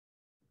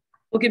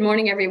Well, good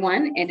morning,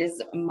 everyone. It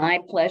is my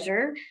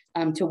pleasure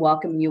to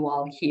welcome you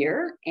all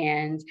here.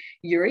 And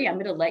Yuri, I'm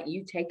going to let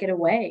you take it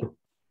away.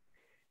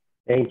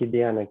 Thank you,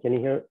 Diana. Can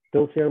you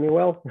still hear me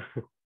well?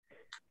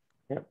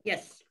 Yep.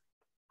 Yes.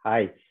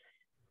 Hi.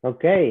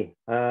 Okay.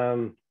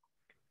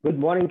 Good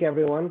morning,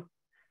 everyone.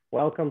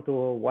 Welcome to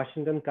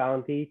Washington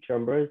County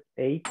Chamber's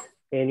 8th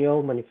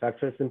Annual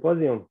Manufacturers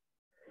Symposium.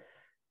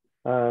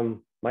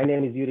 My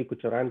name is Yuri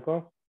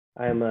Kucherenko.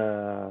 I'm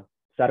a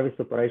Service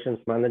Operations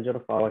Manager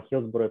of our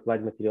Hillsborough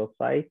Applied Materials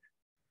site.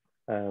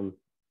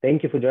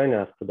 Thank you for joining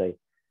us today.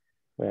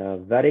 We're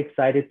very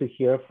excited to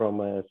hear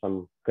from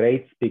some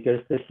great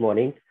speakers this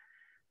morning.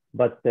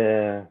 But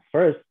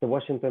first, the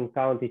Washington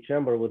County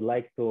Chamber would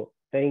like to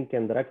thank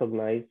and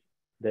recognize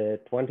the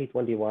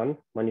 2021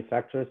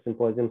 Manufacturers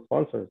Symposium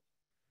sponsors.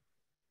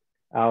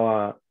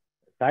 Our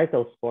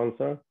title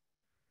sponsor,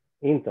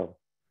 Intel.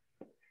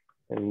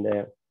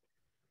 And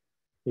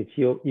if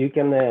you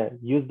can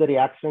use the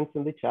reactions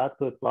in the chat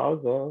to applause,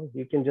 or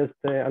you can just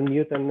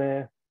unmute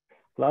and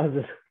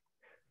applause.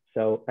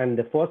 So, and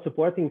the 4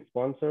 supporting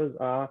sponsors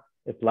are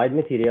Applied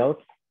Materials,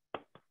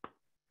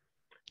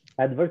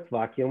 Edwards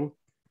Vacuum,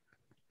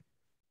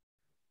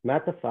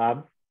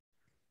 MetaFab,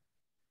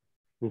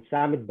 and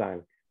Summit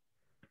Bank.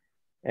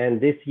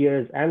 And this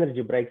year's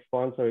energy break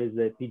sponsor is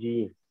the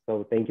PGE.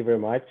 So thank you very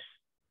much.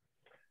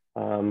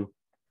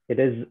 It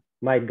is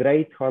my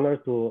great honor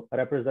to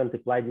represent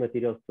Applied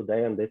Materials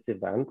today on this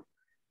event.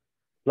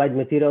 Applied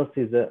Materials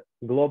is a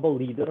global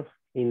leader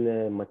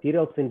in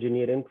materials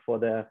engineering for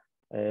the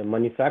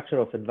manufacture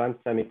of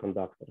advanced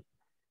semiconductors.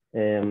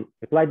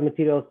 Applied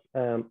Materials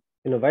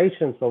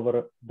innovations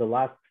over the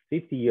last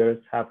 50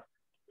 years have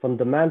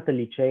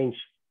fundamentally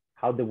changed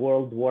how the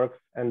world works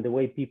and the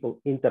way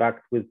people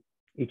interact with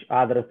each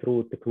other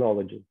through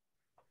technology.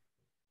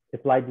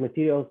 Applied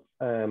Materials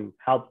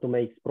help to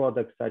make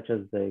products such as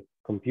the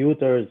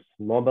computers,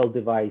 mobile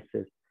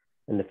devices,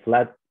 and the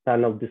flat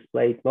panel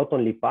displays not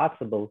only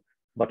possible,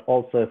 but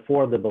also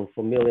affordable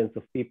for millions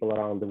of people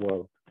around the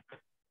world.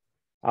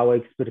 Our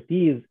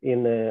expertise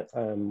in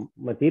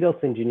materials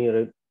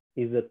engineering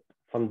is a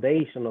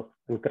foundation of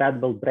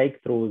incredible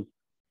breakthroughs,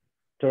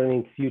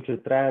 turning future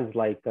trends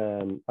like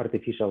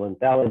artificial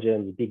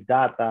intelligence, big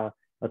data,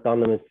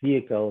 autonomous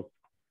vehicles,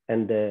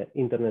 and the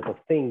Internet of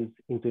Things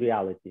into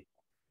reality.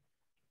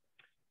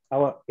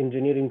 Our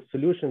engineering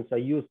solutions are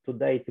used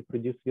today to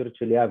produce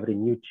virtually every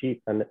new chip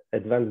and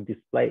advanced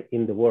display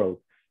in the world.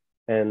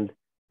 And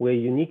we're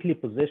uniquely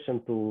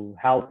positioned to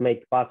help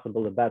make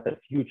possible a better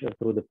future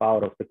through the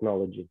power of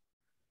technology.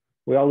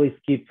 We always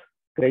keep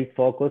great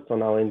focus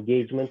on our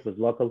engagement with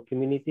local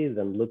communities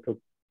and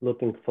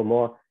looking for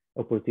more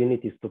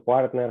opportunities to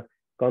partner,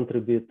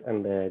 contribute,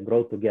 and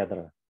grow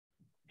together.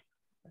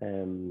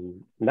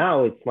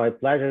 Now it's my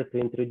pleasure to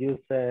introduce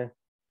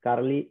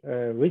Carly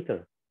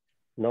Ritter,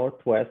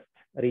 Northwest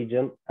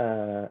Region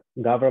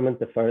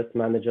Government Affairs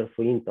Manager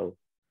for Intel.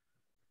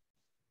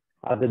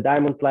 As a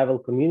diamond level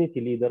community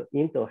leader,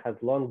 Intel has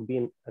long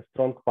been a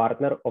strong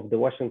partner of the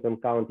Washington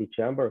County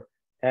Chamber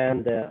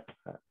and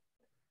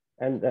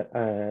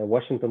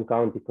Washington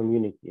County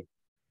community.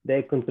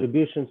 Their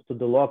contributions to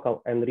the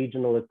local and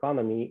regional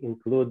economy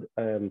include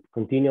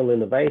continual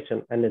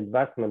innovation and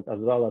investment, as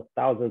well as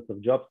thousands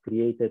of jobs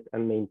created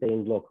and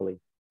maintained locally.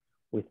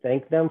 We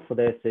thank them for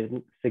their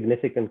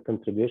significant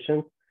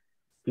contributions.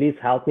 Please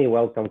help me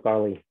welcome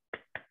Carly.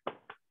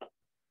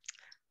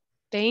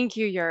 Thank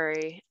you,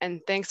 Yuri, and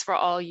thanks for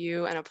all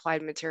you and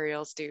Applied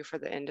Materials do for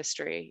the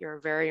industry. You're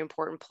a very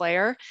important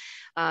player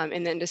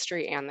in the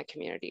industry and the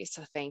community,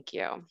 so thank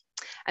you.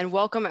 And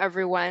welcome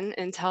everyone.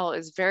 Intel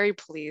is very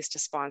pleased to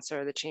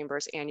sponsor the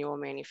Chamber's annual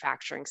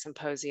Manufacturing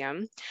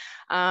Symposium.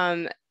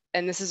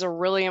 And this is a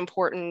really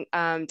important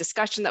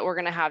discussion that we're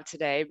going to have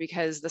today,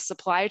 because the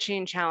supply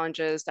chain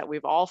challenges that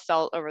we've all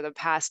felt over the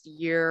past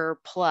year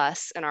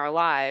plus in our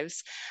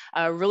lives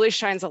really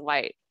shines a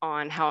light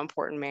on how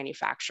important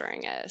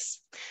manufacturing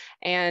is.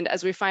 And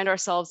as we find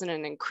ourselves in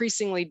an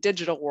increasingly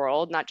digital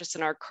world, not just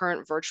in our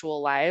current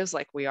virtual lives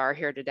like we are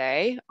here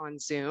today on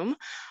Zoom,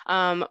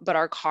 but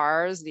our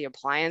cars, the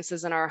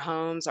appliances in our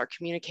homes, our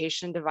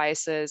communication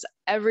devices,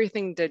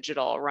 everything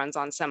digital runs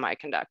on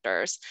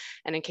semiconductors.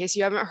 And in case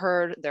you haven't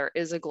heard, there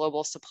is a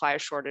global supply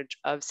shortage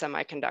of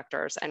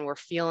semiconductors, and we're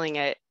feeling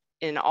it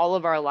in all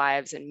of our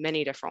lives in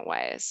many different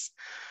ways.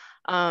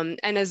 And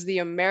as the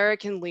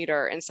American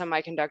leader in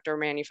semiconductor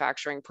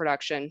manufacturing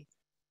production,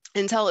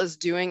 Intel is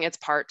doing its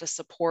part to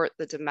support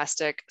the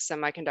domestic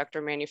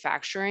semiconductor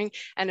manufacturing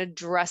and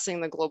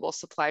addressing the global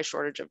supply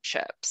shortage of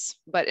chips.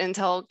 But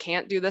Intel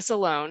can't do this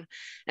alone.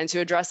 And to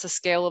address the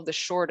scale of the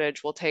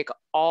shortage, we'll take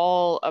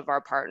all of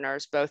our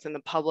partners, both in the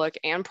public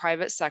and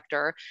private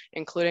sector,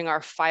 including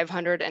our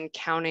 500 and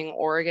counting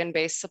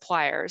Oregon-based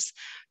suppliers,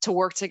 to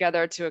work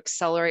together to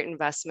accelerate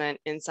investment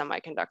in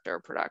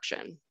semiconductor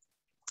production.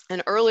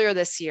 And earlier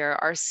this year,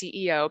 our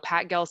CEO,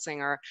 Pat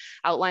Gelsinger,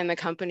 outlined the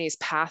company's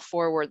path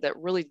forward that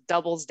really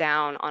doubles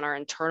down on our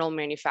internal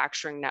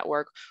manufacturing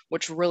network,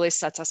 which really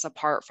sets us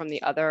apart from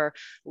the other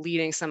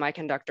leading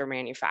semiconductor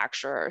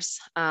manufacturers.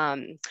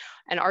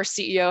 And our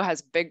CEO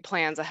has big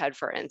plans ahead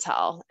for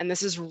Intel. And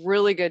this is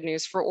really good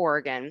news for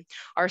Oregon.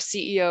 Our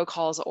CEO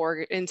calls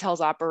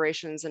Intel's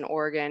operations in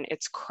Oregon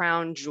its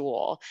crown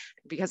jewel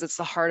because it's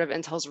the heart of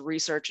Intel's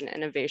research and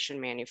innovation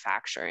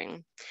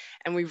manufacturing.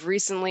 And we've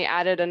recently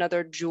added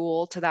another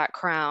jewel to that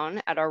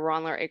crown at our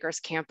Ronler Acres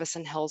campus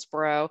in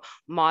Hillsboro.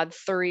 Mod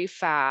 3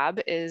 Fab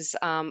is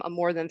a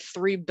more than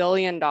 $3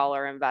 billion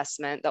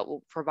investment that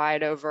will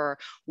provide over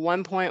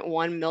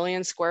 1.1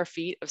 million square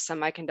feet of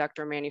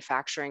semiconductor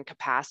manufacturing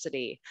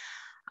capacity.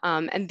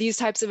 And these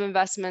types of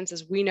investments,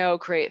 as we know,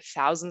 create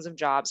thousands of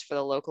jobs for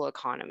the local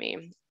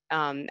economy.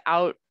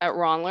 Out at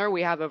Ronler,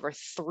 we have over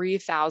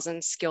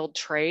 3,000 skilled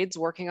trades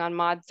working on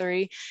Mod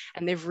 3,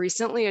 and they've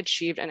recently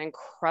achieved an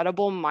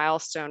incredible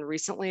milestone,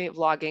 recently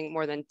logging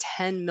more than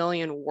 10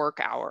 million work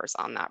hours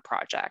on that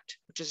project,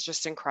 which is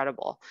just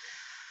incredible.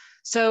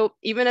 So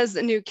even as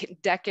the new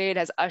decade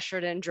has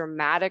ushered in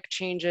dramatic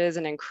changes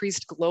and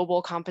increased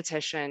global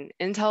competition,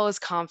 Intel is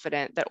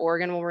confident that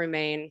Oregon will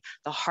remain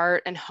the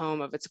heart and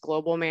home of its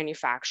global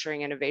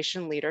manufacturing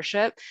innovation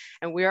leadership,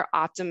 and we are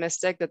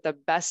optimistic that the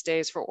best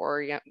days for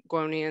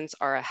Oregonians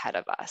are ahead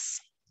of us.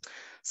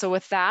 So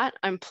with that,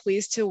 I'm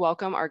pleased to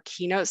welcome our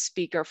keynote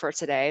speaker for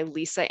today,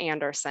 Lisa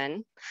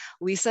Anderson.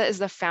 Lisa is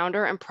the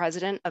founder and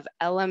president of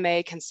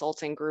LMA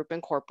Consulting Group,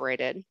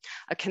 Incorporated,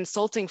 a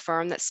consulting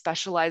firm that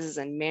specializes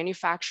in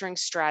manufacturing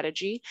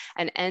strategy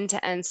and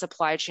end-to-end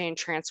supply chain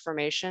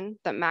transformation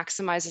that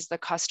maximizes the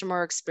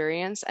customer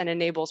experience and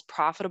enables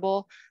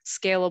profitable,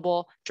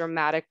 scalable,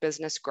 dramatic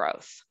business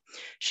growth.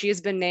 She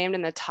has been named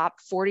in the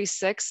top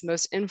 46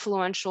 most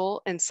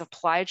influential in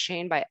supply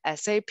chain by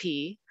SAP,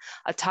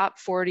 a top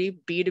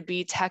 40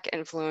 B2B tech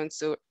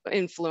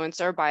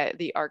influencer by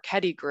the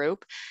Arceti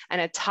Group,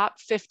 and a top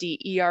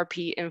 50 ERP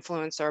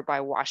influencer by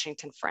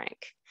Washington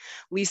Frank.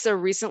 Lisa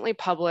recently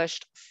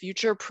published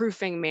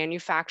Future-Proofing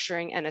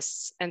Manufacturing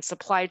and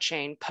Supply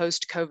Chain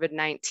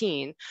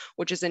Post-COVID-19,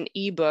 which is an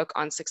ebook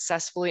on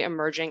successfully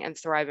emerging and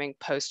thriving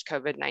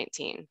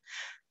post-COVID-19.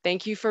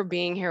 Thank you for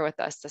being here with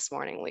us this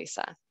morning,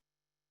 Lisa.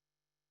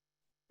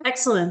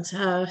 Excellent.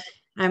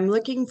 I'm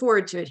looking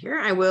forward to it here.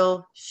 I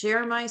will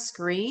share my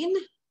screen.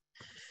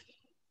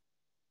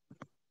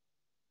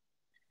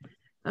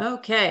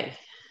 Okay.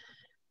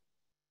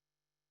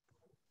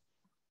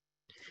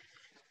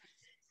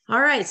 All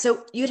right,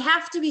 so you'd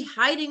have to be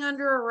hiding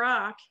under a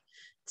rock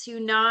to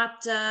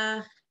not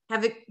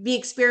be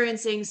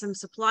experiencing some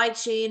supply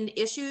chain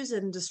issues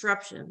and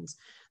disruptions.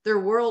 They're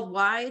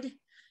worldwide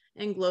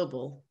and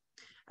global.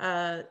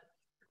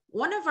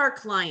 One of our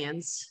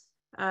clients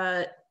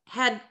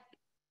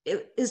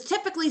is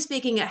typically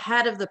speaking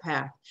ahead of the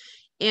pack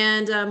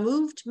and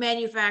moved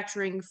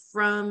manufacturing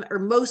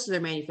most of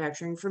their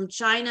manufacturing from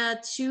China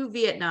to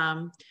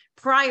Vietnam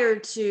prior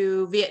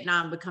to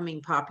Vietnam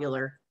becoming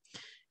popular.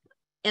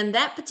 And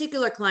that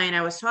particular client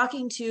I was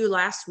talking to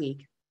last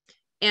week,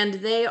 and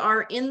they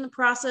are in the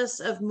process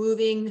of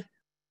moving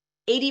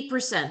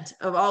 80%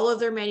 of all of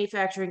their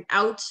manufacturing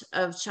out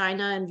of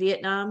China and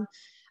Vietnam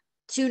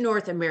to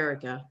North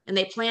America. And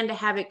they plan to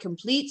have it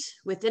complete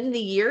within the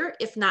year,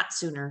 if not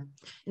sooner.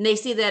 And they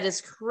see that as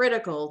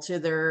critical to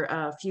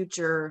their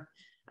future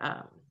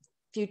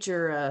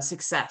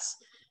success.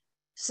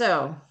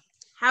 So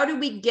how do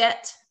we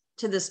get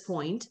to this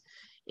point?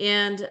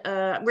 And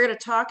we're going to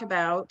talk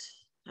about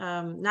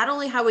not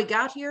only how we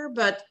got here,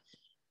 but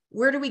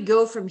where do we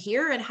go from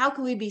here and how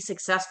can we be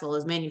successful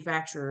as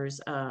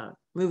manufacturers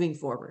moving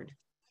forward?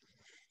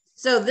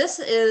 So this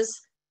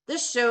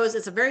shows,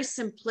 it's a very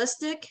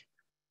simplistic,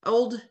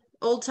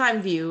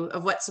 old-time view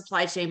of what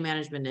supply chain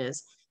management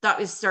is. Thought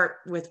we'd start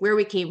with where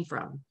we came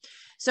from.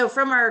 So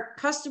from our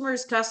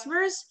customers,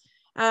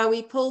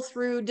 we pull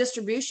through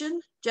distribution,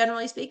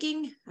 generally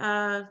speaking,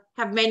 have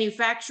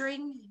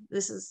manufacturing.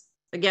 This is,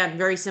 again,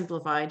 very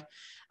simplified.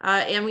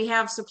 And we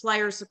have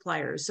suppliers.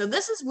 So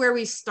this is where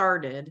we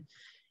started.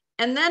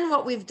 And then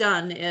what we've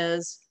done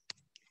is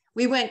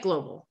we went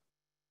global.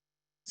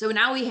 So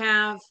now we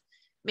have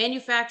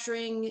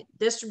manufacturing,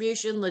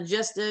 distribution,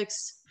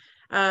 logistics,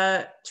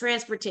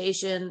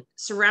 transportation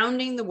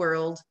surrounding the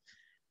world,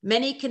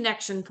 many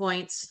connection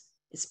points.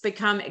 It's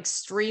become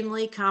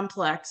extremely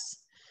complex.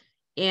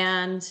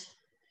 And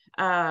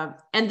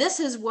this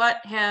is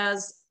what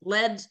has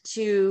led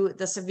to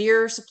the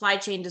severe supply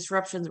chain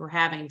disruptions we're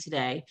having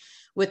today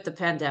with the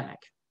pandemic.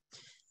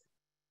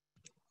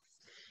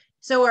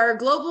 So our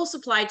global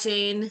supply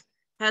chain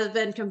has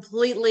been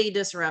completely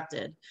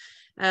disrupted.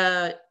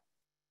 The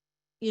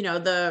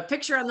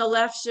picture on the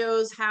left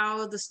shows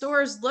how the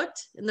stores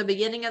looked in the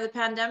beginning of the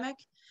pandemic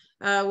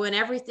when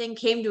everything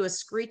came to a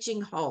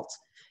screeching halt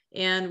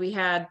and we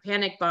had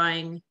panic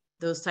buying,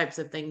 those types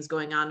of things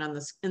going on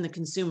in the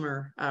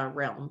consumer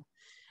realm.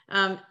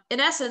 In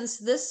essence,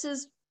 this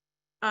is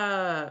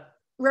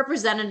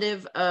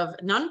representative of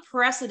an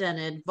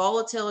unprecedented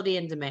volatility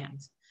in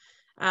demand.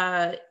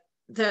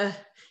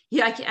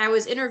 I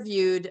was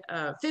interviewed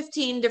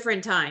 15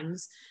 different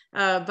times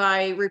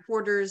by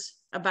reporters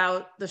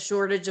about the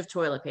shortage of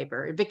toilet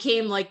paper. It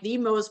became like the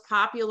most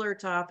popular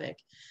topic.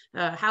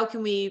 How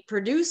can we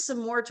produce some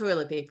more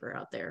toilet paper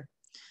out there?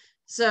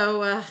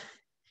 So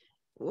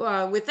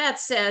with that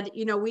said,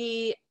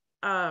 we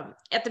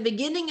at the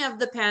beginning of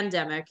the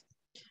pandemic,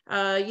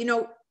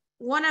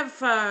 one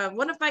of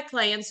my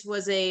clients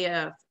is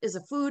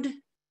a food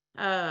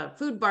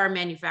bar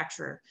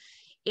manufacturer,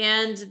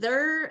 and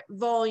their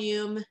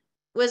volume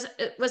was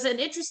an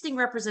interesting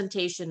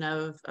representation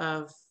of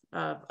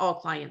all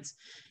clients,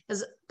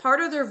 as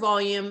part of their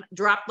volume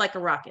dropped like a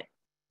rocket,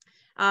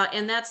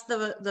 and that's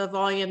the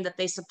volume that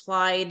they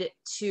supplied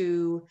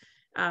to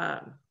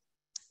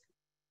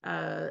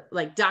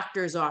like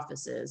doctors'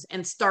 offices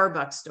and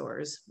Starbucks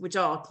stores, which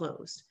all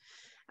closed.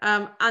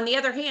 On the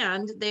other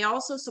hand, they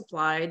also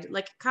supplied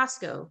like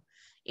Costco,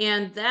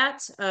 and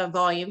that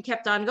volume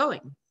kept on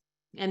going,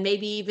 and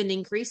maybe even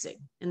increasing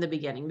in the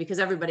beginning because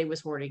everybody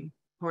was hoarding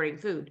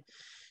food.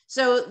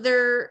 So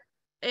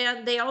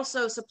they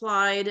also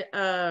supplied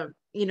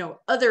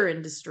other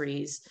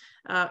industries,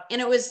 and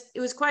it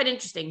was quite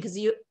interesting because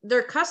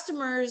their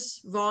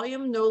customers'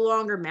 volume no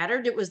longer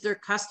mattered. It was their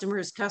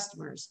customers'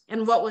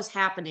 and what was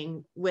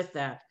happening with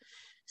that.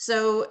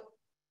 So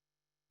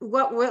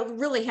what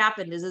really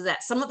happened is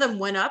that some of them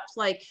went up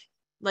like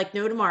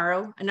no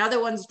tomorrow, and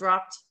other ones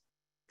dropped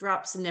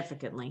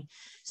significantly.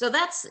 So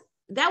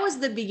that was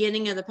the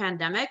beginning of the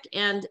pandemic,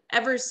 and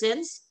ever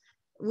since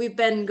we've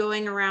been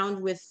going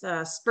around with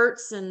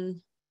spurts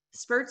and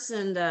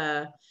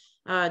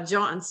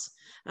jaunts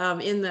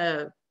in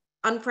the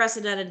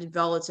unprecedented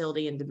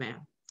volatility and demand.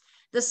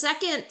 The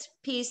second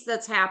piece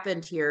that's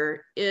happened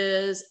here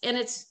is, and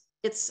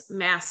it's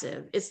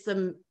massive, it's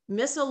the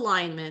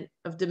misalignment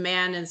of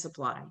demand and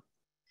supply.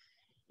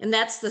 And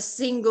that's the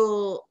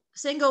single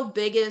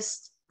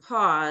biggest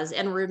cause,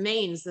 and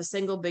remains the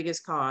single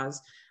biggest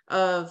cause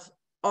of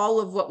all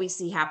of what we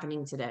see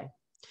happening today.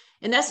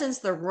 In essence,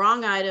 the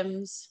wrong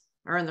items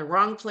are in the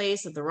wrong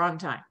place at the wrong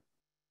time.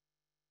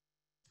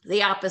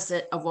 The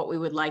opposite of what we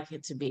would like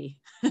it to be,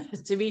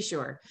 to be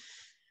sure.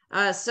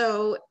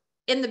 So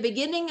in the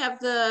beginning of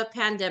the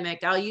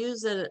pandemic, I'll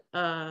use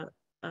a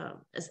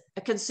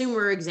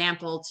consumer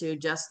example to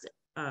just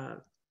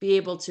be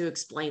able to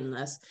explain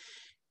this.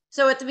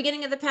 So at the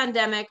beginning of the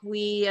pandemic,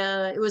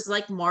 it was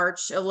like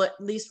March, at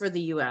least for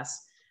the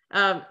US.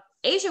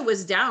 Asia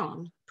was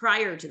down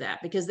prior to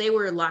that because they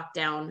were locked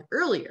down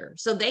earlier.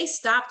 So they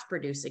stopped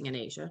producing in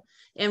Asia.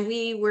 And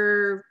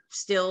our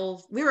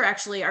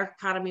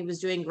economy was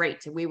doing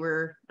great. We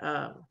were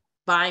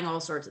buying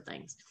all sorts of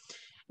things.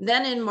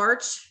 Then in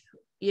March,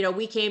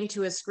 we came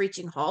to a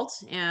screeching halt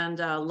and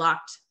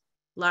locked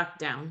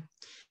down.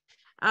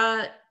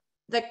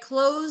 The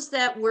clothes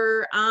that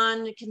were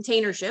on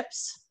container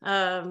ships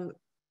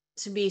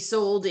to be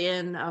sold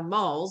in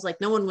malls, like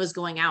no one was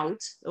going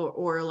out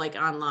or like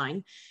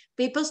online.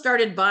 People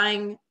started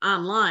buying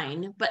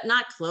online, but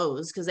not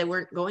clothes because they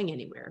weren't going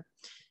anywhere.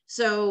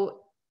 So,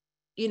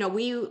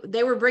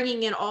 they were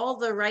bringing in all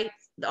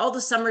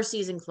the summer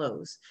season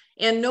clothes,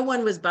 and no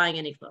one was buying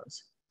any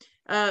clothes.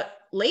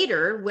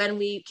 Later, when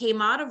we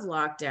came out of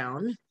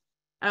lockdown,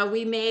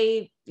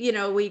 we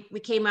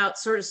came out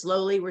sort of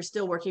slowly. We're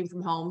still working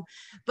from home,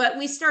 but when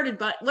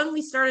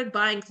we started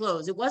buying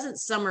clothes, it wasn't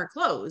summer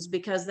clothes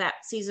because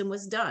that season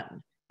was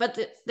done, but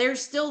they're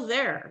still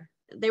there.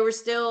 They were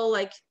still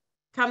like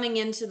coming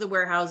into the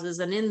warehouses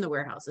and in the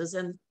warehouses,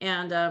 and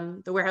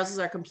the warehouses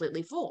are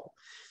completely full.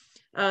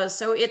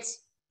 So it's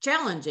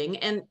challenging.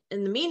 And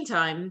in the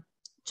meantime,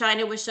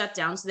 China was shut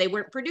down, so they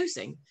weren't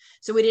producing.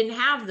 So we didn't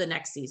have the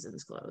next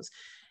season's clothes.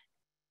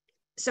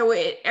 So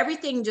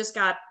everything just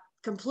got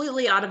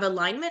completely out of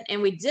alignment,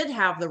 and we did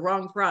have the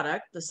wrong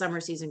product, the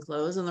summer season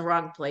clothes, in the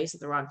wrong place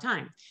at the wrong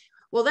time.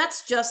 Well,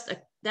 that's just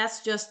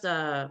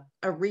a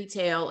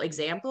retail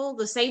example.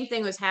 The same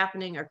thing was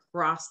happening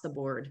across the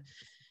board.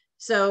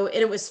 So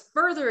it was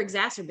further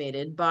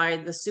exacerbated by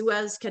the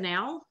Suez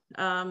Canal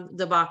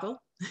debacle,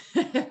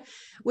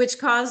 which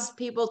caused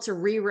people to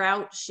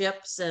reroute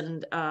ships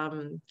and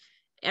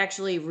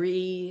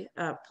actually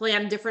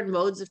plan different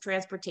modes of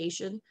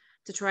transportation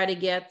to try to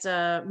get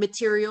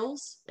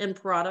materials and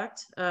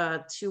product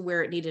to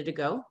where it needed to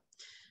go.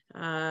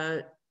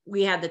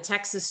 We had the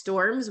Texas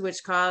storms,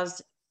 which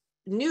caused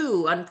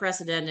new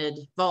unprecedented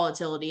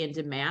volatility and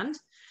demand,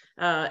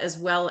 as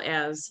well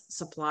as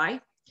supply.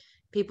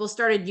 People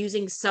started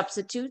using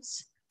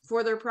substitutes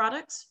for their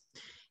products.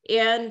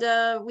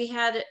 And we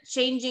had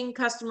changing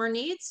customer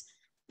needs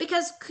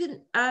because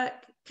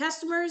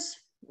customers,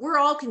 we're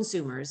all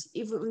consumers.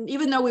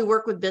 Even though we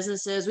work with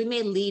businesses, we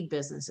may lead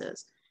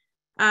businesses.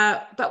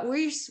 But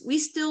we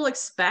still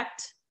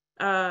expect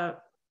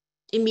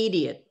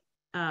immediate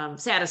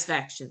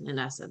satisfaction, in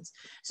essence.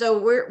 So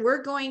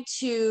we're going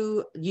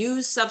to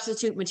use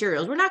substitute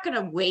materials. We're not going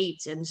to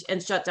wait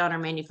and shut down our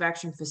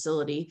manufacturing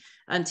facility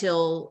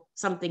until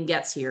something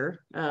gets here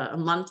a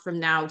month from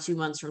now, 2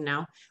 months from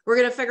now. We're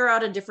going to figure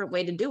out a different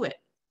way to do it.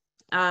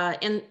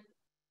 And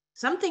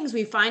some things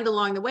we find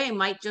along the way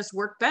might just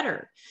work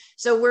better.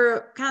 So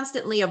we're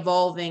constantly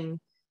evolving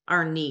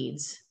our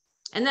needs.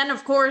 And then,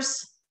 of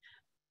course,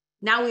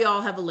 now we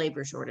all have a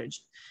labor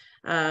shortage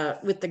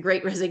with the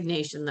Great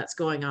Resignation that's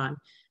going on.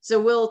 So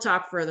we'll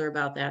talk further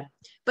about that.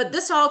 But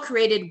this all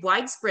created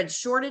widespread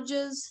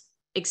shortages,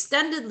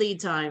 extended lead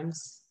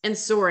times, and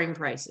soaring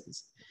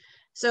prices.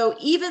 So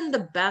even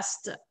the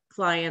best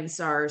clients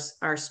are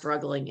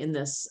struggling in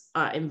this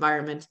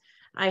environment.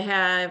 I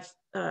have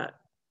a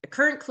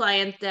current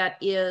client that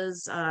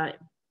is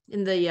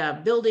in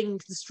the building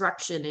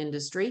construction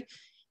industry,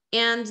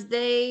 and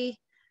they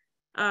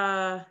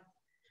are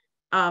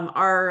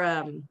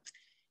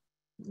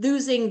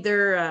losing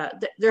their,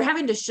 they're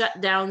having to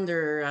shut down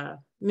their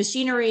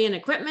machinery and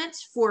equipment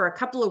for a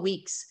couple of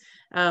weeks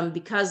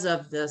because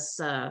of this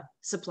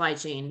supply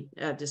chain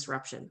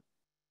disruption.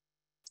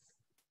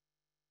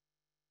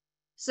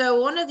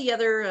 So one of the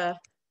other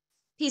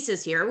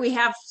pieces here, we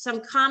have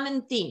some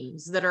common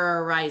themes that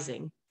are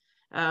arising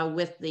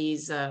with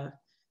these,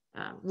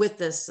 with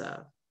this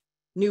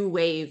new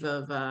wave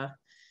of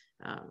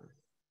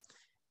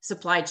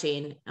supply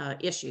chain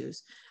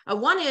issues.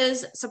 One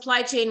is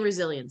supply chain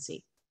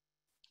resiliency.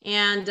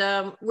 And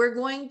we're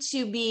going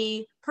to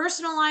be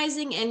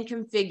personalizing and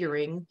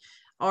configuring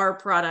our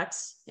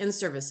products and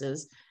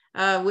services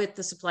with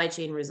the supply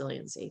chain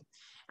resiliency.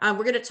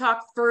 We're going to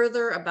talk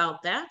further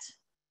about that.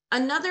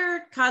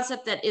 Another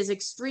concept that is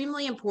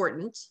extremely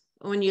important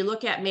when you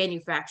look at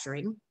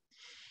manufacturing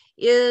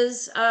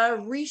is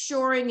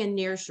reshoring and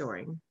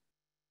nearshoring.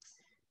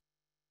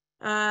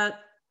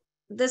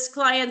 This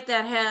client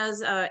that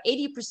has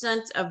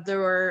 80% of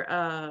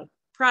their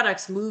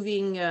products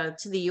moving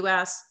to the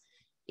US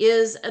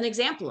is an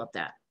example of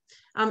that.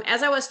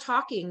 As I was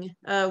talking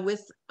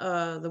with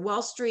the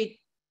Wall Street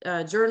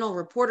Journal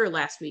reporter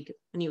last week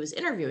when he was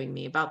interviewing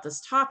me about this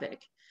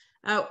topic,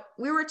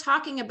 we were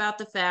talking about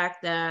the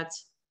fact that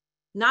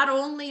not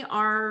only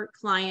are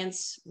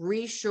clients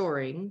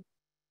reshoring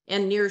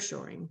and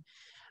nearshoring,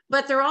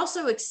 but they're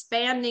also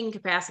expanding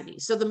capacity.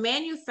 So the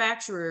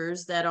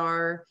manufacturers that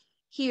are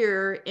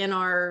here and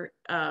are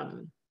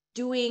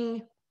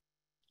doing,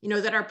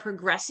 that are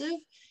progressive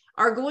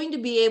are going to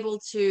be able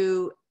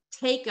to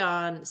take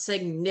on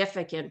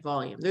significant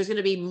volume. There's going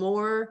to be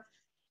more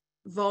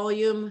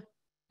volume,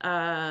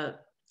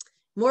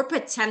 more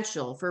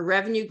potential for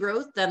revenue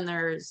growth than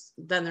there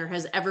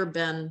has ever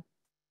been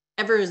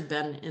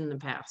in the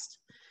past.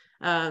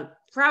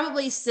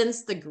 Probably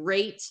since the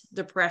Great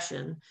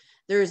Depression,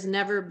 there's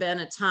never been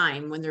a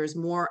time when there's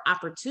more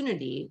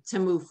opportunity to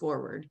move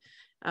forward.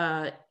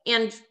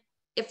 And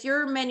if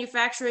you're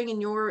manufacturing and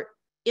you're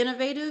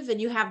innovative and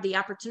you have the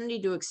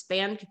opportunity to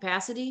expand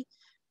capacity,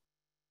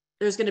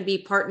 there's going to be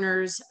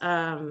partners,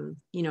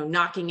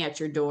 knocking at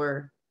your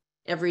door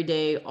every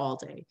day, all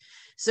day.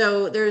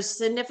 So there's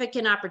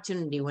significant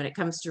opportunity when it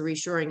comes to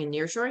reshoring and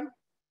nearshoring.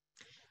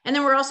 And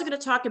then we're also going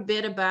to talk a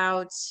bit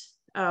about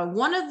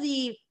one of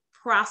the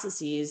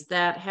processes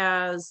that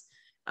has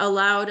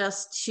allowed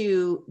us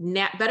to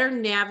better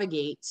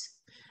navigate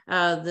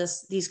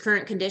these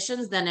current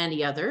conditions than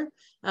any other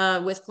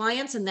with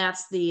clients, and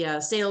that's the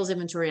sales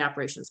inventory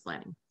operations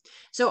planning.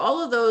 So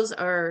all of those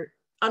are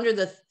under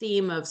the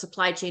theme of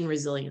supply chain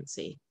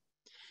resiliency.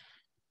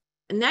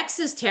 Next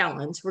is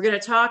talent. We're going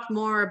to talk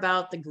more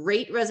about the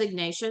Great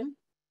Resignation,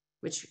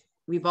 which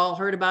we've all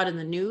heard about in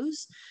the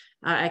news.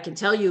 I can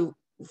tell you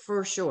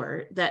for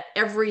sure that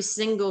every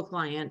single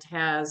client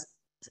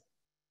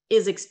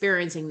is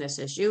experiencing this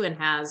issue and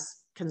has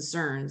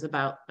concerns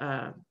about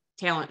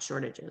talent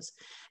shortages.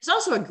 There's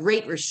also a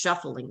great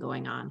reshuffling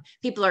going on.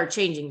 People are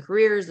changing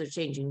careers, they're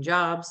changing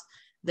jobs.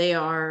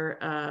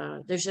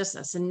 There's just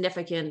a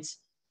significant,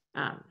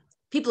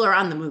 people are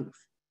on the move.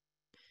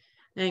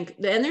 And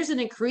there's an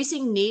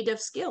increasing need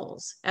of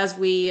skills as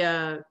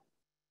we're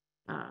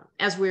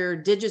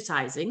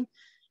digitizing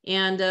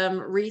and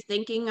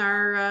rethinking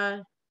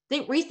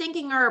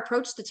our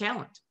approach to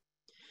talent.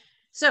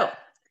 So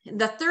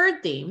the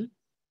third theme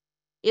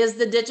is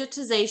the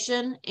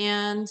digitization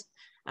and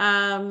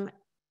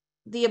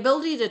the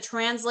ability to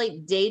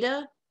translate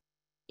data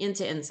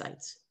into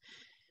insights.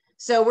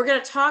 So we're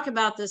going to talk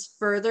about this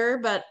further,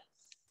 but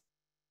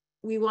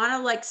we want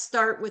to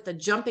start with a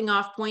jumping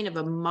off point of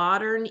a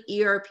modern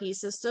ERP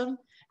system,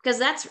 because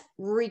that's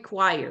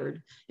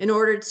required in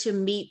order to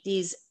meet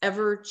these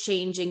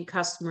ever-changing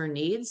customer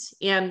needs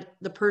and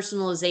the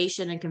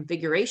personalization and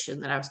configuration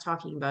that I was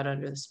talking about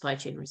under the supply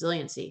chain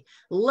resiliency,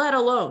 let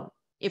alone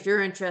if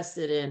you're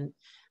interested in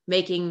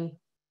making,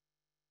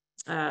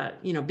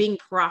 being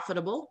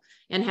profitable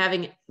and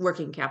having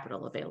working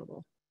capital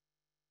available.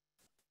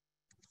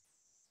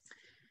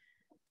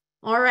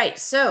 All right,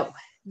 so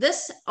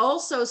this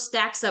also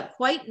stacks up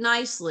quite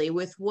nicely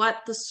with what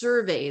the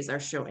surveys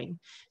are showing.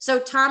 So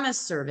Thomas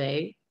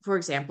survey, for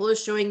example,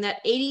 is showing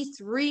that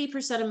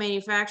 83% of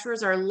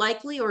manufacturers are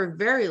likely or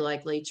very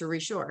likely to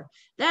reshore.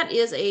 That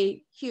is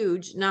a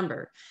huge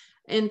number.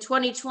 In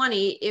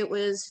 2020, it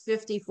was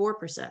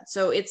 54%.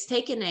 So it's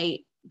taken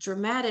a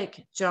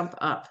dramatic jump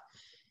up.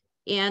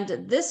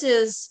 And this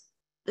is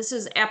this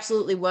is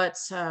absolutely what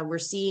we're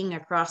seeing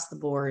across the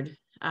board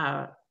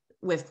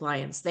with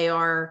clients. They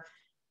are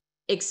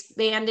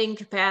expanding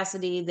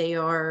capacity. They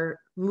are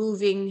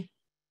moving,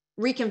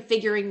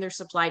 reconfiguring their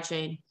supply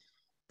chain.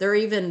 They're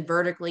even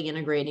vertically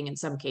integrating in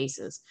some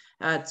cases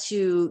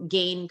to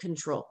gain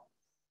control.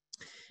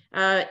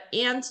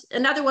 And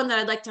another one that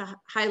I'd like to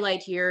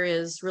highlight here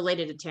is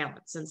related to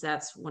talent, since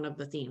that's one of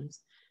the themes.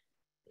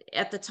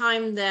 At the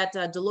time that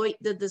Deloitte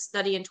did this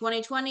study in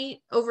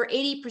 2020, over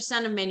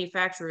 80% of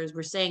manufacturers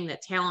were saying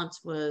that talent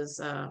was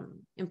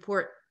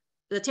important.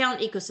 The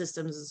talent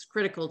ecosystems is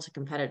critical to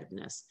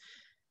competitiveness.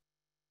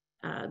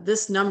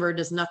 This number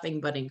does nothing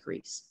but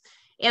increase.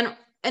 And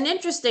an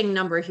interesting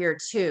number here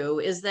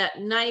too is that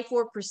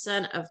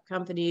 94% of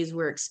companies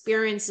were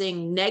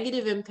experiencing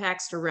negative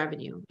impacts to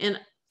revenue. And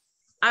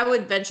I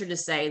would venture to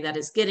say that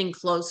it's getting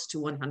close to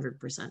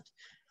 100%.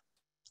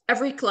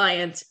 Every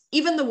client,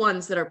 even the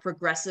ones that are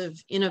progressive,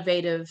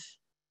 innovative,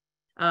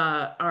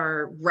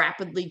 are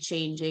rapidly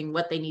changing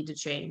what they need to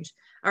change,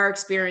 are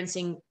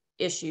experiencing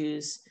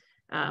issues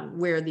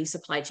where the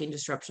supply chain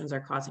disruptions are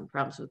causing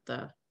problems with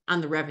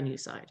on the revenue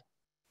side.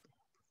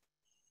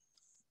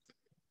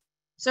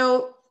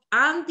 So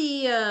on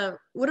the,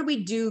 what do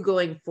we do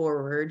going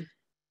forward?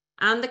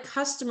 On the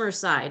customer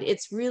side,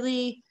 it's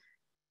really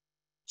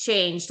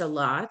changed a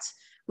lot.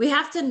 We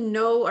have to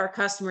know our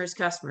customers'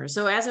 customers.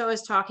 So as I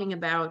was talking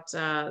about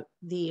the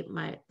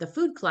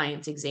food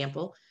client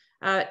example,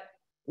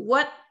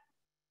 what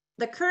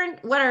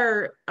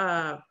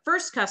our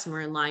first customer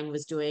in line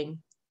was doing,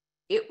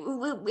 it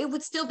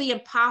would still be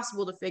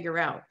impossible to figure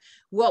out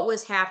what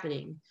was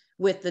happening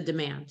with the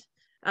demand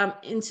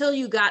until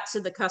you got to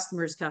the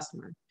customer's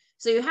customer.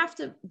 So you have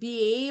to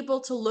be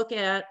able to look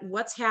at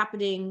what's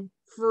happening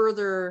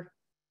further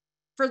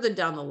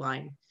down the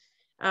line.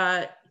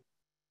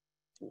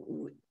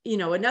 You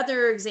know,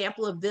 another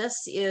example of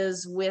this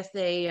is with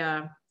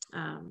a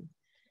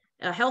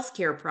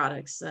healthcare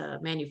products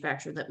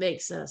manufacturer that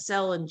makes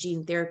cell and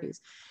gene therapies.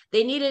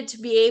 They needed to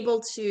be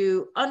able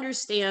to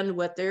understand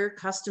what their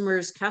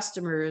customers'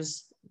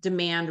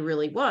 demand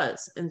really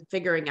was, and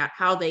figuring out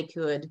how they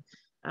could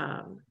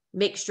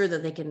make sure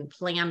that they can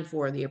plan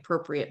for the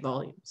appropriate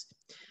volumes.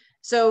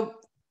 So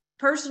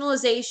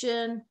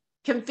personalization,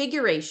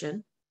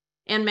 configuration,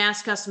 and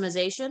mass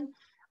customization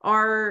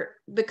are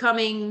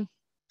becoming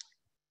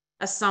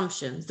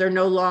assumptions. They're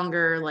no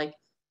longer like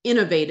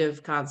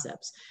innovative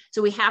concepts.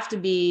 So we have to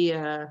be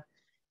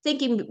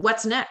thinking,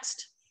 what's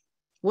next?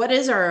 What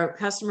is our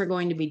customer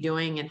going to be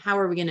doing, and how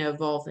are we going to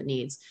evolve the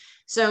needs?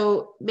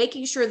 So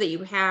making sure that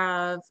you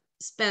have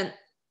spent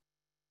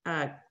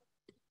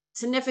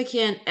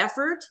significant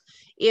effort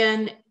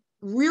in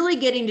really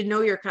getting to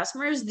know your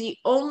customers, the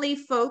only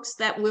folks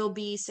that will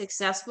be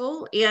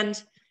successful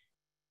and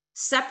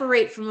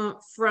separate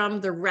from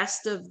the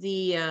rest of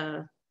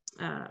the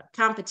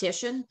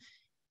competition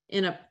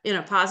in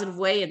a positive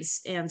way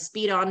and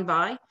speed on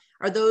by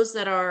are those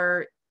that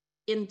are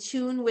in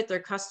tune with their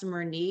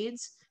customer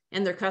needs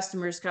and their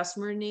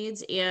customer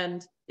needs,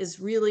 and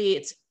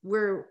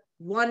we're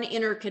one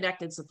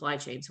interconnected supply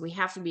chain. So we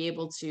have to be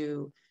able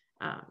to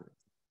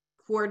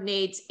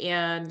coordinate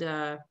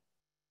and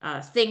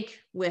think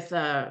with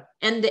a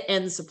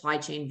end-to-end supply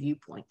chain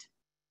viewpoint.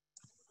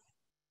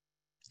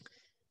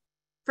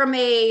 From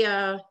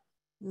a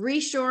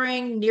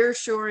reshoring,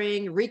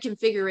 nearshoring,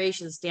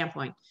 reconfiguration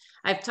standpoint,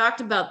 I've talked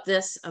about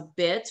this a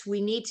bit.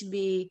 We need to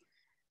be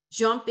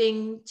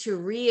jumping to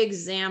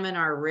re-examine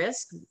our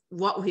risk.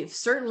 What we've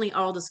certainly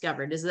all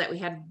discovered is that we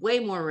had way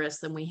more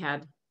risk than we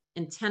had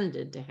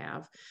intended to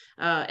have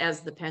as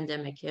the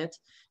pandemic hit.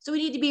 So we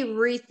need to be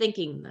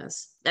rethinking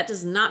this. That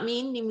does not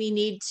mean we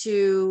need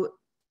to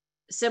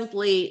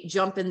simply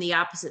jump in the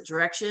opposite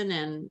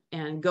direction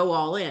and go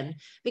all in,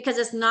 because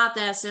it's not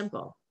that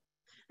simple.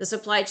 The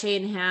supply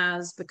chain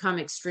has become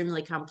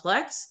extremely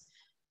complex.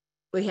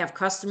 We have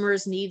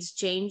customers' needs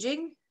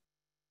changing,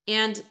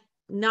 and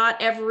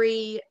not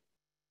every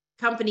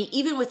company,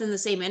 even within the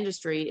same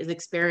industry, is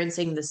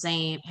experiencing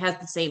has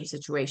the same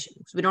situation.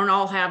 So we don't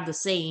all have the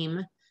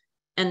same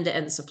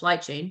end-to-end supply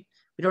chain.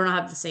 We don't all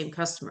have the same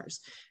customers.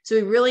 So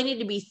we really need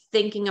to be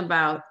thinking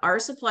about our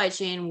supply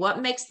chain,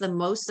 what makes the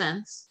most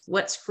sense,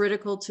 what's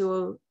critical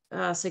to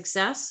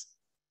success.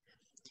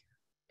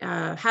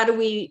 How do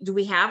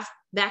we have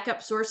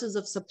backup sources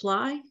of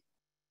supply?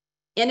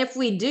 And if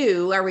we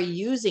do, are we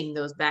using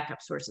those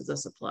backup sources of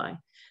supply?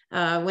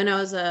 When I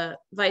was a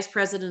vice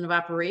president of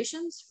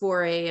operations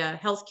for a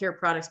healthcare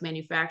products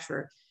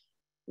manufacturer,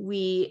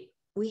 we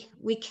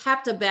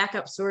kept a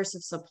backup source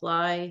of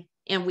supply,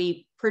 and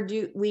we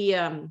purchased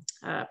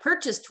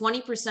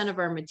 20% of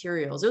our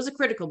materials. It was a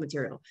critical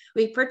material.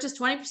 We purchased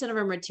 20% of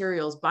our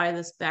materials by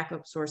this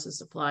backup source of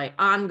supply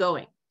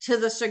ongoing, to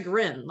the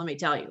chagrin, let me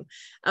tell you,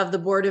 of the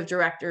board of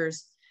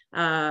directors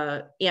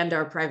and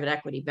our private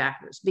equity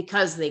backers,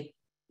 because they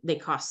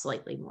cost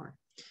slightly more.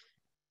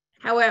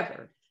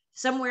 However,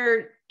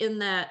 somewhere in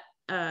that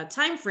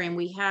time frame,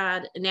 we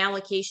had an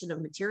allocation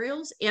of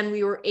materials, and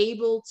we were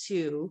able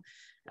to,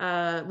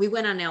 we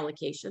went on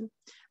allocation,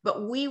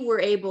 but we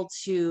were able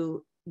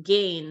to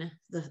gain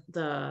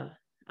the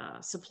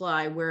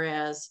supply,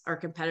 whereas our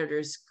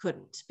competitors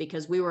couldn't,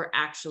 because we were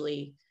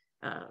actually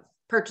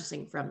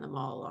purchasing from them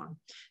all along.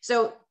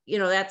 So, you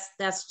know,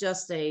 that's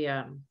just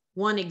a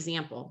one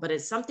example, but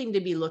it's something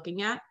to be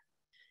looking at.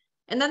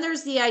 And then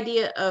there's the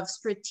idea of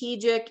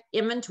strategic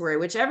inventory,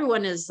 which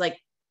everyone is like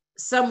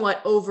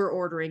somewhat over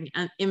ordering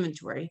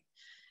inventory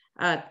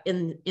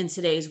in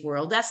today's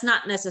world. That's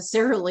not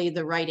necessarily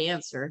the right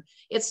answer.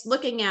 It's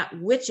looking at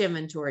which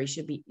inventory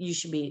you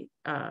should be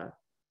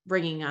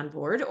bringing on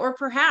board, or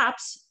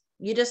perhaps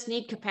you just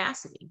need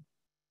capacity.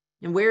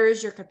 And where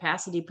is your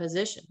capacity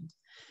positioned?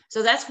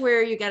 So that's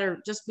where you got to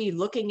just be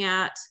looking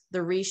at the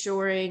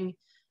reshoring,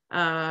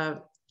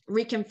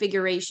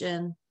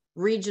 reconfiguration, a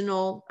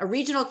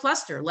regional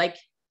cluster like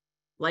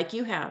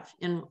you have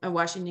in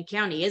Washington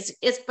County.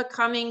 It's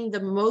becoming the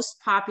most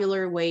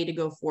popular way to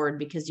go forward,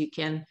 because you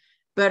can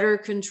better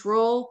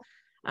control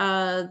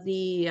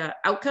the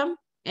outcome,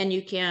 and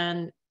you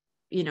can,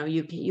 you know,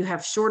 you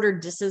have shorter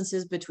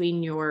distances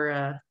between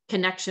your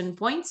connection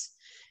points.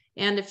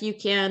 And if you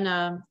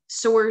can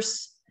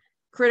source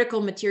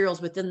critical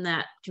materials within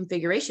that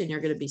configuration, you're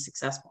going to be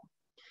successful.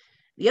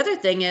 The other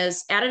thing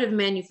is additive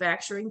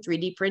manufacturing,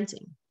 3D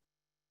printing.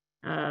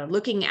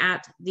 Looking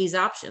at these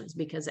options,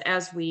 because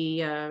as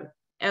we're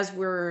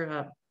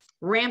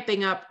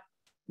ramping up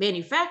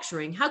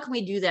manufacturing, how can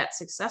we do that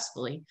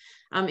successfully?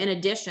 In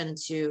addition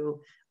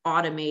to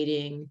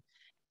automating,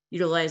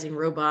 utilizing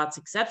robots,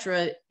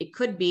 etc. It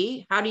could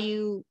be, how do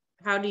you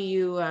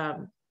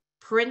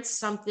print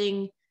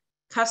something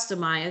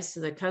customized to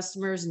the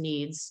customer's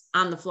needs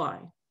on the fly?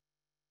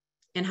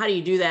 And how do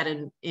you do that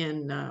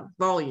in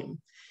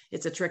volume?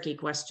 It's a tricky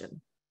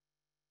question.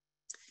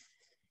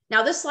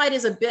 Now, this slide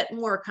is a bit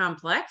more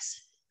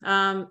complex,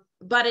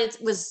 but it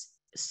was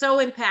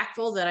so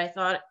impactful that I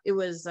thought it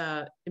was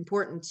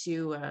important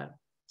to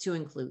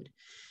include.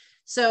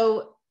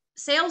 So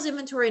sales,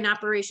 inventory, and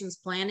operations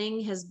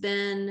planning has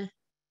been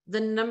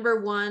the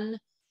 #1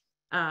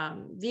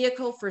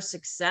 vehicle for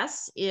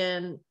success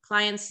in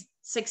clients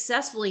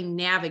successfully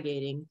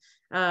navigating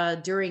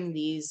during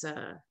these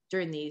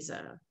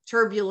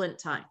turbulent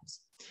times.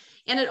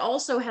 And it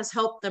also has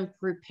helped them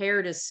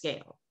prepare to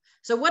scale.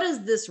 So what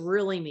does this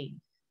really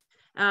mean?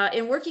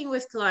 In working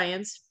with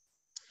clients,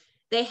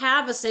 they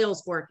have a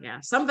sales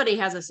forecast. Somebody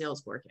has a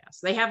sales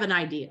forecast. They have an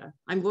idea.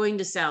 I'm going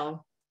to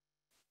sell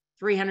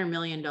 $300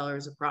 million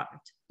of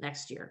product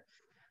next year.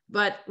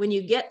 But when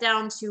you get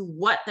down to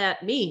what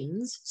that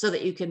means, so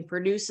that you can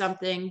produce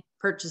something,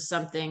 purchase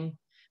something,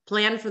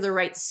 plan for the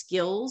right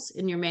skills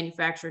in your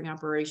manufacturing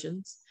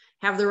operations,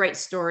 have the right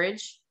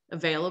storage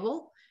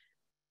available,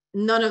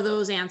 none of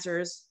those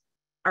answers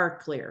are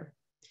clear,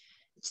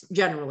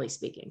 generally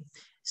speaking.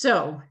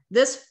 So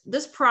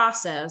this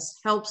process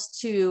helps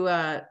to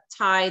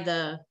tie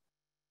the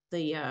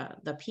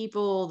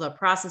people, the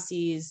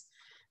processes,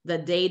 the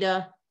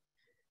data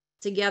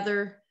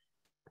together,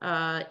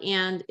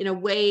 and in a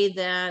way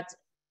that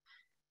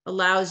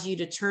allows you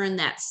to turn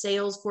that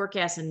sales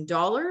forecast in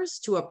dollars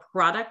to a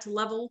product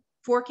level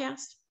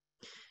forecast.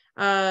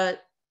 And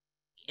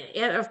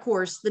of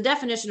course, the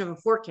definition of a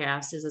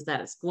forecast is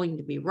that it's going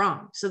to be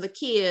wrong. So the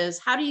key is,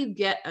 how do you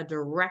get a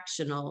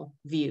directional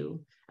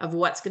view of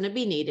what's going to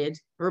be needed?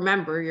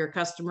 Remember, your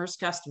customers'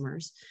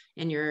 customers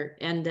and your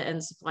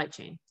end-to-end supply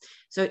chain.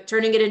 So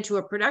turning it into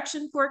a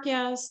production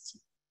forecast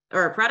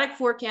or a product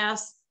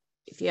forecast.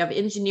 If you have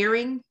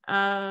engineering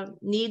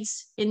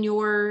needs in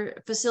your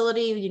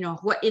facility, you know,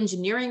 what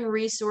engineering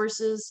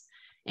resources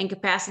and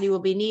capacity will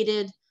be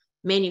needed,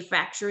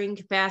 manufacturing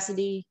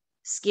capacity,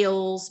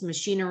 skills,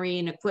 machinery,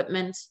 and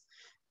equipment.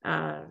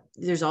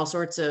 There's all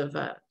sorts of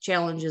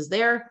challenges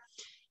there.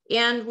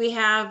 And we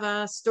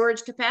have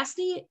storage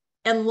capacity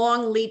and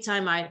long lead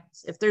time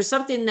items. If there's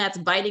something that's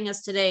biting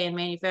us today in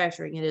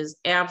manufacturing, it is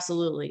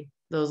absolutely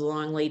those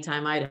long lead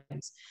time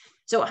items.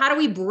 So how do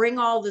we bring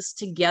all this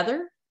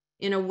together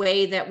in a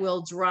way that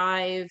will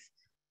drive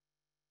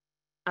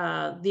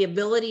the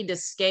ability to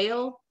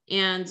scale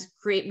and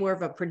create more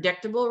of a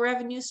predictable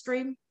revenue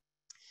stream,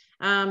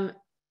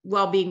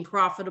 while being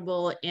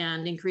profitable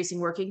and increasing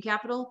working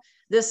capital?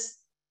 This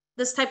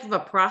type of a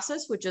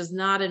process, which is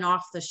not an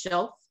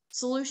off-the-shelf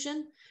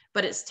solution,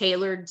 but it's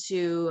tailored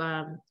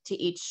to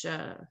each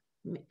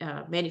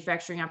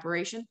manufacturing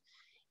operation,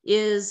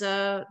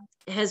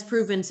 has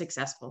proven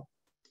successful.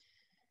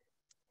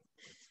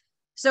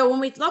 So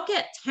when we look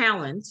at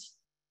talent,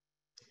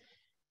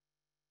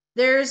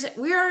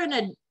 we are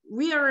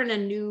in a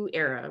new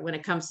era when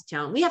it comes to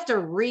talent. We have to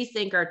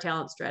rethink our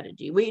talent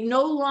strategy. We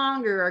no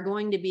longer are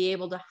going to be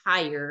able to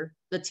hire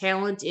the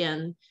talent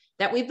in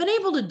that we've been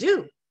able to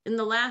do in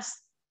the last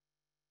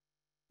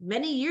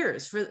many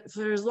years,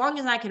 for as long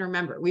as I can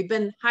remember. We've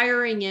been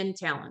hiring in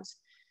talent.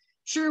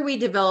 Sure, we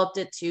developed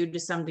it to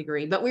some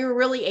degree, but we were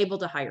really able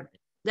to hire it.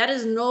 That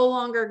is no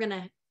longer going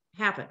to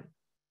happen.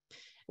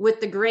 With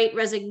the great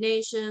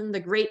resignation, the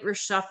great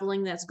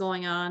reshuffling that's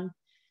going on,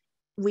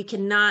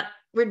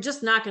 we're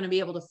just not going to be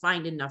able to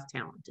find enough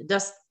talent. It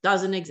just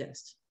doesn't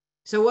exist.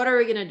 So what are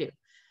we going to do?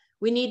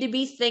 We need to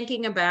be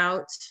thinking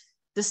about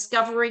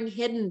discovering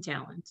hidden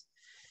talent.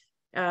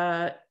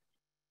 And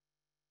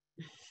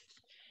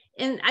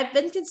I've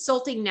been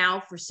consulting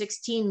now for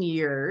 16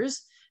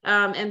 years.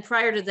 And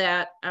prior to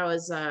that, I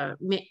was,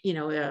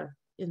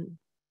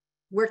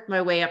 worked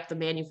my way up the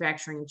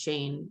manufacturing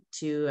chain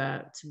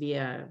to be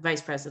a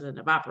vice president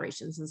of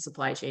operations and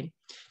supply chain.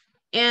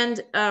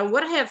 And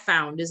what I have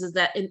found is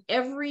that in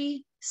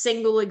every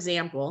single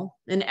example,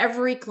 in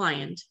every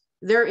client,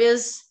 there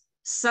is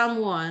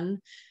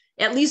someone,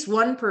 at least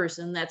one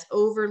person that's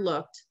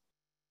overlooked,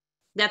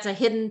 that's a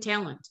hidden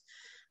talent.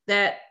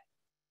 That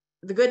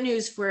the good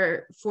news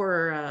for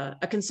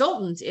a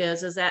consultant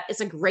is that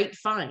it's a great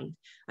find.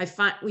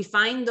 We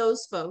find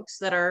those folks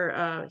that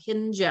are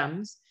hidden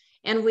gems,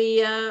 and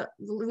we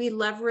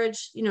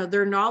leverage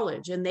their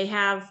knowledge, and they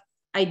have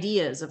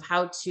ideas of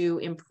how to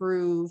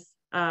improve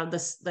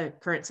the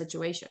current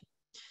situation.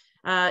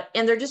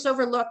 And they're just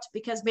overlooked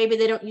because maybe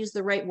they don't use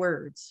the right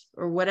words,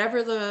 or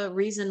whatever the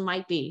reason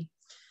might be.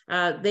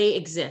 They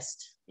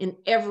exist in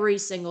every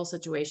single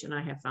situation.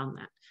 I have found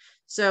that.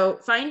 So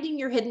finding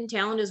your hidden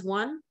talent is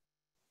one.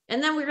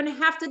 And then we're going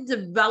to have to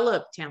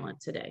develop talent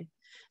today.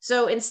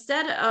 So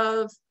instead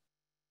of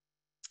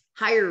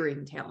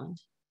hiring talent,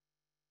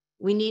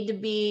 we need to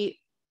be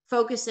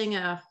focusing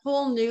a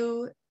whole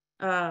new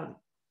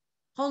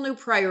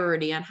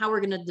priority on how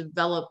we're going to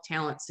develop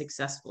talent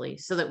successfully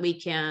so that we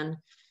can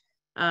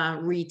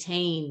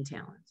retain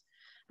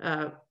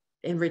talent.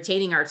 And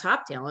retaining our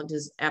top talent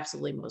is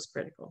absolutely most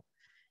critical.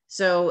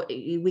 So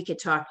we could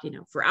talk,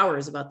 for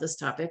hours about this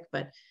topic,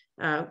 but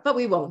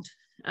we won't.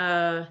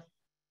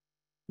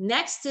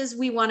 Next is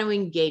we want to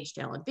engage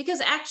talent,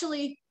 because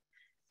actually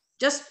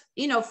just,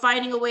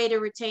 finding a way to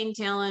retain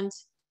talent,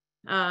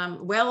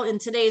 well, in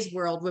today's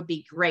world would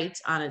be great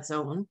on its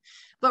own,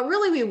 but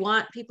really we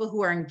want people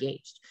who are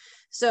engaged.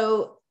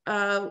 So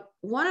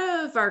one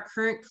of our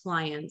current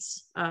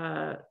clients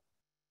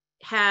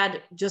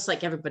had, just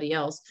like everybody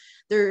else,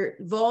 their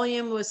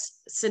volume was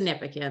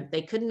significant.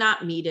 They could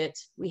not meet it.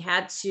 We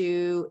had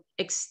to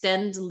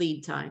extend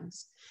lead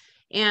times.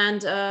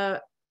 And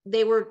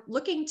they were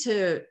looking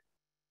to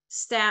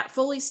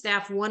fully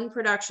staff one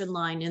production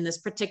line in this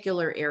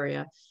particular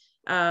area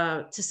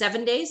to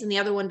 7 days and the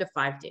other one to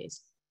 5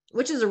 days,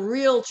 which is a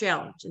real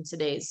challenge in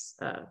today's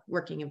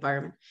working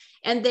environment.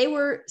 And they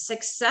were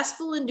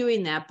successful in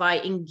doing that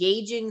by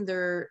engaging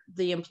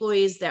the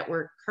employees that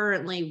were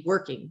currently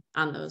working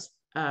on those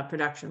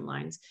production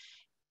lines,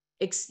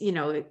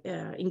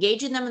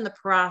 engaging them in the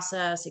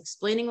process,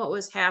 explaining what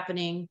was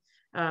happening,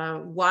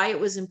 why it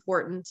was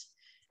important,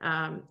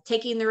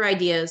 taking their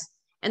ideas,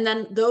 and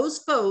then those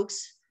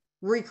folks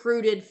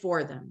recruited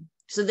for them.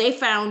 So they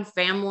found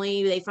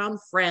family, they found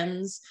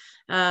friends,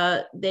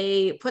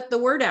 they put the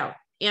word out,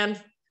 and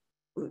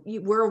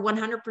we're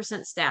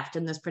 100% staffed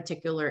in this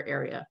particular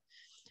area,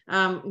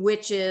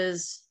 which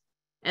is,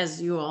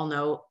 as you all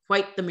know,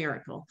 quite the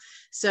miracle.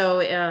 So,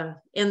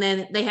 and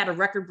then they had a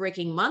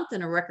record-breaking month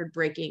and a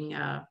record-breaking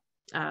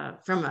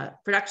from a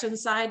production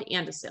side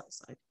and a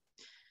sales side.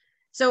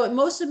 So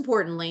most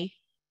importantly,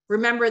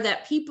 remember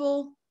that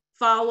people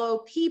follow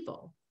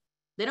people.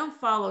 They don't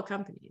follow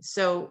companies.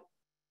 So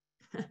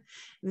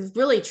it's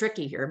really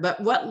tricky here,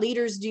 but what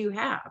leaders do you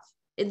have?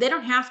 They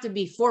don't have to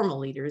be formal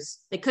leaders.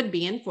 They could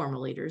be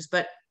informal leaders,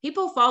 but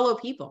people follow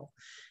people.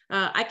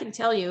 I can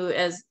tell you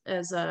as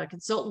a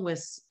consultant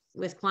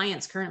with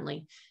clients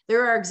currently,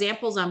 there are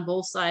examples on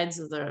both sides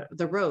of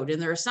the road.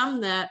 And there are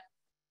some that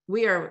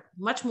we are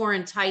much more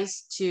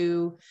enticed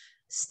to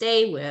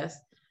stay with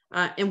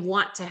and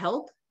want to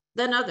help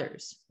than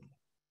others.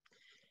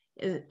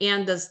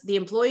 And the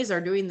employees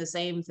are doing the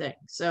same thing.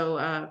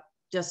 So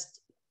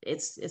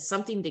it's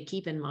something to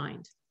keep in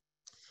mind.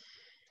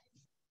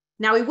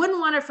 Now, we wouldn't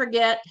want to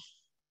forget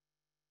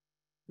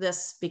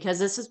this, because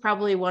this is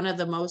probably one of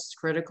the most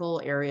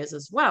critical areas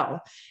as well.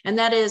 And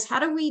that is, how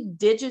do we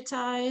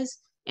digitize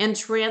and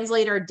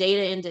translate our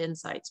data into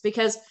insights?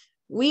 Because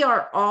we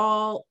are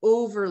all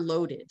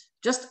overloaded,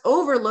 just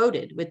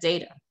overloaded with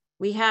data.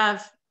 We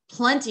have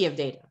plenty of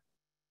data.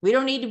 We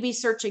don't need to be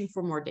searching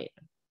for more data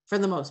for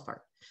the most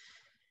part.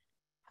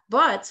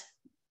 But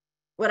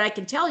what I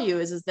can tell you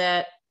is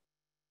that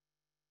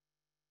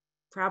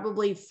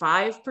probably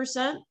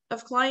 5%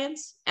 of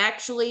clients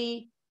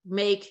actually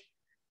make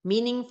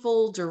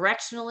meaningful,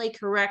 directionally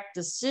correct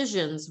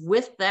decisions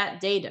with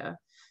that data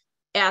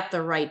at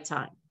the right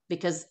time,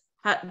 because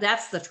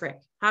that's the trick.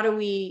 How do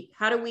we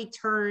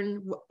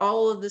turn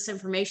all of this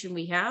information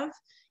we have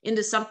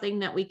into something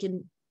that we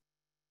can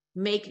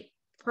make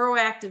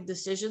proactive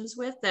decisions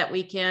with, that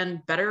we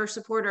can better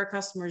support our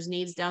customers'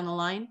 needs down the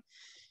line,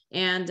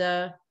 and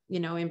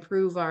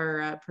improve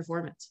our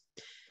performance.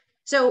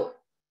 So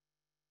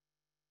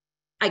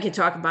I could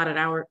talk about an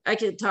hour. I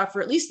could talk for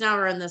at least an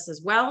hour on this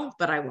as well,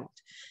 but I won't.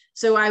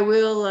 So I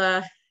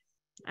will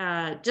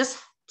just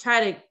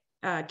try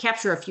to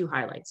capture a few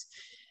highlights.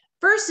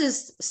 First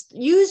is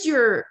use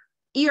your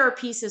ERP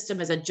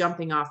system as a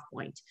jumping off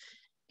point.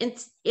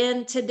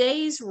 In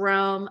today's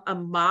realm, a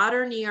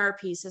modern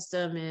ERP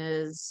system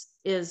is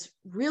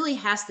really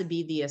has to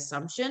be the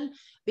assumption,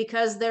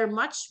 because they're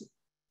much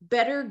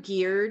better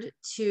geared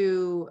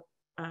to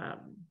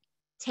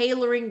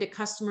tailoring to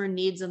customer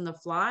needs on the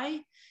fly,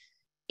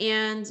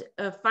 and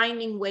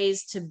finding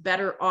ways to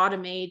better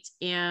automate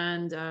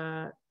and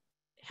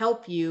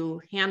help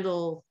you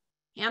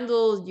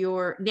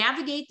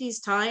navigate these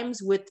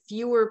times with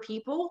fewer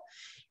people,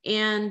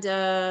 and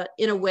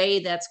in a way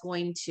that's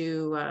going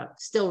to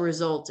still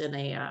result in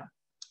a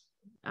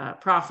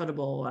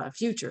profitable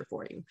future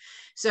for you.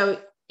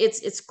 So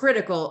it's a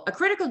critical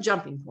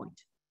jumping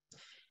point.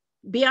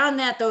 Beyond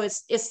that, though,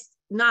 it's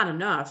not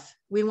enough.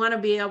 We want to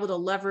be able to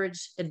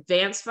leverage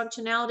advanced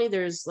functionality.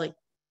 There's like,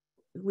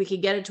 we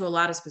could get into a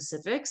lot of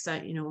specifics.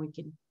 You know, we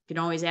can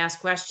always ask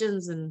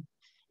questions, and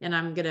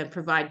I'm going to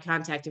provide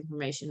contact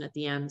information at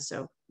the end.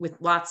 So with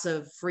lots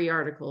of free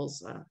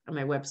articles on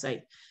my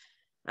website.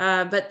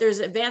 But there's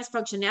advanced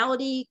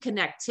functionality,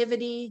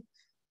 connectivity,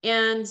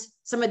 and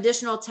some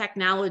additional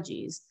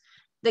technologies.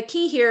 The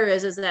key here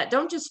is that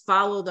don't just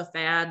follow the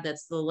fad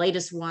that's the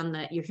latest one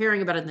that you're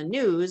hearing about in the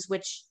news,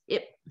 which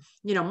it,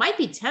 you know, might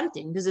be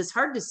tempting because it's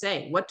hard to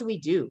say, what do we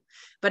do?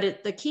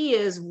 But the key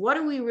is, what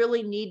do we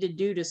really need to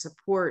do to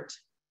support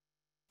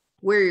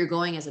where you're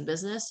going as a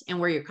business and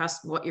where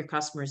what your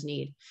customers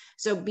need?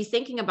 So be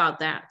thinking about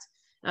that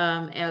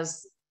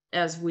as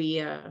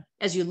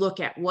you look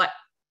at what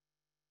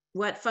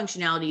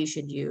functionality you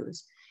should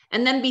use.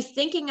 And then be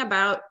thinking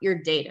about your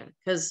data,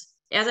 because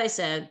as I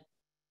said,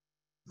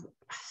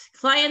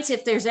 clients,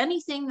 if there's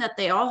anything that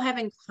they all have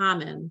in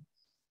common,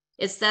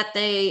 it's that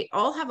they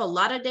all have a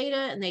lot of data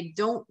and they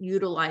don't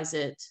utilize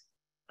it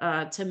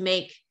to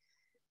make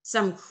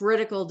some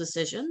critical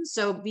decisions.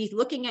 So be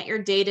looking at your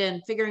data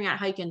and figuring out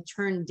how you can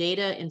turn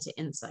data into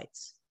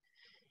insights.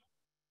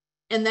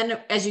 And then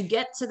as you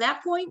get to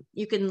that point,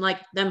 you can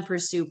then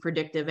pursue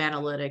predictive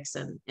analytics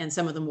and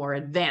some of the more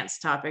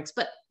advanced topics.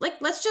 But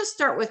let's just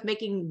start with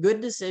making good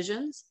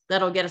decisions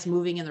that'll get us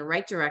moving in the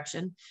right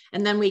direction,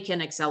 and then we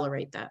can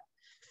accelerate that.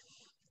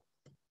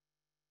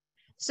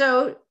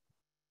 So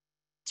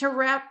to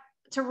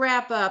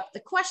wrap up, the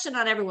question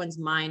on everyone's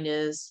mind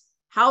is,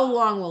 how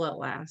long will it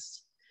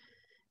last?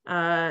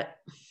 I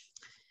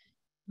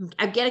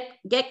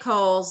get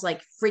calls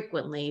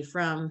frequently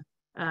from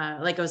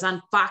I was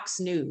on Fox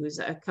News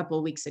a couple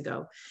of weeks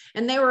ago,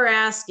 and they were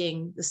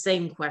asking the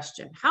same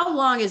question: how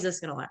long is this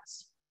going to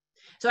last?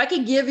 So I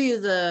can give you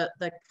the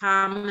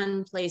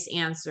commonplace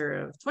answer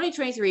of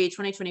 2023,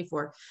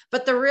 2024,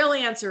 but the real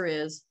answer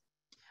is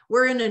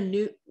we're in a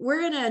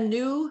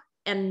new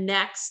and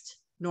next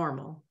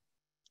normal.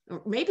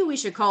 Maybe we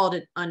should call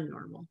it an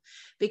unnormal,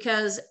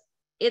 because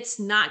it's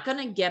not going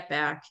to get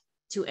back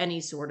to any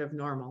sort of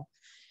normal.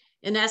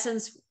 In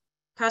essence,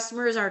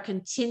 customers are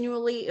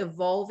continually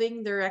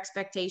evolving their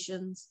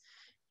expectations,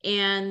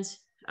 and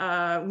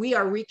we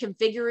are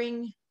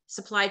reconfiguring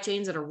supply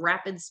chains at a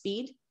rapid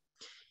speed.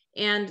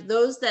 And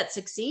those that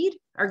succeed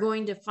are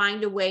going to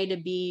find a way to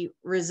be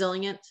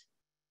resilient,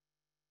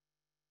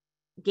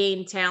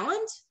 gain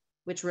talent,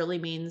 which really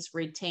means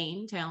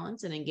retain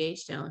talent and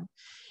engage talent,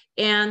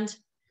 and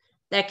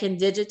that can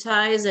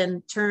digitize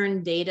and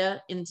turn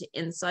data into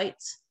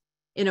insights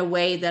in a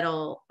way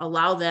that'll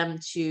allow them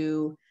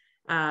to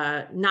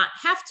not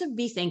have to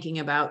be thinking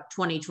about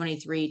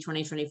 2023,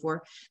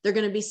 2024. They're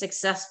going to be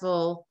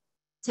successful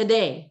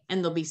today,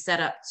 and they'll be set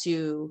up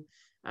to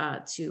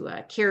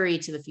carry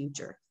to the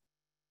future.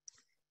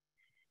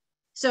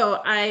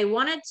 So I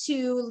wanted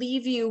to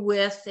leave you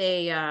with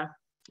a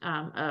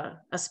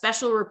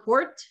special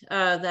report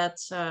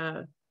that's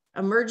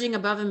emerging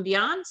above and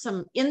beyond,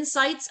 some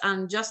insights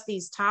on just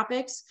these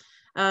topics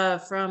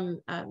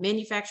from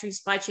Manufacturing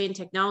Supply Chain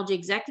Technology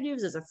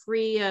Executives. As a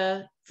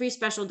free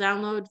special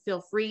download.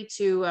 Feel free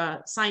to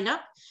sign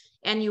up,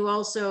 and you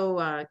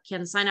also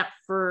can sign up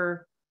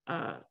for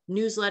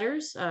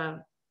newsletters,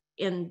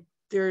 and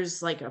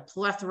there's a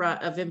plethora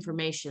of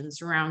information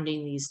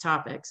surrounding these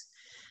topics.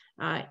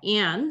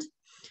 And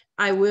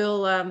I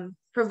will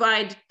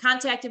provide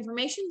contact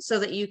information so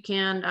that you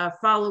can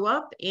follow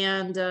up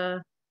and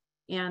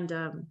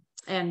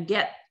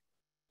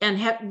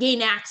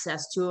gain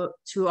access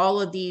to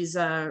all of these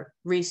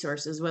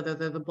resources, whether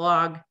they're the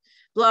blogs,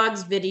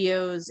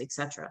 videos,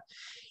 etc.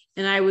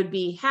 And I would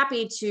be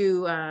happy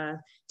to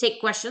take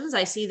questions.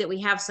 I see that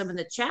we have some in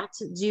the chat.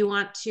 Do you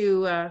want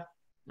to,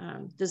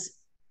 does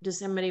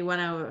somebody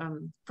want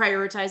to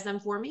prioritize them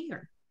for me?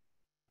 Or?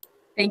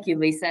 Thank you,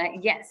 Lisa.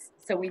 Yes,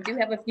 so we do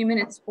have a few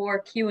minutes for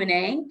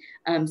Q&A.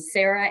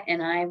 Sarah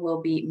and I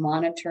will be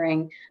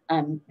monitoring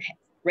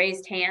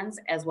raised hands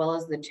as well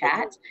as the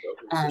chat.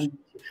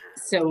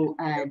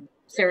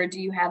 Sarah,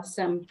 do you have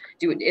are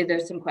there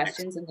some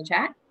questions in the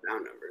chat?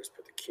 Round numbers,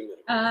 but the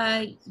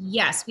cumulative.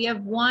 Yes, we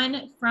have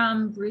one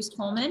from Bruce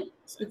Coleman,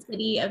 the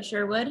city of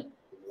Sherwood.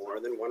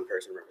 More than one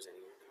person representing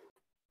you.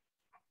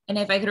 And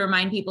if I could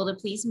remind people to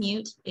please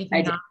mute if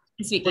you're not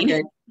speaking.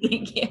 We're good.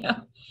 Thank you.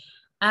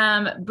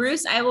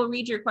 Bruce, I will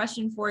read your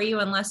question for you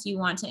unless you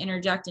want to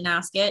interject and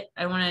ask it.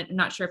 I'm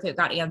not sure if it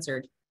got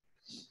answered.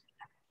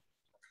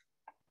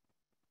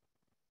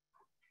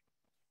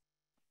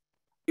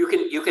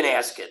 You can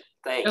ask it.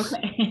 Thanks.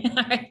 Okay.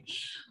 All right.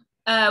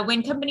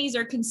 When companies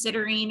are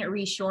considering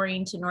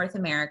reshoring to North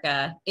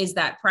America, is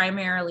that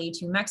primarily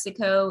to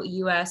Mexico,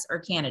 US, or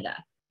Canada?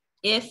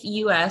 If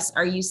US,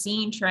 are you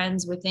seeing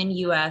trends within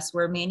US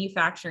where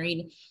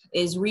manufacturing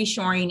is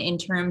reshoring in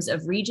terms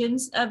of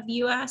regions of the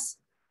US?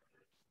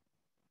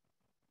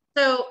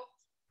 So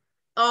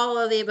all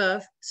of the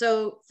above.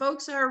 So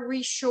folks are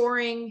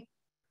reshoring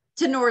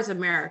to North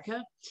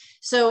America.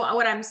 So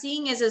what I'm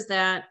seeing is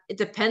that it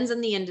depends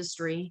on the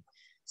industry.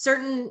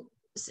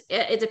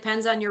 It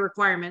depends on your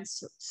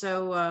requirements.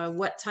 So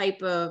what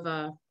type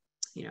of,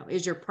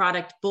 is your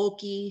product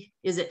bulky?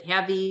 Is it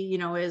heavy?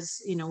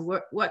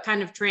 What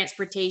kind of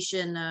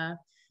transportation?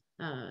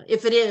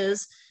 If it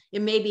is,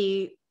 it may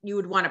be you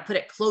would want to put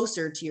it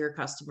closer to your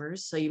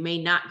customers. So you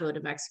may not go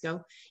to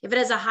Mexico. If it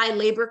has a high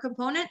labor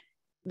component,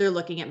 they're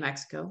looking at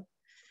Mexico.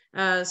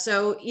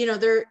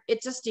 It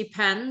just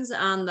depends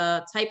on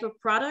the type of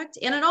product.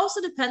 And it also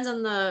depends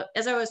on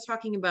as I was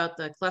talking about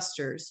the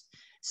clusters.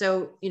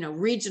 So,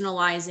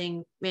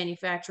 regionalizing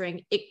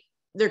manufacturing,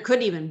 there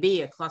could even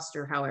be a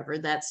cluster, however,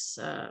 that's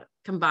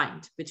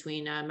combined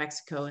between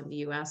Mexico and the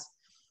US.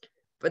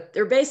 But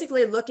they're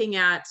basically looking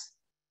at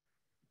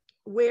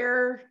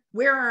where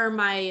are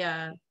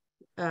my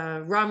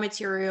raw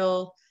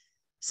material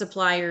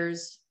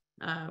suppliers,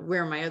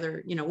 where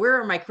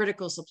are my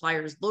critical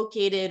suppliers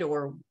located,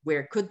 or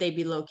where could they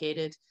be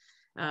located?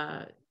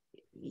 How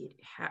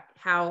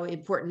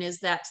important is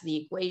that to the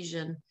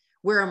equation?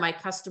 Where are my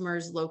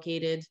customers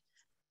located?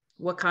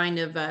 What kind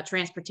of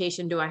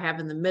transportation do I have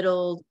in the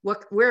middle?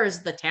 Where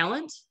is the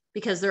talent?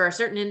 Because there are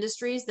certain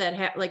industries that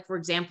have, like, for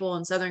example,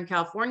 in Southern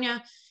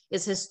California,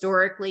 is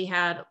historically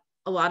had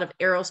a lot of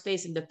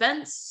aerospace and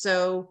defense.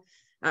 So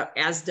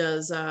as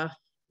does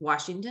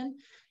Washington.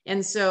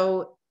 And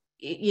so,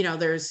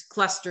 there's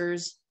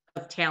clusters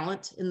of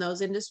talent in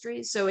those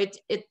industries. So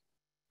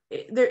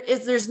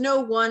there's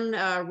no one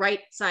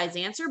right size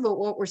answer, but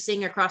what we're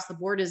seeing across the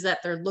board is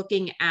that they're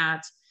looking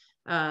at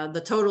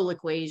the total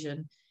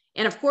equation.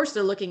 And of course,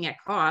 they're looking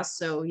at costs.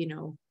 So,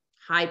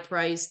 high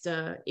priced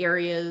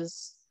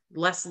areas,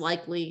 less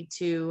likely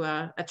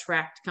to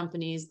attract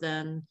companies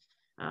than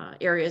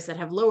areas that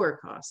have lower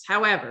costs.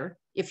 However,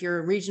 if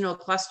your regional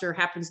cluster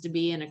happens to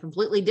be in a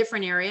completely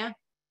different area,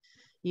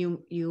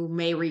 you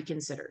may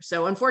reconsider.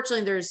 So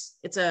unfortunately,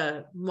 it's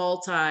a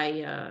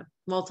multi-angle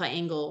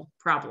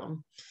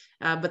problem,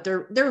 but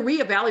they're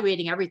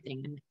reevaluating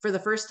everything. And for the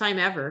first time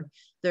ever,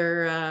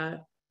 they're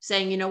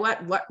saying,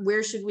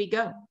 where should we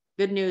go?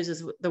 Good news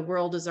is the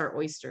world is our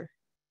oyster,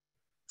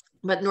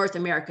 but North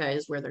America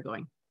is where they're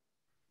going.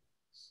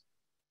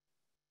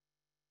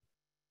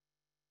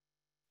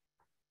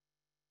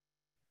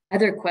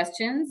 Other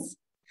questions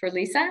for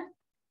Lisa?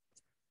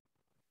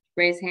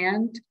 Raise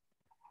hand.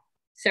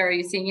 Sarah, are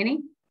you seeing any?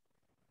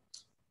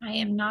 I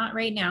am not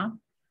right now.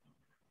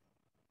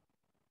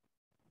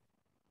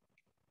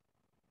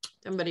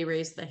 Somebody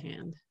raised the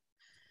hand.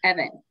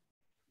 Evan,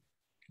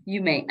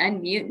 you may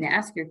unmute and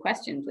ask your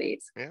question,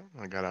 please. Yeah,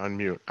 I got to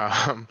unmute.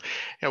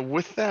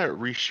 With that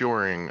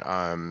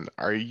reshoring,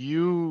 are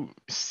you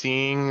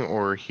seeing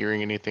or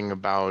hearing anything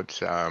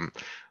about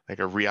like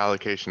a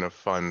reallocation of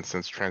funds,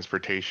 since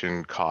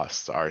transportation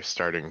costs are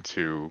starting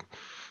to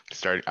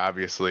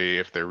obviously,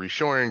 if they're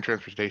reshoring,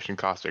 transportation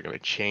costs are going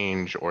to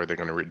change or they're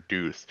going to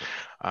reduce.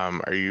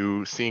 Are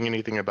you seeing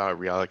anything about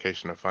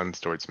reallocation of funds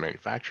towards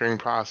manufacturing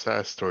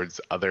process, towards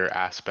other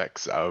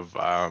aspects of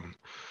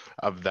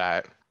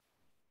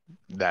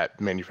that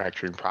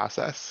manufacturing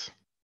process?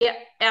 Yeah,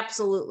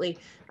 absolutely.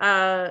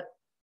 I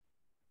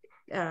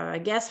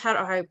guess, how do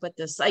I put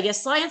this? I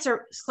guess clients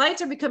are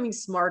becoming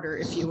smarter,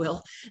 if you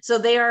will. So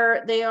they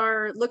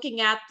are looking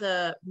at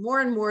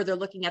more and more, they're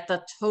looking at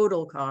the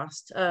total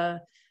cost.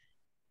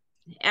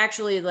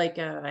 Actually,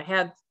 I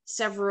had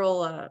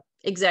several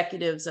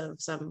executives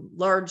of some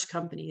large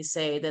companies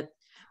say that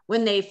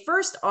when they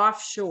first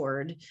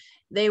offshored,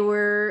 they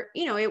were,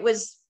 it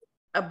was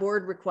a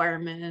board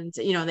requirement,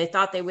 they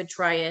thought they would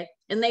try it.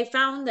 And they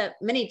found that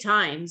many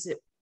times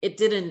it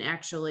didn't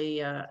actually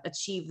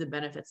achieve the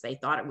benefits they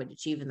thought it would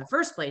achieve in the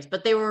first place,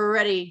 but they were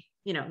already,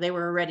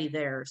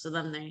 there. So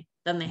then they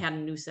had a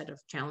new set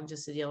of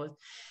challenges to deal with.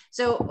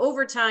 So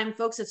over time,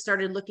 folks have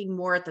started looking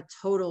more at the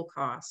total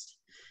cost.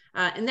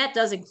 And that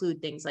does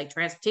include things like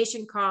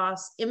transportation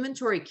costs,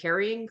 inventory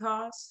carrying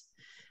costs,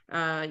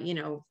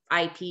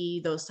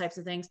 IP, those types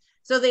of things.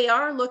 So they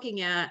are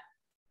looking at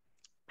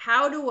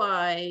how do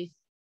I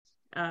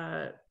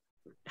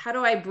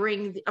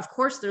bring, of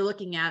course, they're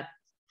looking at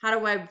how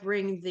do I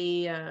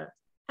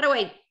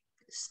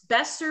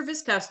best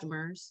service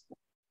customers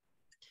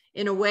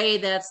in a way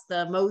that's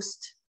the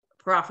most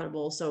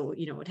profitable. So,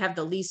 would have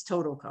the least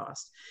total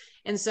cost.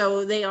 And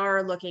so they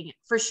are looking,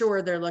 for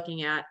sure, they're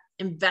looking at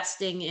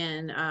investing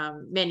in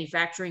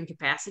manufacturing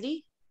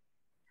capacity.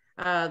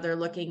 They're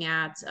looking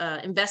at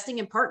investing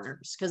in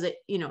partners, because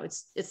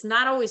it's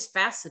not always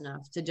fast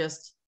enough to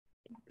just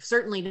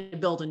certainly to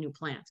build a new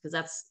plant, because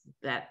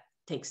that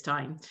takes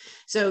time.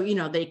 So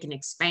they can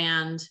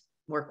expand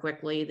more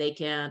quickly. They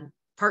can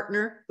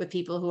partner with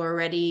people who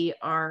already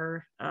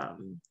are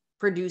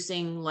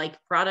producing like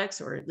products,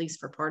 or at least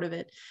for part of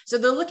it. So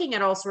they're looking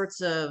at all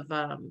sorts of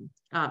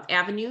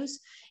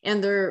avenues,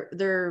 and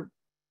they're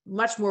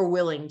much more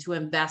willing to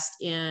invest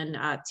in,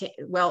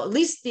 well, at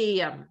least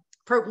the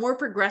more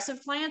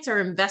progressive clients are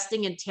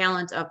investing in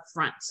talent up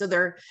front. So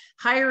they're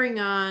hiring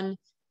on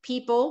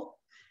people,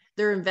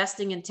 they're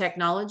investing in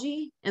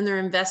technology, and they're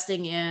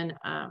investing in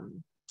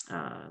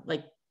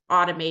like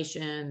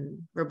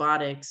automation,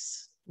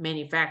 robotics,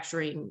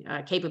 manufacturing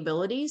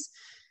capabilities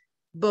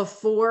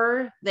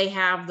before they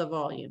have the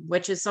volume,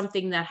 which is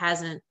something that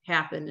hasn't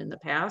happened in the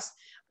past.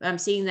 I'm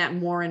seeing that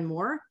more and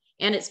more,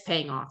 and it's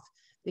paying off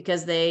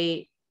because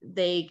they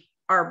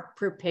are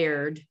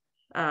prepared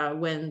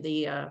when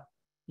the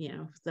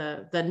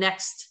the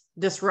next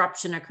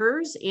disruption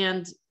occurs,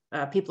 and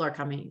people are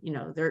coming.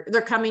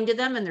 They're coming to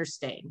them and they're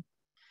staying.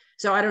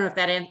 So I don't know if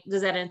that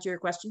does that answer your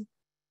question?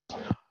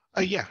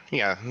 Yeah,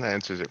 that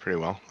answers it pretty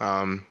well.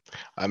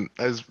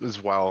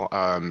 As well,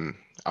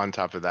 on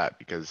top of that,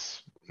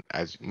 because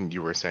as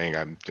you were saying,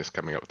 I'm just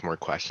coming up with more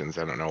questions.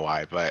 I don't know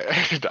why, but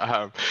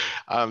that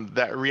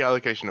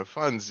reallocation of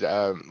funds,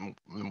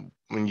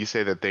 when you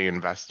say that they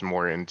invest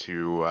more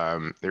into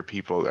their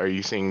people, are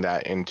you seeing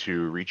that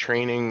into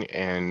retraining?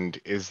 And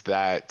is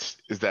that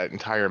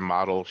entire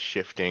model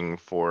shifting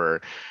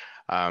for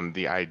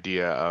the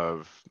idea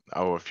of,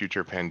 a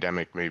future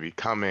pandemic may be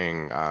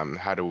coming?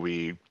 How do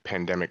we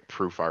pandemic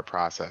proof our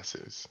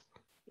processes?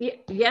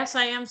 Yes,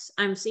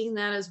 I'm seeing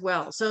that as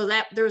well. So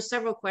that there's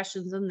several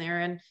questions in there,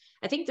 and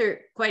I think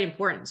they're quite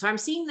important. So I'm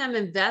seeing them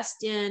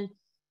invest in,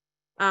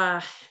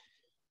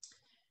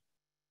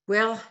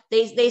 well,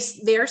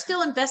 they are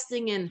still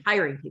investing in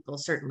hiring people,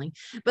 certainly,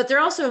 but they're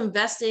also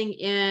investing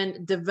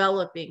in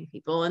developing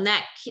people, and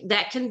that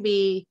can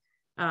be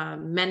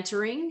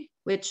mentoring,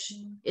 which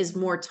is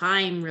more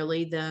time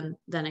really than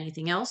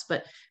anything else,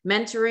 but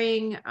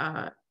mentoring,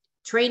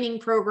 training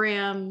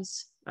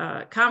programs,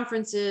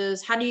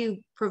 conferences. How do you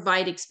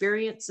provide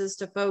experiences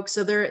to folks?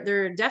 So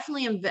they're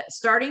definitely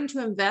starting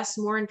to invest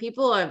more in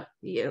people.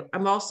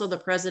 I'm also the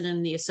president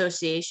of the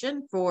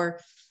Association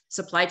for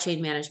Supply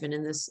Chain Management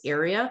in this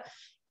area,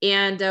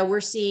 and we're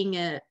seeing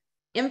an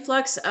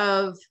influx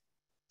of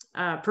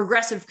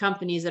progressive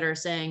companies that are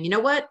saying, you know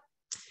what,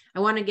 I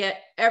want to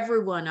get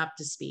everyone up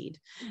to speed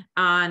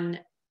on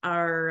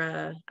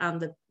on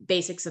the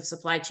basics of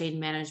supply chain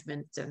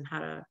management and how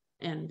to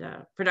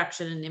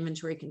production and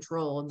inventory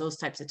control and those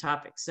types of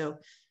topics. So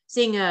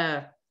seeing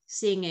a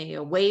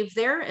wave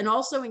there, and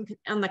also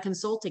on the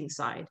consulting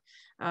side,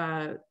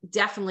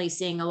 definitely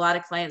seeing a lot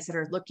of clients that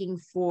are looking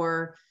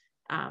for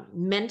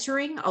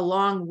mentoring,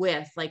 along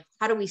with like,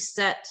 how do we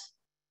set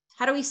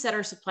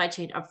our supply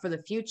chain up for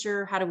the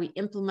future? How do we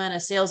implement a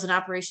sales and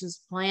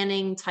operations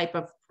planning type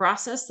of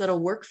process that'll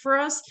work for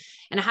us?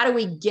 And how do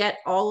we get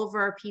all of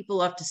our people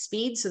up to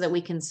speed so that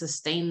we can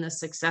sustain this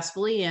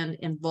successfully and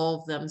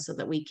involve them so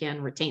that we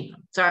can retain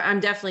them? So I'm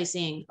definitely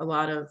seeing a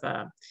lot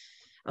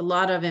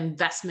of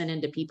investment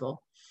into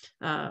people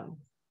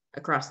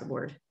across the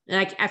board.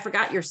 And I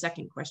forgot your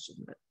second question,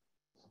 but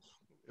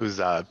it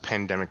was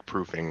pandemic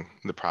proofing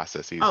the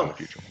processes in the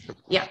future.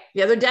 Yeah,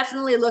 they're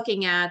definitely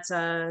looking at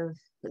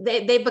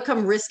they've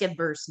become risk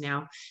adverse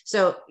now.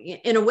 So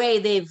in a way,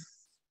 they've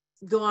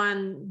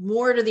gone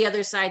more to the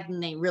other side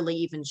than they really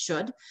even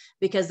should,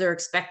 because they're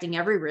expecting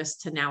every risk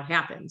to now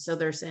happen. So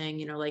they're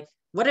saying, like,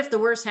 what if the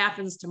worst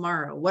happens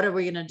tomorrow? What are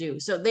we going to do?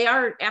 So they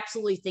are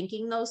absolutely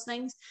thinking those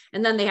things.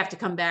 And then they have to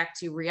come back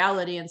to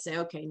reality and say,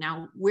 okay,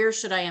 now where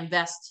should I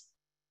invest?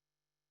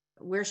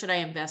 Where should I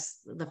invest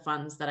the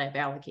funds that I've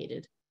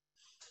allocated?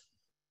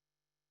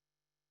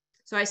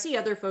 So I see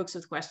other folks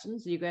with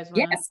questions. Do you guys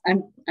want to?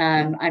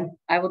 Yes,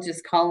 I will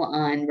just call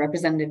on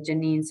Representative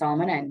Janine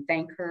Solomon and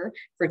thank her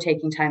for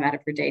taking time out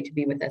of her day to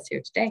be with us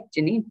here today.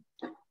 Janine.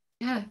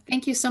 Yeah,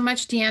 thank you so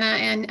much,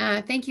 Deanna.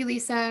 And thank you,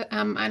 Lisa.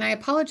 And I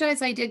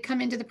apologize, I did come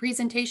into the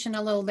presentation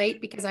a little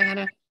late because I had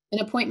an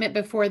appointment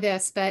before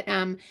this, but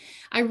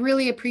I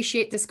really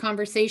appreciate this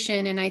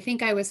conversation. And I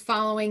think I was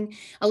following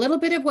a little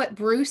bit of what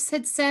Bruce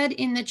had said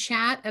in the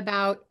chat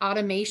about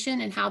automation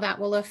and how that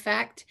will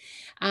affect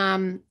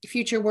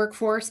future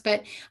workforce.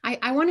 But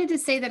I wanted to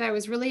say that I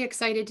was really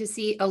excited to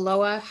see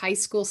Aloha high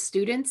school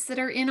students that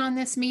are in on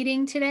this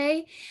meeting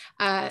today.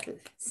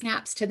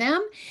 Snaps to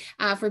them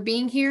for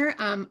being here.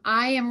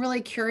 I am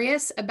really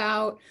curious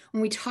about,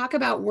 when we talk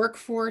about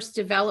workforce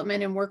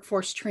development and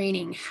workforce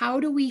training, how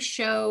do we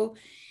show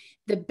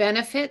the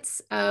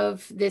benefits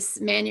of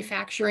this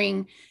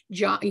manufacturing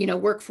job,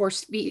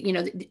 workforce,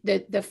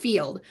 the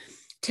field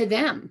to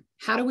them?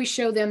 How do we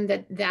show them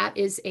that that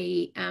is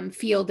a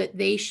field that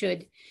they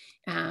should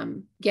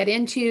get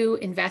into,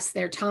 invest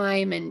their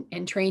time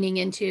and training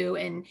into,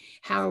 and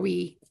how are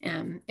we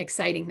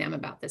exciting them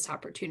about this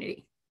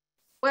opportunity?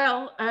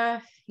 Well,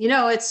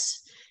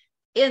 it's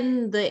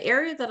in the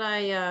area that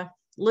I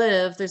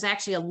live, there's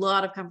actually a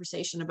lot of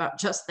conversation about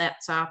just that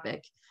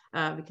topic.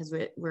 Because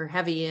we're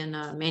heavy in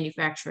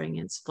manufacturing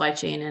and supply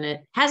chain, and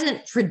it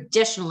hasn't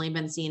traditionally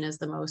been seen as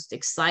the most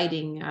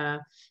exciting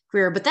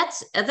career, but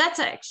that's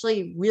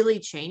actually really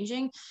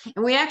changing.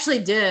 And we actually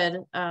did,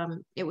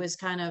 it was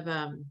kind of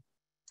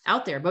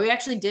out there, but we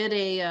actually did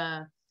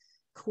a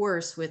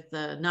course with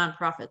the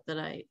nonprofit that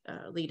I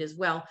lead as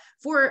well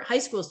for high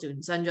school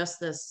students on just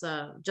this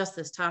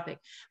topic.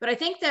 But I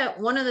think that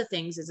one of the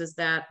things is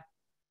that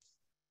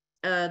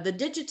the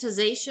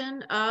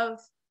digitization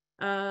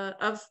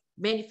of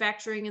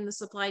manufacturing in the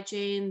supply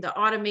chain, the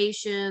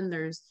automation,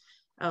 there's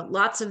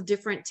lots of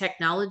different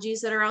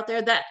technologies that are out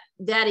there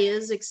that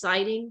is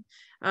exciting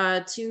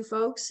to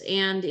folks,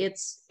 and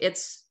it's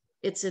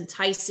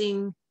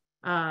enticing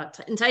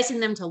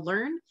them to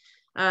learn.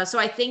 So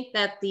I think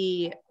that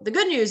the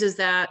good news is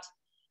that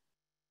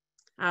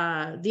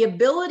the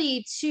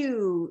ability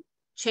to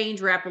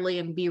change rapidly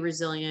and be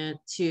resilient,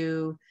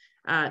 to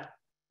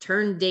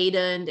turn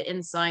data into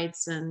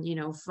insights, and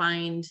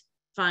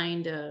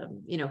find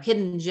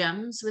hidden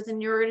gems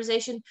within your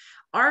organization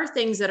are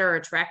things that are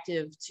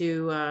attractive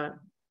to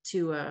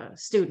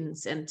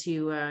students and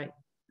to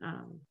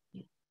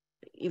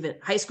even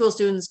high school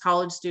students,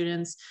 college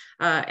students.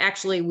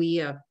 Actually,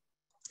 we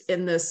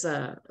in this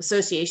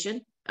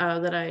association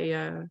that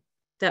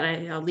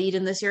I lead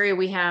in this area,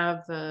 we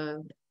have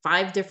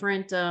 5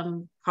 different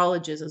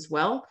colleges as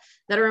well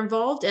that are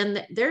involved,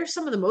 and they're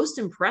some of the most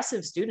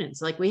impressive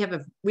students. Like we have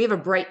a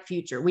bright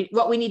future.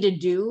 What we need to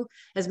do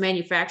as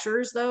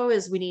manufacturers, though,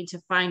 is we need to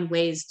find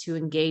ways to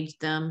engage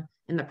them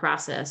in the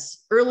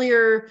process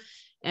earlier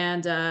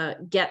and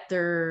get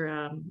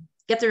their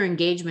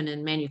engagement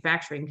in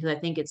manufacturing, because I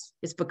think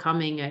it's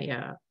becoming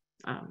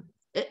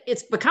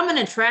it's become an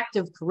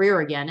attractive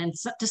career again. And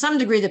to some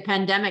degree, the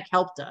pandemic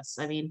helped us.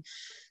 I mean,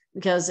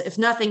 because if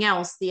nothing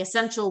else, the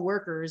essential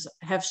workers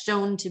have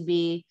shown to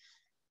be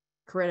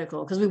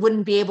critical, because we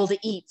wouldn't be able to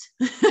eat,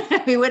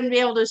 we wouldn't be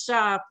able to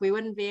shop, we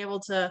wouldn't be able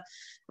to,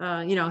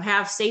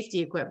 have safety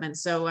equipment.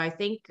 So I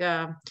think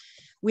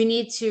we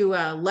need to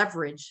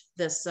leverage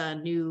this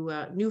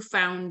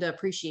newfound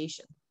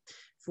appreciation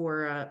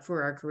for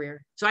our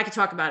career. So I could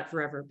talk about it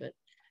forever, but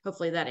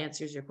hopefully that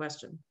answers your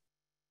question.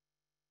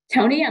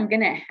 Tony, I'm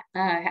going to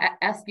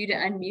ask you to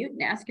unmute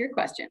and ask your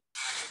question.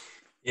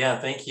 Yeah,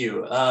 thank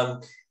you.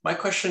 My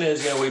question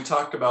is, we've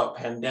talked about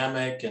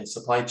pandemic and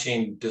supply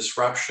chain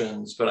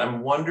disruptions, but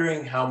I'm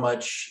wondering how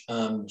much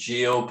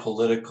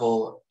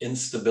geopolitical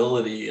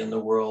instability in the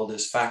world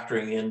is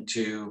factoring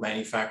into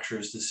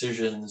manufacturers'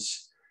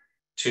 decisions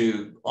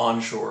to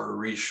onshore or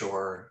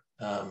reshore,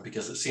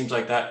 because it seems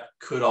like that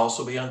could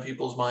also be on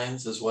people's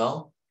minds as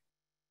well.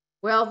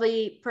 Well,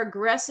 the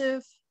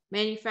progressive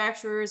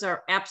manufacturers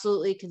are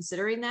absolutely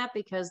considering that,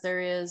 because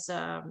there is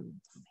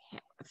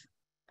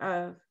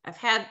I've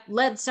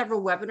led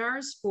several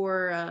webinars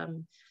for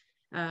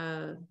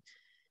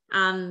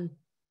on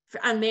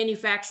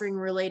manufacturing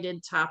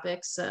related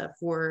topics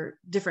for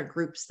different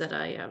groups that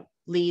I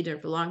lead or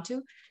belong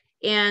to,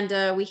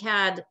 and we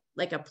had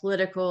like a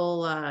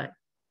political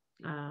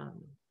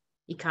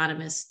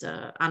economist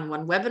on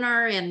one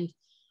webinar, and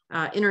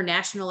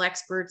international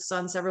experts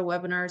on several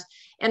webinars.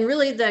 And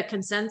really the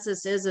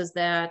consensus is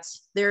that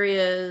there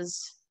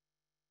is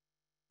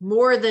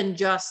more than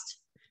just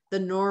the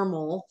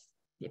normal,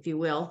 if you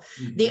will,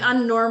 the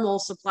unnormal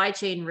supply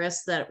chain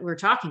risks that we're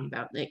talking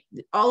about. Like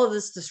all of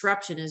this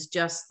disruption is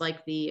just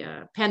like the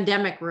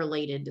pandemic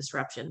related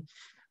disruption,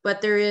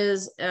 but there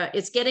is,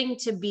 it's getting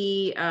to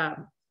be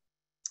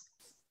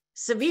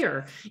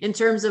severe in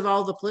terms of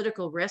all the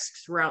political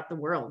risks throughout the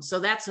world. So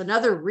that's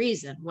another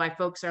reason why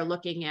folks are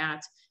looking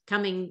at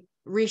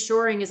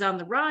reshoring is on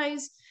the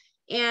rise,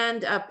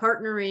 and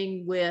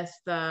partnering with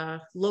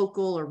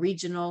local or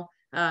regional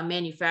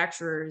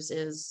manufacturers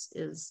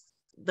is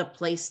the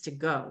place to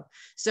go.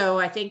 So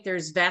I think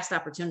there's vast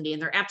opportunity,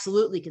 and they're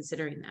absolutely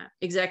considering that.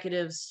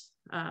 Executives,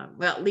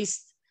 well, at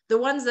least the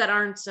ones that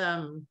aren't,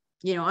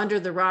 under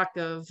the rock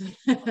of,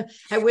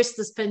 I wish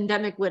this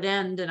pandemic would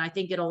end, and I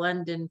think it'll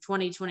end in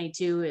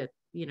 2022 at,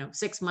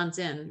 6 months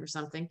in or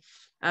something.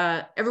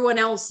 Everyone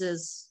else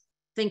is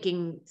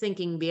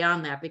thinking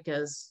beyond that,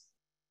 because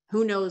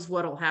who knows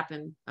what'll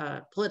happen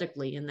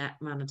politically in that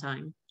amount of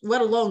time,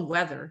 let alone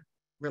weather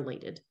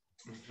related.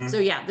 So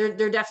yeah,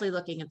 they're definitely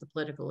looking at the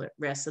political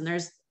risks,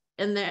 and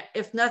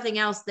if nothing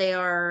else, they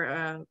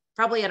are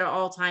probably at an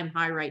all-time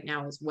high right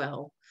now as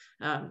well,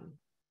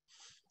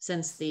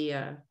 since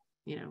the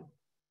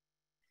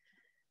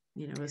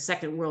the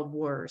Second World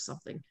War or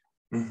something.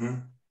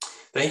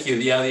 Thank you.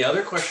 Yeah, the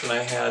other question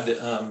I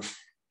had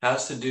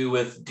has to do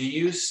with, do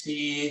you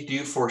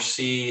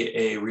foresee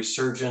a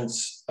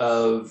resurgence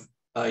of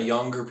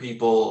younger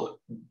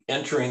people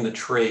entering the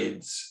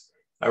trades?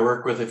 I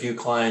work with a few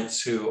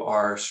clients who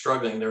are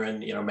struggling. They're in,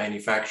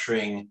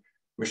 manufacturing,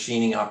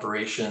 machining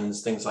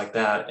operations, things like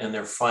that. And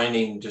they're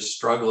finding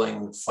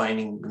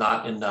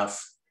not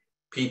enough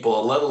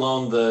people, let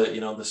alone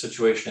the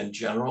situation in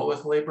general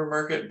with labor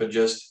market, but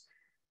just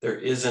there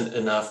isn't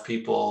enough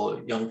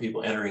young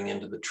people entering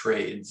into the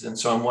trades. And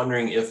so I'm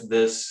wondering if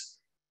this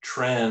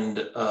trend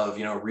of,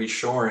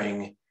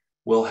 reshoring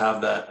will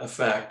have that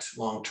effect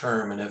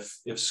long-term, and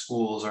if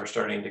schools are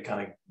starting to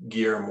kind of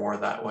gear more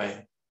that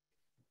way.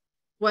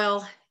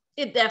 Well,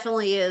 It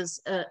definitely is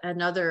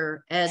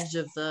another edge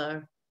of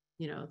the,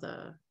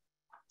 the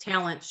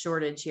talent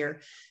shortage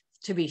here,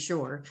 to be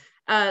sure.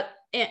 And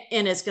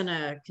it's going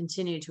to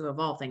continue to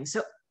evolve things.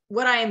 So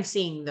what I am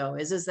seeing though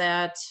is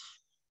that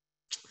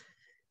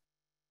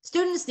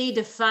students need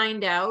to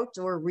find out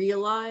or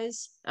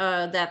realize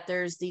that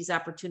there's these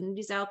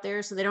opportunities out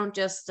there, so they don't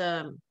just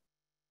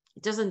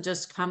it doesn't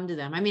just come to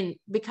them. I mean,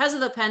 because of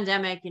the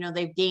pandemic,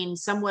 they've gained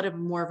somewhat of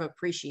more of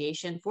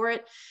appreciation for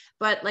it.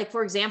 But like,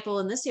 for example,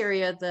 in this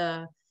area,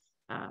 the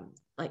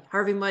like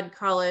Harvey Mudd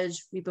College,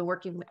 I've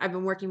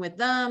been working with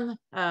them,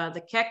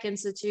 the Keck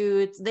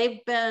Institute.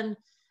 They've been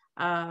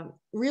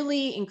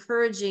really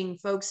encouraging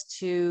folks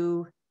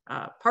to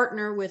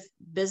partner with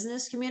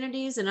business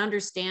communities and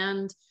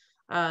understand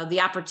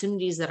the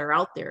opportunities that are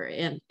out there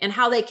and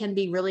how they can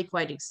be really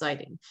quite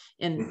exciting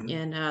in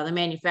the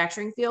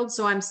manufacturing field.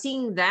 So I'm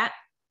seeing that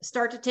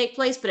start to take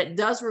place, but it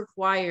does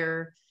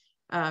require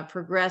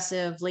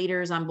progressive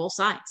leaders on both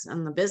sides,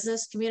 on the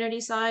business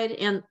community side,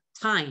 and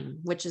time,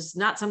 which is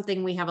not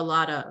something we have a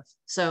lot of.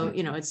 So,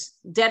 it's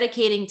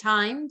dedicating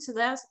time to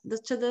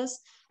this,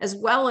 as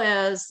well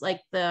as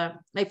like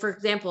for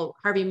example,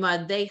 Harvey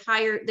Mudd, they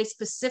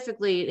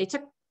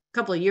took a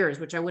couple of years,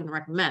 which I wouldn't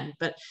recommend,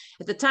 but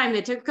at the time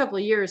they took a couple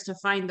of years to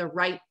find the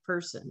right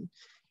person,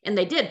 and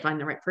they did find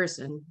the right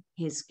person.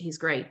 He's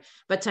great,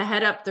 but to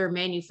head up their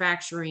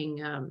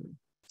manufacturing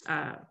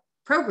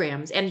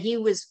programs, and he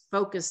was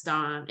focused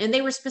on, and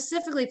they were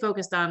specifically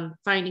focused on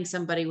finding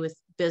somebody with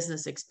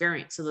business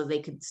experience so that they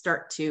could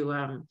start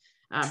to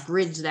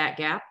bridge that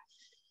gap.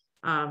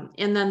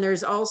 And then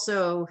there's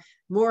also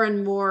more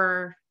and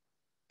more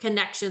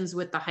connections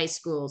with the high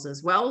schools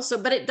as well.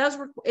 So, but it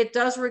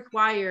does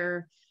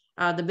require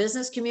the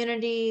business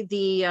community,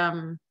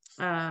 the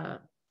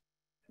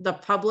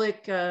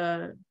public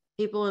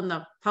people in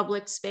the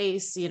public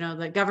space,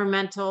 the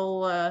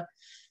governmental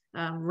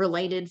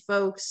related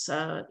folks,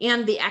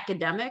 and the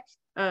academic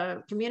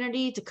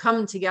community to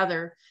come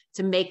together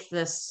to make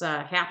this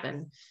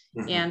happen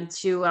and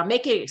to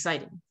make it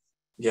exciting.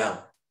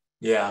 Yeah,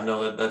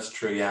 no, that's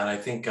true. Yeah, and I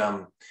think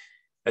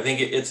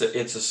it's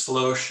a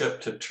slow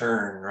ship to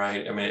turn,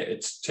 right? I mean,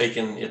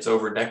 it's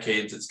over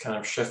decades, it's kind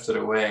of shifted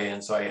away.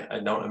 And so I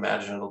don't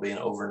imagine it'll be an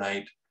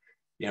overnight,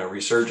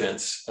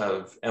 resurgence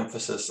of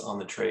emphasis on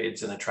the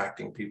trades and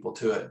attracting people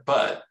to it.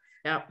 But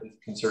with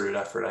concerted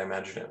effort, I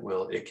imagine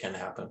it can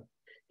happen.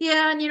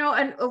 Yeah,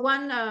 and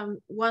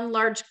one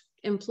large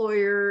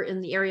employer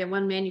in the area,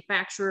 one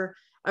manufacturer,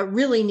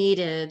 really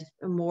needed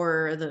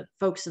more of the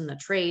folks in the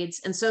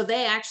trades. And so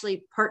they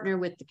actually partner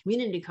with the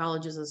community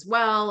colleges as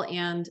well.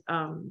 And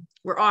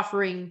we're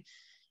offering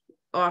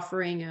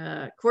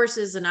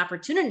courses and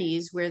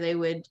opportunities where they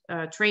would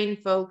train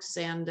folks.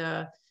 And,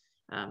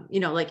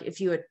 like if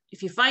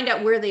you find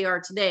out where they are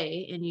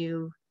today and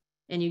you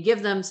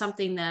give them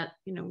something that,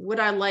 would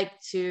I like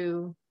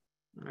to,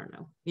 I don't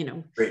know,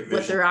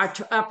 what their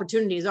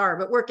opportunities are,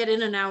 but work it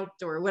in and out,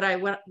 or would I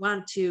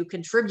want to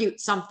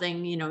contribute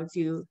something, if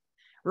you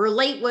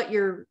relate what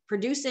you're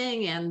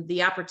producing and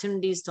the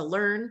opportunities to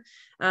learn,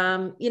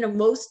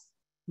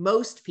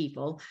 most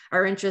people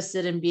are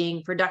interested in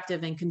being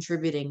productive and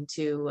contributing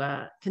to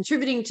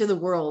the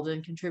world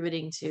and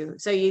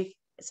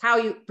it's how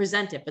you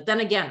present it. But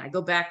then again, I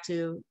go back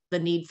to the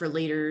need for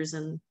leaders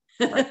and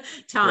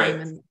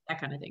time and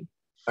that kind of thing.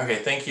 Okay,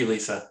 thank you,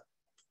 Lisa.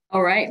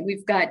 All right,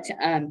 we've got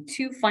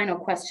two final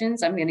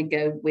questions. I'm going to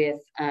go with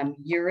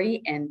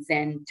Yuri and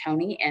then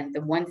Tony. And the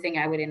one thing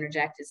I would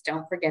interject is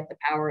don't forget the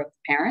power of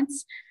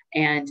parents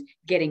and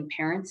getting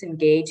parents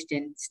engaged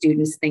in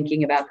students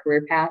thinking about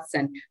career paths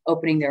and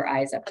opening their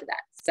eyes up to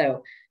that.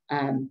 So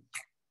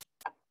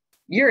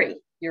Yuri,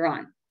 you're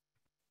on.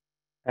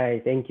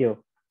 Hi, thank you.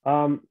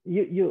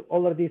 You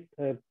already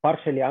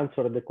partially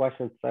answered the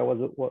questions. I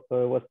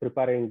was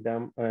preparing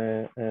them.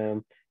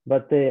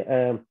 But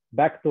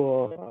back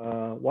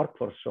to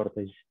workforce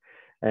shortage.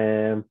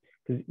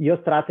 Your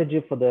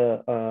strategy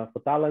for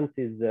talent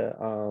is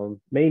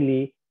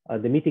mainly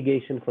the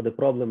mitigation for the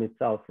problem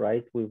itself,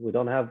 right? We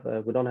don't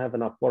have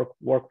enough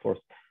workforce.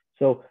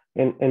 So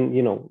and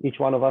each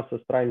one of us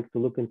is trying to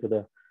look into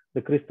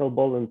the crystal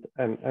ball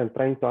and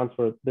trying to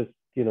answer this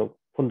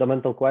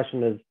fundamental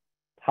question is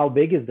how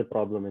big is the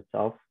problem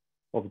itself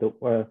of the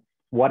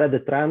what are the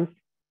trends,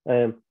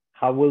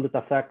 how will it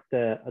affect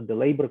the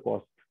labor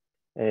cost.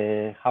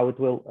 How it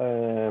will,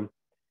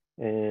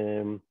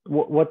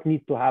 what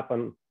needs to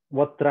happen,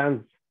 what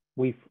trends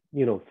we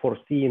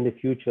foresee in the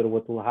future,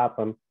 what will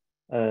happen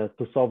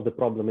to solve the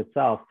problem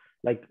itself.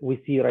 Like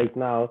we see right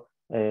now,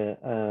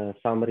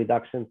 some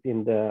reductions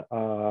in the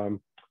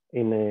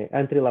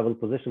entry-level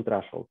position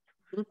thresholds.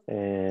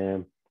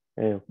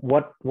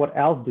 What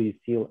else do you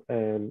see,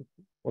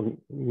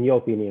 in your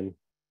opinion?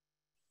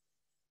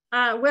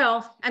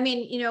 Well, I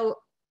mean,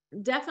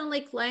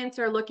 definitely clients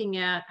are looking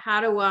at how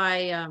do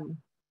I,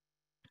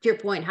 to your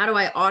point, how do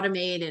I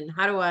automate and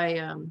how do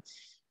I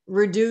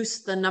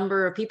reduce the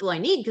number of people I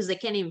need, because they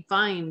can't even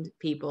find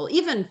people,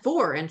 even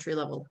for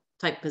entry-level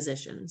type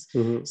positions.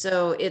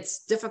 So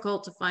it's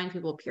difficult to find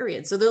people,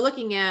 period. So they're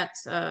looking at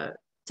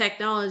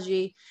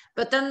technology,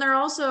 but then they're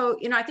also,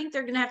 you know, I think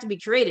they're going to have to be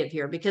creative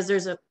here because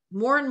there's a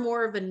more and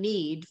more of a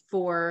need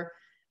for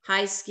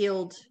high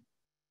skilled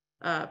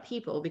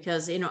people,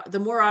 because, you know,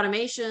 the more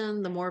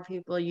automation, the more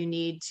people you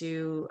need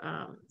to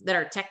that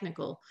are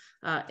technical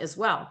as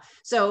well.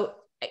 So,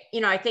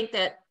 you know, I think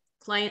that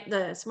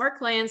the smart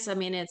clients, I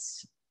mean,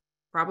 it's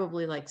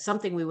probably like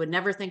something we would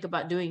never think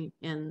about doing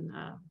in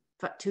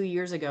 2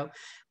 years ago,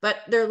 but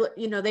they're,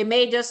 you know, they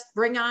may just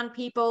bring on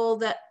people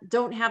that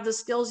don't have the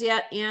skills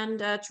yet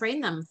and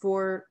train them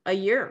for a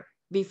year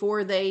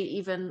before they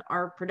even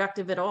are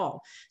productive at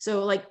all.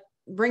 So like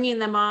bringing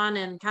them on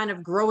and kind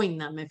of growing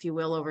them, if you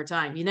will, over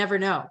time. You never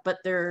know, but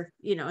they're,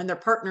 you know, and they're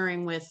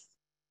partnering with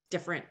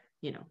different,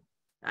 you know,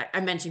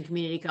 I mentioned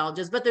community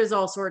colleges, but there's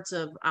all sorts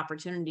of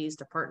opportunities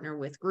to partner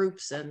with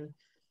groups and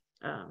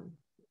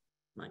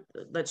like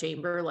the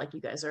chamber, like you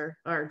guys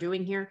are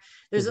doing here.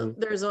 There's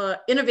a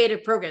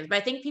innovative programs, but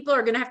I think people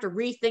are going to have to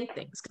rethink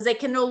things because they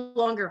can no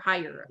longer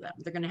hire them.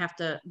 They're going to have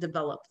to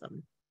develop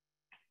them.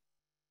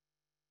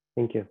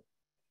 Thank you.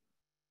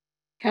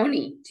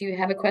 Tony, do you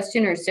have a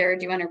question, or Sarah,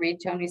 do you want to read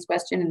Tony's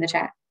question in the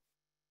chat?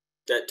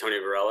 Tony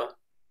Varela.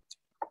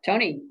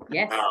 Tony,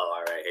 yes. Oh,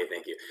 all right. Hey,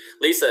 thank you,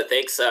 Lisa.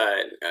 Thanks.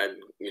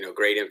 You know,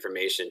 great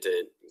information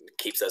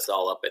keeps us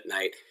all up at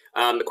night.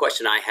 The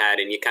question I had,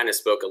 and you kind of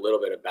spoke a little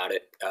bit about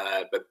it,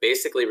 but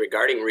basically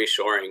regarding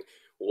reshoring,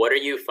 what are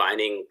you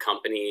finding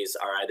companies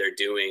are either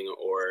doing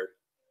or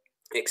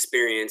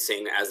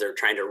experiencing as they're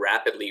trying to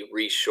rapidly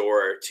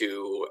reshore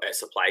to a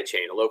supply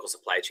chain, a local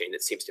supply chain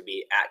that seems to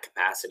be at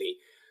capacity,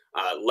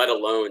 let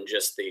alone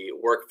just the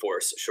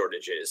workforce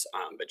shortages,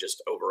 but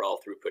just overall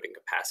throughput and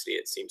capacity,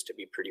 it seems to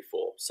be pretty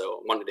full. So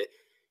I wanted to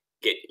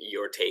get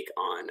your take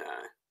on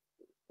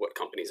what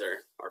companies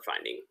are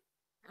finding.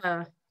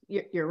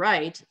 You're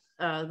right.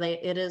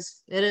 It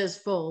is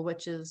full,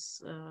 which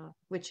is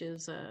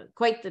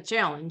quite the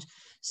challenge.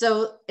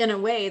 So in a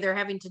way, they're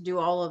having to do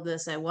all of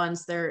this at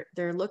once.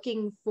 They're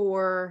looking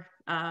for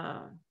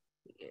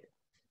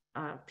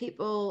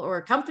people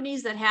or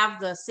companies that have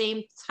the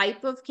same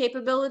type of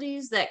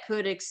capabilities that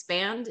could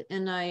expand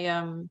in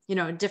a you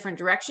know, a different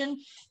direction,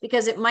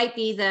 because it might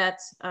be that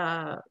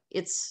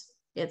it's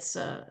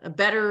a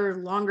better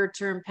longer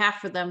term path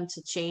for them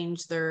to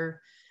change their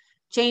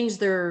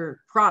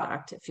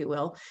product, if you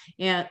will,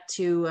 and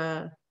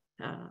to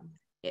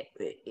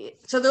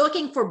so they're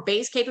looking for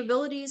base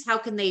capabilities. How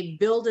can they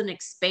build and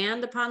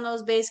expand upon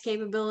those base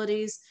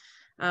capabilities?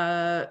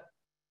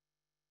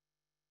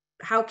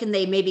 How can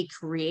they maybe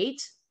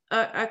create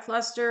a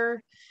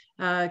cluster?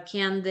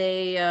 Can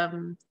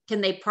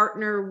they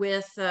partner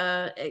with?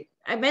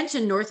 I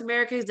mentioned North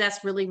America because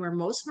that's really where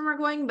most of them are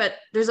going, but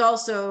there's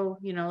also,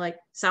 you know, like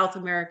South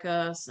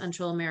America,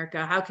 Central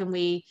America. How can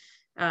we?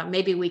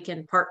 Maybe we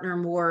can partner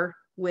more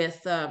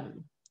with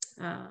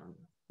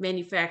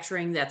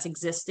manufacturing that's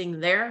existing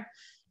there,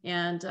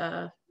 and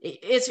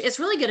it's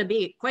really going to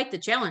be quite the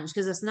challenge,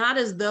 because it's not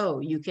as though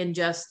you can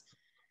just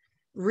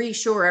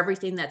reshore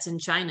everything that's in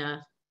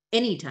China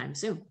anytime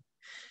soon.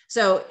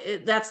 So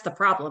that's the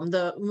problem.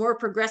 The more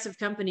progressive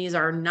companies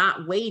are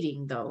not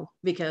waiting, though,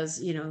 because,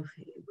 you know,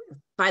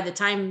 by the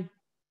time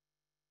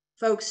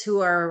folks who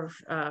are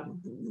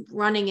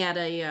running at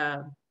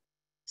a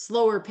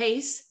slower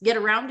pace get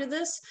around to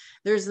this,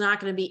 there's not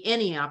going to be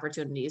any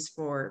opportunities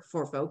for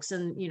folks,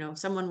 and, you know,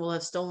 someone will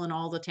have stolen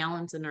all the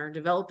talent and are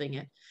developing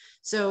it.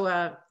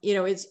 So you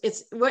know,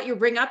 it's what you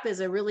bring up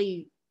is a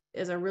really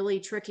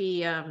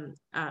tricky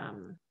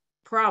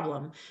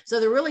problem. So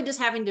they're really just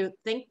having to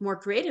think more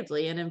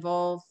creatively and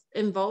involve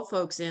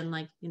folks in,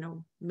 like, you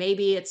know,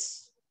 maybe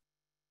it's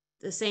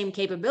the same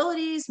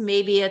capabilities,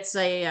 maybe it's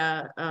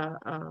a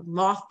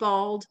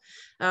mothballed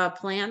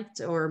plant,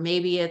 or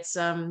maybe it's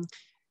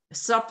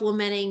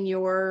supplementing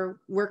your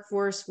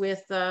workforce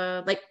with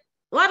like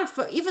a lot of,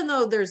 even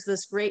though there's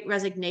this great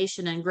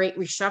resignation and great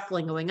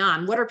reshuffling going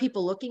on, what are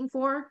people looking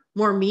for?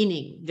 More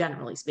meaning,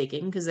 generally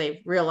speaking, because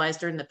they've realized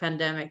during the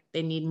pandemic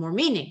they need more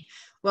meaning.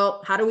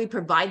 Well, how do we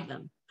provide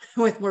them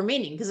with more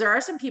meaning? Because there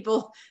are some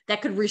people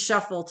that could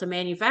reshuffle to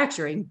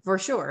manufacturing for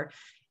sure,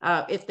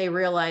 if they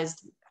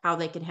realized how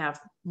they could have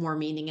more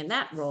meaning in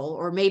that role.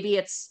 Or maybe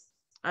it's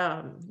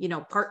you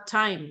know,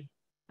 part-time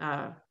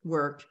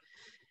work.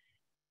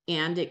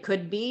 And it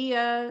could be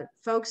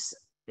folks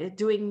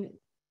doing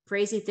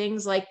crazy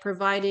things like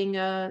providing,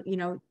 you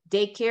know,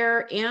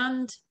 daycare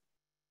and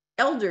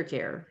elder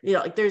care. You know,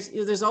 like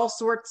there's all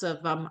sorts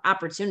of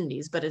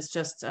opportunities, but it's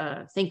just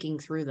thinking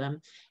through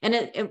them. And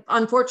it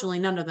unfortunately,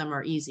 none of them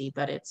are easy,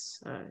 but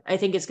it's I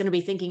think it's going to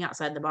be thinking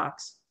outside the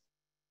box.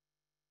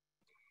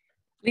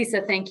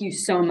 Lisa, thank you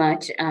so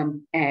much.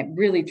 I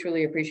really,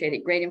 truly appreciate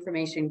it. Great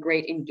information,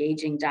 great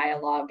engaging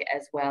dialogue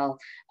as well.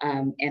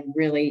 And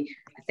really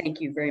Thank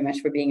you very much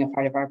for being a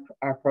part of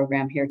our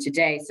program here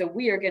today. So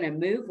we are going to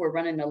move. We're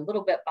running a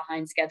little bit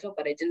behind schedule,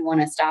 but I didn't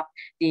want to stop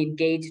the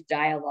engaged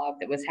dialogue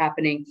that was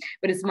happening.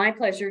 But it's my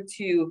pleasure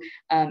to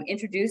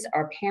introduce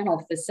our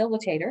panel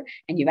facilitator,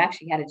 and you've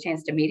actually had a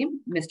chance to meet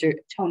him, Mr.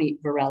 Tony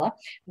Varela,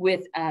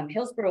 with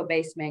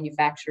Hillsborough-based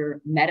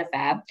manufacturer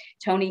Metafab.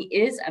 Tony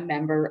is a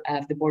member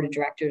of the board of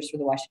directors for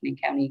the Washington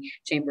County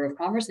Chamber of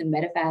Commerce, and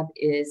Metafab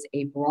is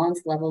a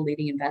bronze level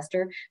leading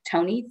investor.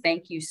 Tony,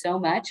 thank you so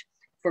much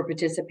for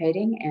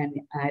participating, and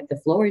the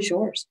floor is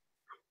yours.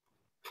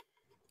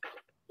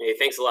 Hey,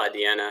 thanks a lot,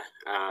 Deanna.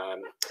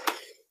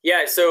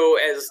 Yeah, so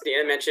as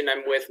Deanna mentioned,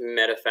 I'm with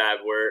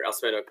Metafab, where I'll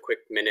spend a quick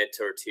minute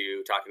or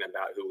two talking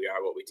about who we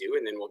are, what we do,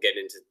 and then we'll get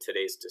into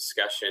today's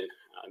discussion.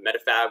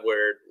 Metafab,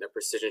 we're a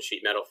precision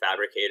sheet metal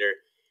fabricator.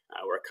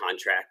 We're a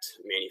contract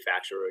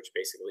manufacturer, which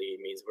basically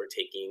means we're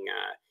taking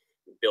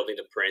building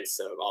the prints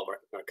of all of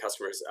our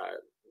customers'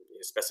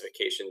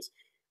 specifications.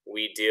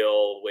 We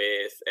deal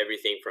with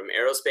everything from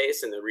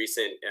aerospace and the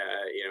recent,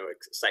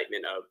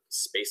 excitement of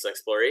space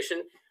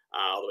exploration,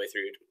 all the way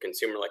through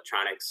consumer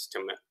electronics,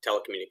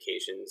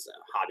 telecommunications,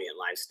 hobby and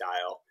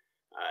lifestyle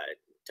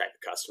type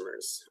of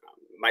customers.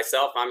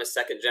 Myself, I'm a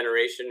second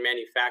generation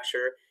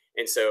manufacturer,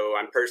 and so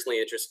I'm personally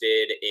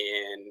interested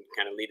in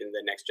kind of leading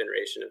the next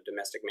generation of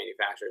domestic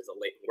manufacturers, the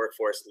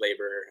workforce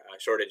labor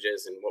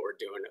shortages, and what we're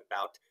doing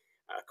about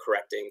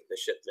correcting the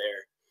ship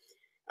there.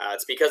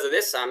 It's because of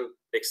this I'm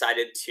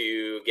excited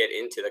to get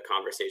into the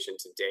conversation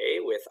today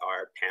with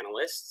our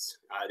panelists.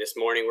 This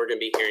morning, we're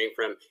going to be hearing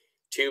from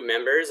two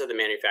members of the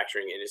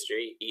manufacturing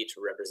industry, each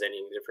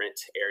representing different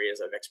areas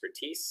of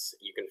expertise.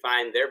 You can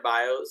find their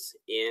bios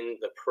in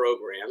the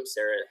program.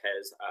 Sarah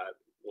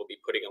will be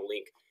putting a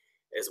link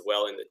as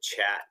well in the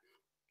chat.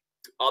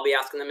 I'll be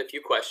asking them a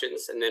few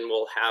questions, and then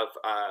we'll have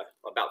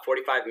about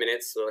 45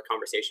 minutes of the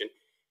conversation,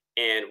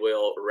 and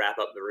we'll wrap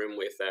up the room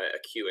with a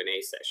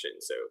Q&A session.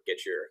 So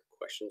get your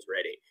questions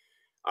ready.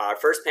 Our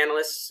first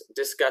panelist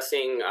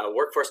discussing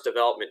workforce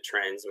development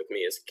trends with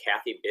me is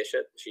Kathy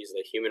Bishop. She's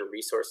the Human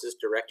Resources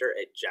Director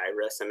at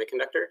Gyra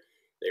Semiconductor.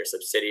 They're a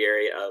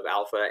subsidiary of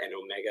Alpha and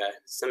Omega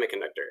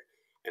Semiconductor.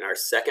 And our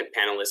second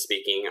panelist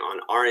speaking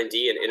on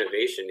R&D and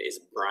innovation is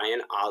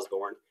Brian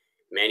Osborne,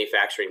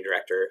 Manufacturing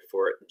Director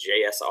for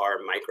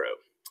JSR Micro.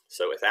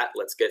 So with that,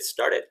 let's get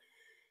started.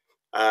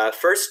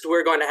 First,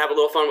 we're going to have a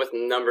little fun with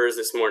numbers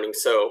this morning.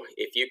 So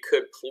if you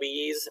could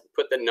please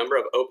put the number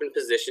of open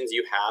positions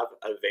you have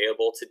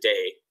available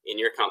today in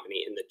your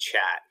company in the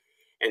chat.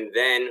 And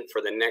then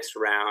for the next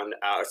round,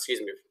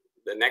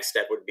 the next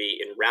step would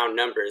be in round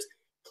numbers,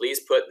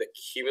 please put the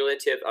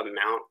cumulative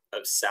amount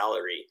of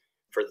salary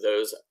for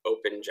those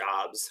open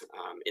jobs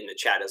in the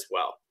chat as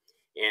well.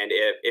 And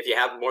if you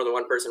have more than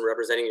one person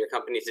representing your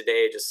company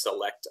today, just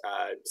select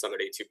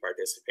somebody to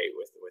participate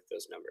with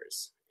those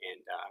numbers. And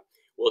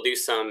we'll do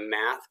some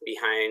math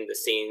behind the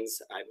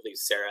scenes. I believe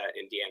Sarah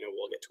and Deanna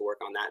will get to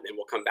work on that, and then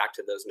we'll come back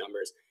to those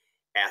numbers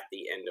at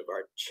the end of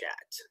our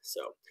chat.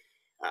 So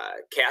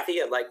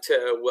Kathy, I'd like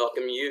to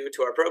welcome you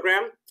to our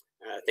program.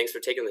 Thanks for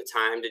taking the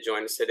time to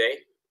join us today.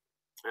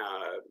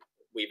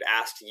 We've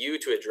asked you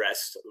to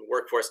address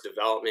workforce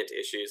development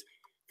issues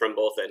from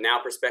both a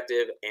now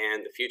perspective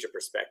and the future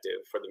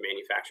perspective for the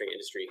manufacturing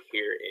industry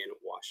here in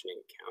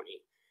Washington County.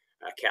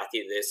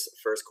 Kathy, this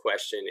first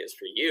question is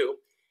for you.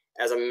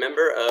 As a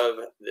member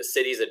of the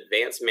city's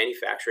advanced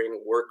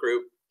manufacturing work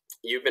group,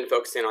 you've been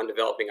focusing on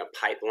developing a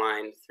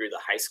pipeline through the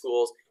high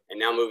schools and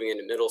now moving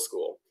into middle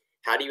school.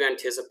 How do you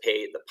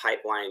anticipate the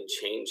pipeline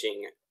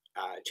changing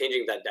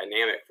that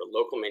dynamic for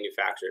local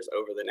manufacturers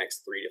over the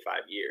next 3 to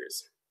 5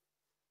 years?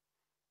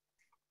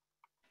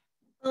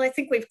 Well, I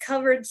think we've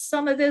covered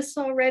some of this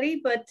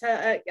already, but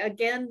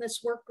again,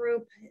 this work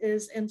group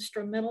is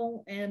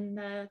instrumental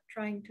in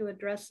trying to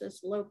address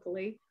this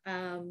locally.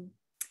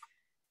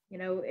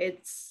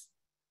 It's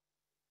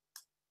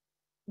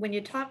when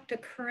you talk to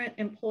current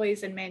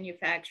employees in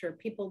manufacture,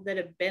 people that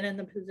have been in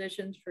the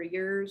positions for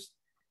years,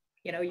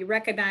 you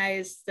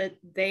recognize that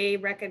they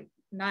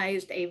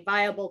recognized a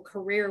viable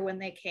career when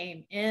they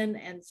came in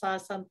and saw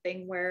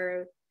something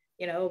where,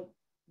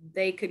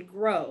 they could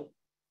grow.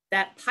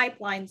 That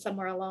pipeline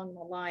somewhere along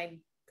the line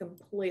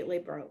completely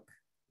broke.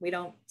 We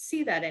don't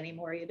see that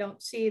anymore. You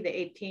don't see the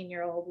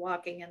 18-year-old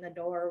walking in the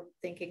door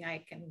thinking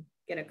I can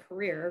get a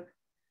career.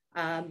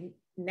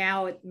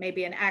 Now it may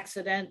be an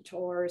accident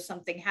or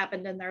something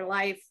happened in their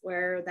life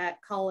where that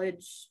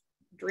college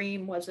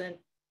dream wasn't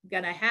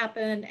going to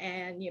happen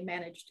and you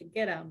managed to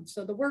get them.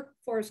 So the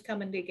workforce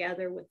coming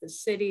together with the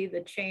city,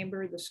 the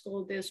chamber, the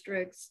school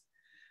districts,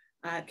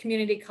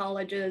 community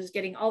colleges,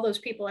 getting all those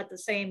people at the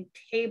same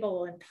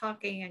table and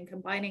talking and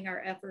combining our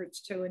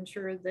efforts to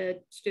ensure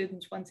that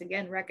students once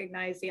again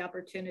recognize the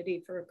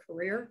opportunity for a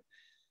career,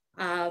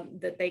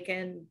 that they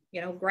can,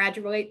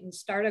 graduate and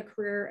start a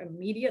career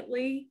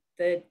immediately,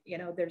 that,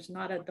 there's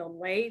not a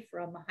delay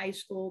from high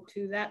school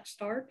to that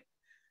start,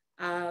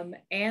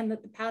 and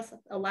that the path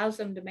allows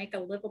them to make a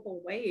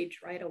livable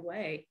wage right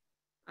away.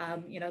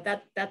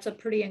 That's a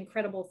pretty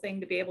incredible thing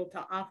to be able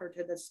to offer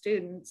to the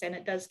students, and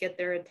it does get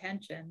their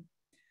attention.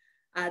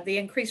 The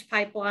increased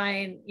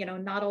pipeline,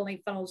 not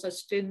only funnels us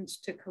students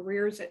to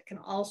careers, it can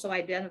also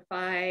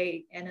identify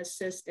and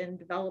assist in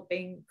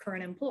developing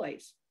current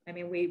employees. I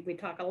mean, we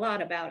talk a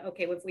lot about,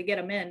 okay, if we get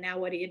them in, now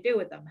what do you do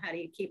with them? How do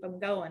you keep them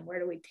going? Where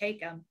do we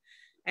take them?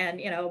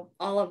 And,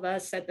 all of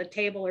us at the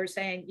table are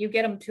saying, you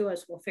get them to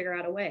us, we'll figure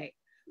out a way.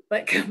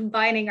 But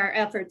combining our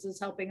efforts is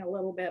helping a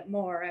little bit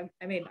more.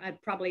 I mean, I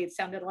probably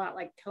sounded a lot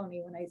like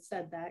Tony when I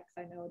said that, because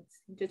I know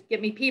it's just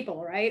give me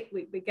people, right?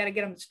 We got to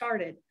get them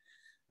started.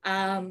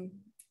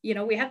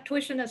 We have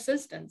tuition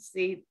assistance.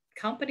 The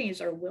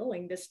companies are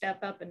willing to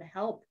step up and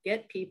help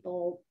get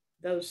people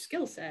those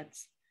skill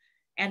sets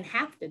and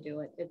have to do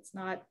it. It's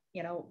not,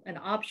 an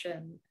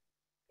option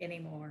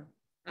anymore.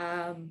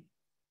 And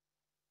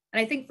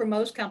I think for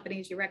most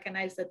companies, you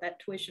recognize that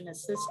tuition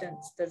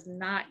assistance does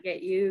not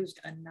get used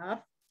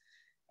enough.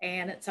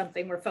 And it's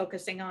something we're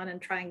focusing on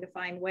and trying to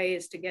find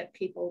ways to get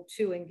people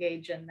to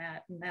engage in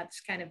that. And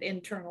that's kind of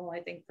internal,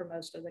 I think, for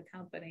most of the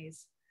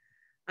companies.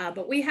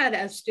 But we had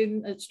a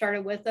student that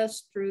started with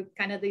us through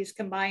kind of these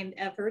combined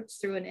efforts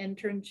through an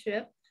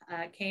internship,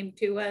 came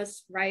to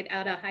us right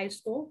out of high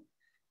school,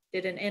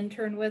 did an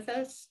intern with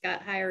us,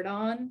 got hired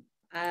on.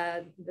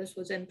 This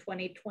was in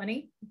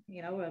 2020,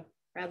 a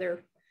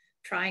rather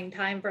trying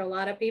time for a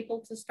lot of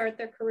people to start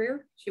their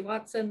career. She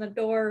walks in the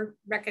door,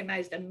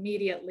 recognized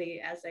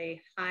immediately as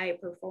a high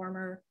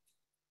performer,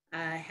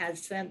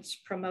 has since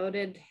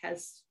promoted,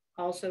 has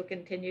also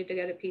continued to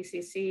go to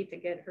PCC to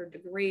get her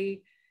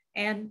degree.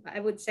 And I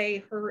would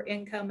say her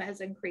income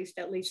has increased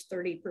at least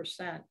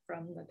 30%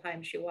 from the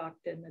time she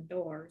walked in the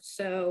door.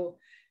 So,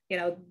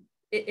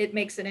 it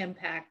makes an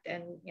impact.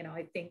 And,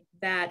 I think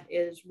that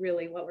is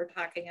really what we're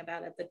talking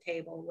about at the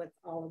table with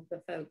all of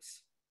the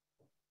folks.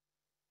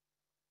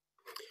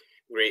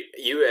 Great.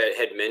 You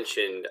had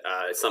mentioned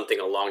something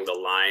along the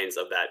lines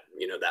of that,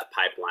 that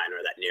pipeline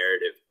or that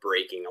narrative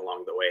breaking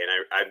along the way. And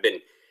I've been,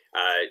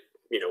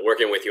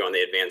 working with you on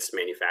the advanced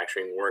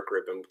manufacturing work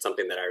group, and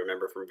something that I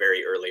remember from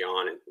very early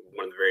on, in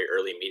one of the very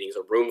early meetings,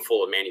 a room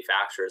full of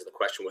manufacturers, the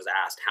question was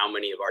asked, how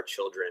many of our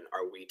children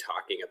are we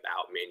talking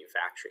about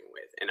manufacturing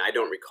with? And I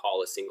don't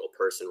recall a single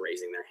person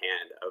raising their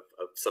hand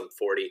of some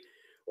 40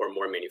 or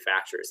more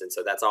manufacturers. And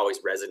so that's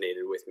always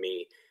resonated with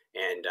me,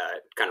 and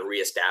kind of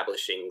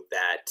reestablishing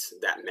that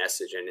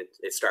message. And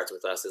it starts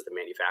with us as the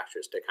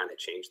manufacturers to kind of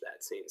change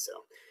that scene.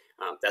 So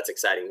that's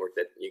exciting work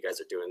that you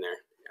guys are doing there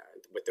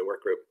with the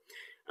work group.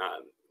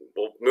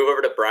 We'll move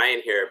over to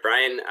Brian here.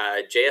 Brian,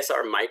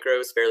 JSR Micro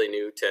is fairly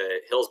new to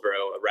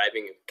Hillsborough,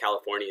 arriving in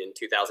California in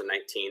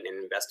 2019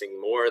 and investing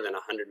more than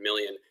 $100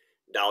 million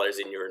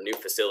in your new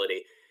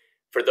facility.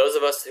 For those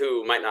of us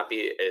who might not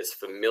be as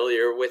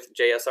familiar with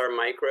JSR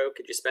Micro,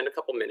 could you spend a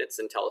couple minutes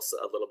and tell us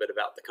a little bit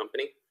about the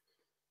company?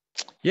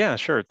 Yeah,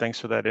 sure.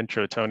 Thanks for that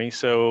intro, Tony.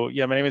 So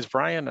yeah, my name is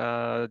Brian,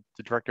 the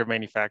Director of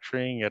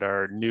Manufacturing at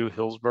our new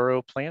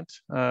Hillsborough plant.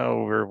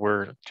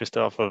 We're just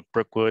off of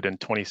Brookwood and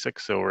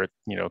 26, so we're at,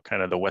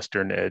 kind of the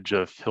western edge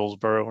of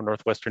Hillsborough,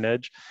 northwestern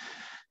edge.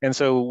 And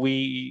so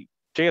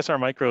JSR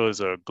Micro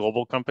is a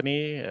global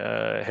company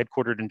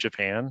headquartered in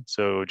Japan.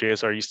 So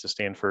JSR used to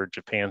stand for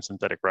Japan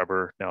Synthetic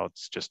Rubber. Now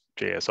it's just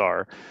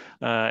JSR.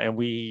 And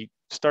we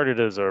started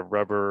as a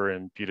rubber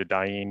and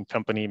butadiene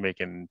company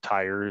making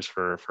tires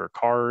for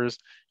cars,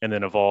 and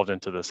then evolved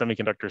into the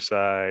semiconductor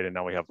side. And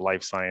now we have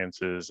life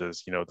sciences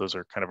as, those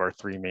are kind of our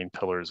three main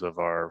pillars of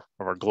our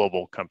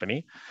global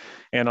company.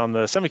 And on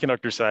the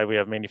semiconductor side, we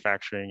have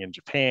manufacturing in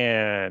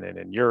Japan and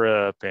in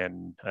Europe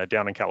and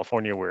down in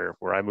California,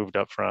 where I moved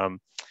up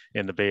from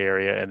in the Bay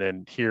Area, and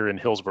then here in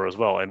Hillsborough as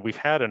well. And we've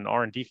had an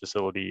R&D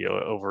facility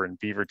over in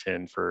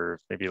Beaverton for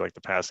maybe like the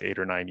past 8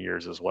 or 9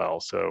 years as well.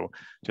 So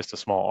just a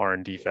small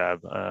R&D fab,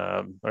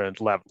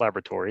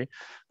 laboratory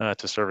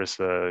to service,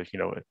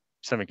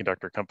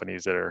 semiconductor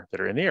companies that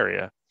are in the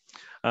area.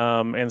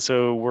 And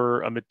so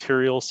we're a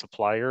material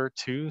supplier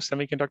to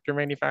semiconductor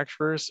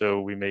manufacturers.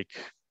 So we make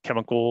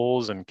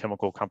chemicals and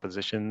chemical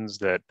compositions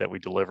that we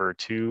deliver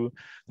to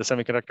the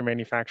semiconductor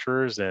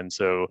manufacturers. And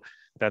so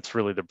that's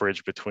really the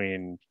bridge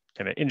between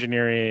kind of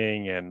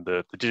engineering and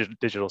the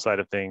digital side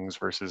of things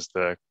versus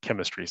the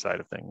chemistry side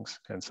of things.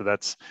 And so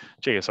that's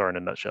JSR in a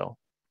nutshell.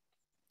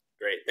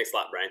 Great. Thanks a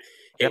lot, Brian.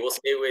 Hey, We'll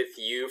stay with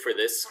you for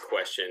this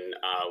question.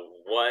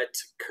 What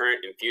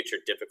current and future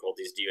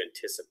difficulties do you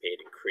anticipate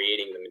in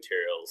creating the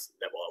materials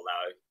that will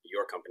allow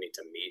your company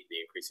to meet the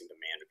increasing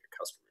demand of your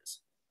customers?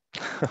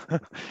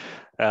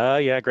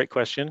 Yeah, great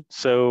question.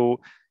 So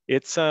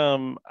it's,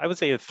 I would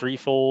say, a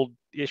threefold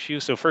issue.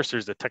 So first,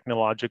 there's the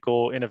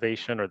technological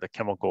innovation or the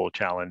chemical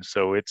challenge.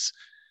 So it's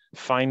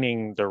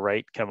finding the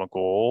right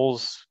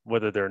chemicals,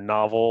 whether they're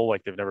novel,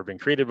 like they've never been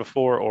created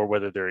before, or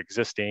whether they're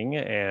existing,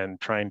 and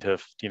trying to,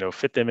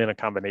 fit them in a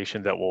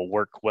combination that will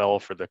work well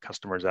for the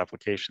customer's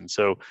application.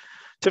 So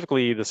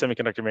typically the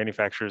semiconductor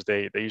manufacturers,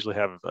 they usually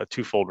have a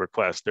twofold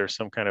request. There's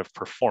some kind of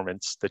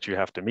performance that you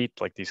have to meet,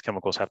 like these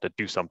chemicals have to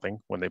do something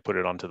when they put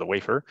it onto the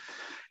wafer.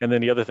 And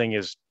then the other thing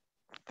is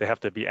they have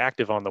to be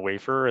active on the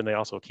wafer, and they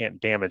also can't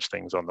damage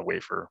things on the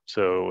wafer.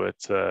 So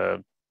it's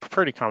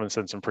pretty common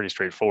sense and pretty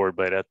straightforward,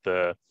 but at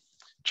the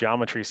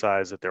geometry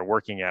size that they're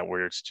working at,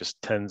 where it's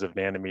just tens of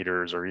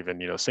nanometers or even,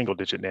 single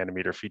digit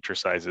nanometer feature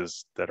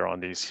sizes that are on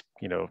these,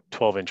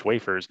 12-inch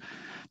wafers,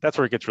 that's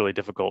where it gets really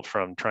difficult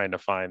from trying to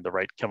find the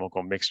right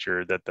chemical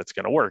mixture that's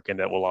going to work and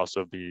that will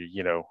also be,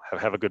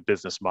 have a good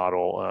business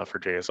model for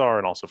JSR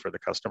and also for the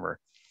customer.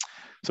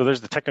 So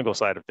there's the technical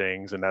side of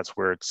things, and that's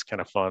where it's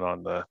kind of fun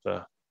on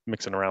the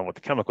mixing around with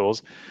the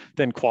chemicals.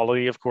 Then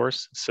quality, of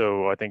course.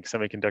 So I think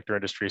semiconductor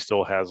industry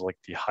still has like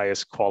the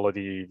highest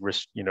quality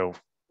risk,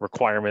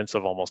 requirements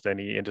of almost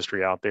any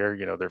industry out there.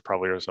 There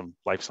probably are some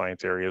life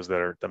science areas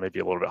that may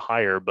be a little bit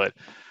higher, but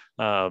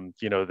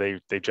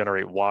they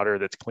generate water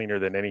that's cleaner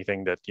than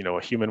anything that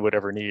a human would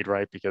ever need,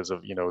 right? Because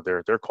of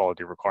their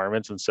quality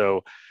requirements. And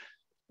so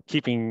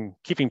keeping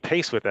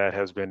pace with that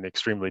has been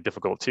extremely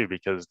difficult too,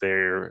 because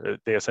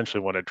they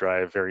essentially want to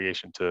drive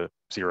variation to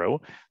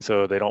zero.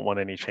 So they don't want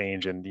any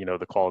change in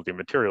the quality of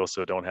materials.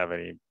 So don't have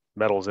any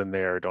metals in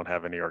there, don't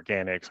have any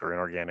organics or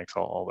inorganics,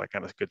 all that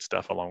kind of good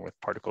stuff, along with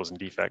particles and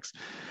defects.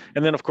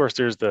 And then of course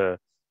there's the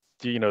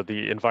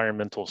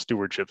environmental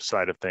stewardship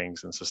side of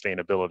things and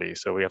sustainability.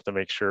 So we have to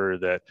make sure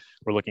that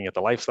we're looking at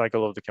the life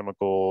cycle of the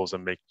chemicals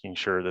and making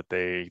sure that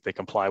they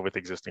comply with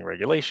existing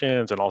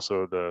regulations, and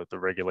also the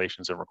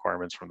regulations and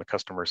requirements from the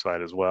customer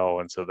side as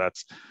well. And so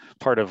that's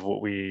part of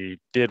what we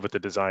did with the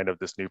design of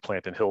this new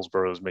plant in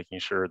Hillsborough, is making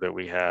sure that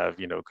we have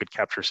good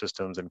capture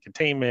systems and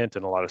containment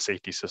and a lot of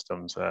safety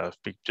systems,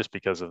 just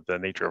because of the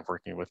nature of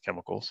working with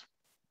chemicals.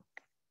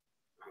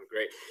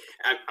 Great.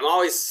 I'm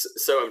always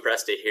so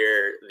impressed to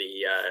hear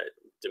the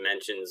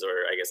dimensions,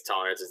 or I guess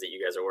tolerances, that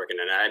you guys are working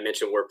on. I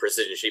mentioned we're a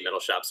precision sheet metal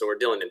shop, so we're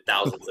dealing in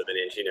thousandths of an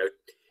inch.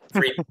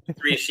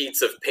 Three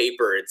sheets of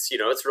paper. It's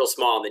real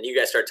small, and then you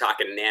guys start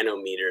talking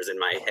nanometers, and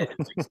my head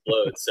just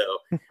explodes. So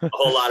a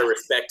whole lot of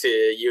respect to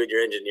you and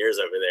your engineers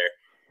over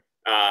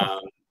there.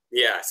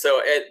 Yeah.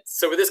 So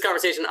with this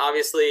conversation,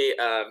 obviously,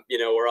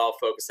 we're all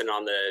focusing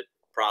on the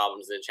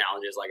problems and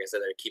challenges, like I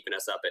said, that are keeping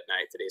us up at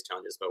night, today's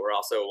challenges, but we're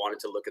also wanting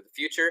to look at the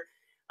future.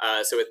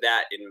 So with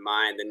that in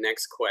mind, the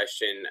next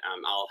question,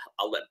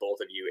 I'll let both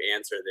of you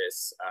answer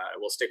this.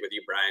 We'll stick with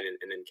you, Brian,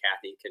 and then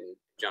Kathy can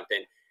jump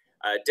in.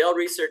 Dell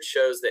research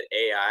shows that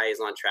AI is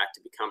on track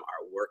to become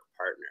our work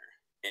partner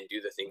and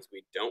do the things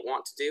we don't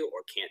want to do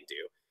or can't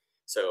do.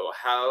 So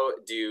how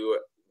do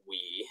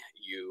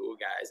you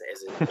guys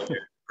as an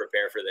employer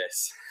prepare for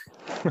this?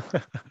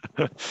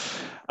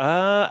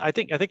 I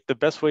think the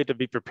best way to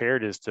be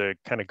prepared is to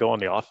kind of go on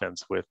the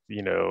offense with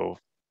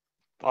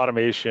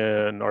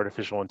automation,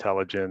 artificial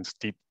intelligence,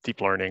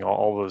 deep learning,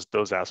 all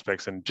those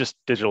aspects, and just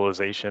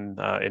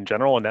digitalization in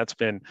general. And that's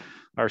been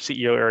our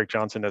CEO, Eric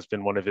Johnson, has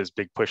been one of his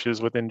big pushes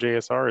within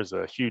JSR, is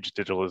a huge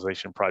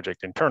digitalization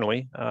project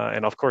internally.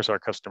 And of course, our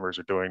customers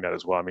are doing that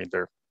as well. I mean,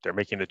 they're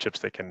making the chips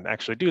that can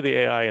actually do the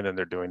AI, and then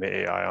they're doing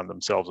the AI on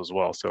themselves as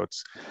well. So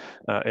it's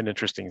an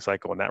interesting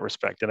cycle in that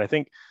respect. And I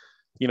think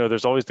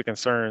there's always the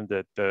concern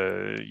that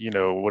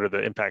what are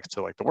the impacts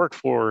to like the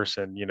workforce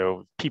and,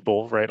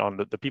 people, right, on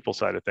the people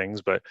side of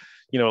things. But,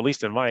 at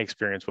least in my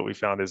experience, what we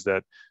found is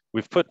that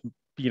we've put,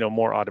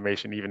 more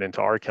automation even into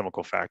our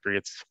chemical factory.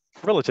 It's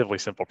a relatively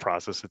simple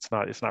process. It's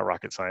not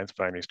rocket science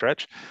by any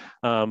stretch,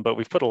 but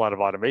we've put a lot of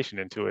automation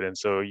into it. And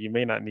so you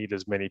may not need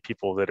as many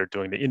people that are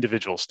doing the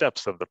individual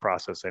steps of the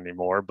process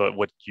anymore, but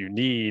what you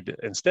need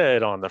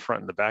instead on the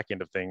front and the back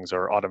end of things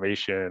are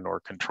automation or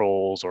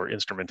controls or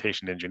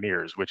instrumentation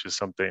engineers, which is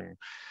something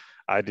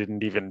I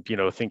didn't even,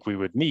 think we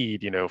would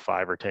need,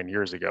 5 or 10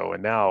 years ago.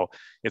 And now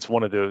it's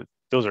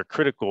those are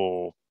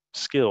critical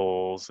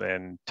skills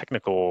and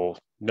technical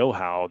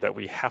know-how that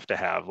we have to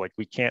have. Like,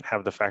 we can't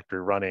have the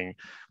factory running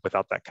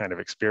without that kind of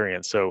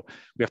experience. So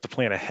we have to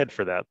plan ahead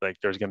for that. Like,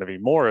 there's going to be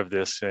more of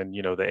this, and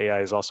the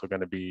AI is also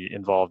going to be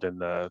involved in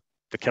the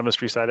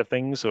chemistry side of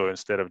things. So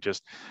instead of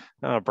just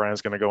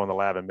Brian's going to go in the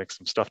lab and mix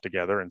some stuff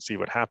together and see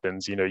what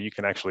happens, you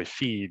can actually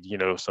feed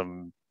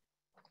some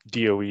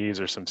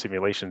DOEs or some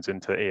simulations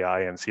into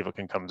AI and see what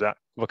can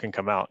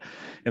come out.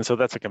 And so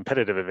that's a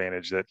competitive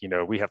advantage that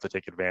we have to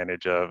take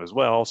advantage of as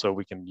well. So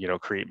we can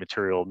create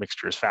material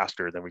mixtures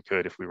faster than we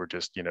could if we were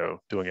just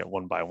doing it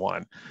one by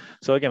one.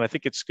 So again, I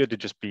think it's good to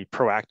just be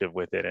proactive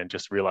with it and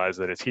just realize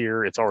that it's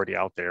here, it's already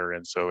out there,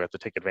 and so we have to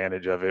take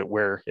advantage of it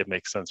where it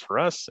makes sense for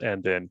us,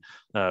 and then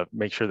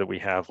make sure that we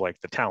have like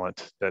the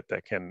talent that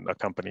can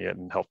accompany it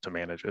and help to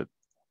manage it.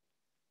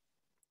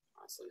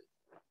 Awesome.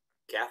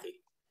 Kathy.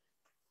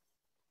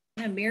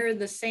 Mirror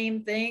the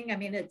same thing. I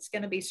mean, it's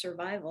going to be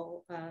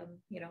survival.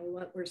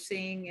 What we're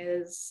seeing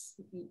is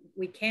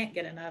we can't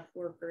get enough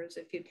workers.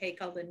 If you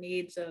take all the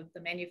needs of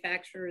the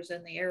manufacturers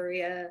in the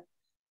area,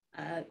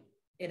 and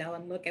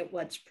look at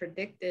what's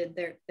predicted,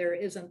 there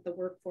isn't the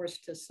workforce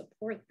to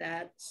support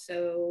that.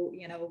 So,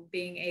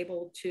 being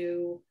able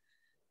to,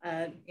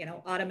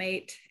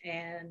 automate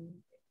and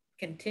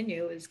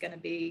continue is going to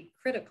be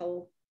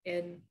critical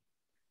in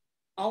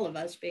all of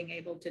us being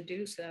able to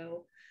do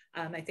so.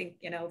 I think,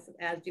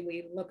 as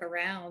we look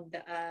around,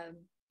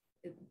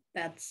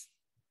 that's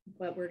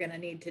what we're going to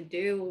need to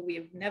do.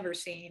 We've never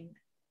seen,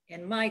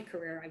 in my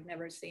career, I've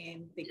never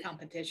seen the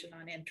competition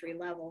on entry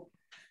level.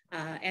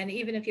 And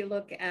even if you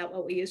look at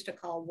what we used to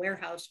call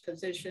warehouse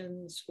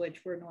positions,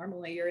 which were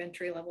normally your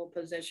entry-level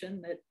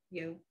position that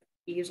you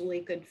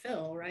easily could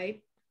fill,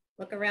 right?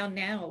 Look around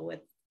now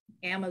with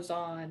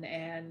Amazon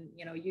and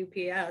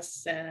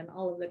UPS and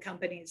all of the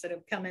companies that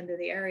have come into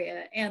the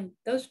area, and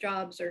those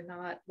jobs are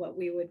not what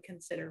we would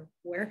consider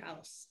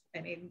warehouse.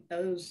 I mean,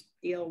 those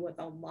deal with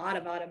a lot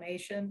of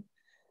automation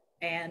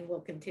and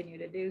will continue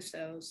to do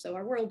so. So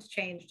our world's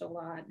changed a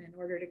lot, and in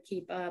order to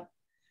keep up,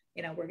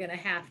 we're going to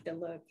have to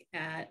look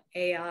at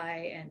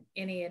AI and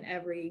any and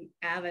every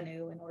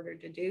avenue in order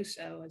to do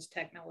so. As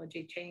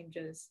technology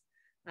changes,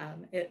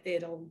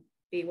 it'll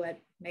be what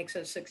makes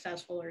us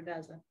successful or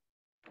doesn't.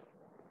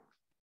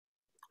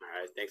 All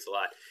right, thanks a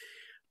lot.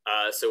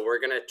 So we're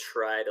going to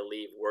try to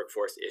leave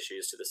workforce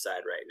issues to the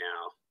side right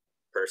now.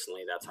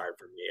 Personally, that's hard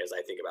for me as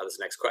I think about this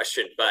next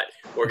question, but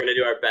we're going to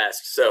do our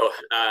best. So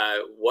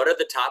what are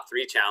the top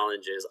 3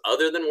 challenges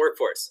other than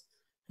workforce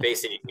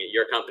facing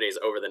your companies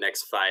over the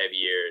next 5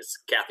 years?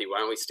 Kathy, why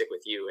don't we stick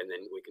with you, and then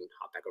we can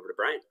hop back over to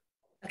Brian.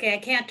 Okay, I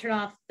can't turn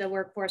off the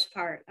workforce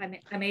part.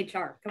 I'm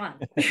HR. Come on.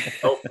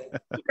 Oh.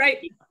 Right.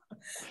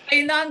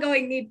 An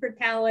ongoing need for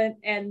talent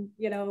and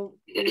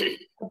the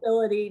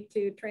ability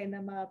to train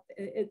them up.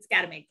 It's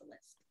got to make the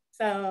list.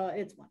 So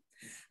it's one.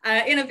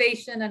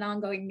 Innovation and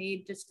ongoing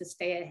need just to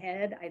stay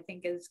ahead, I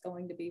think, is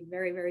going to be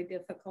very, very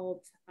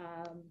difficult.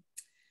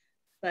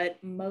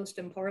 But most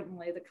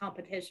importantly, the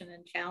competition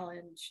and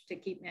challenge to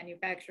keep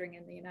manufacturing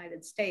in the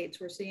United States.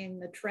 We're seeing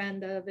the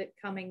trend of it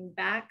coming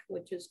back,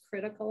 which is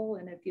critical.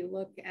 And if you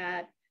look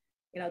at,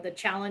 the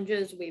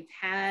challenges we've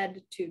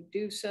had to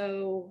do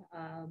so,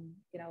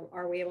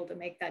 are we able to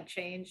make that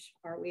change?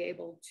 Are we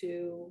able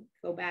to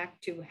go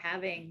back to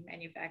having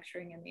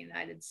manufacturing in the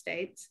United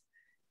States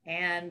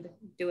and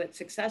do it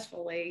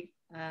successfully,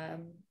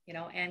 and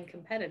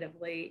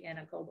competitively in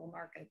a global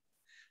market?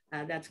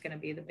 That's going to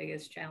be the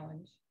biggest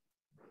challenge.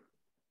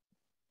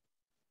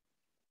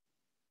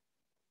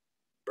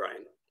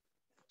 Brian.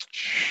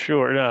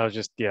 Sure. No,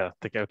 just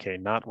okay,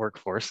 not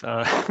workforce.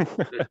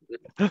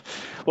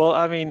 Well,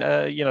 I mean,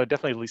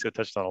 definitely Lisa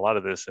touched on a lot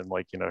of this in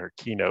her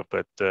keynote,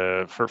 but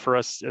for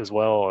us as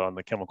well on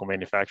the chemical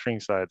manufacturing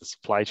side, the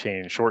supply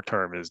chain short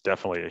term is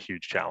definitely a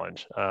huge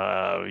challenge.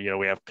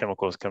 We have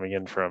chemicals coming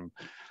in from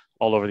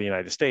all over the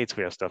United States.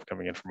 We have stuff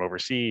coming in from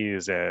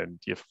overseas, and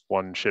if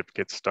one ship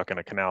gets stuck in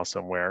a canal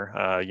somewhere,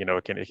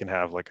 it can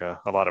have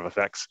a lot of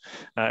effects.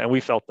 And we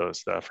felt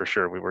those for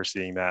sure. We were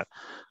seeing that.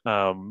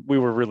 We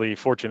were really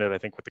fortunate, I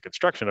think, with the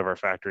construction of our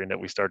factory, and that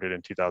we started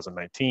in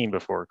 2019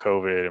 before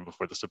COVID and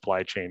before the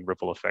supply chain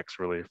ripple effects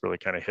really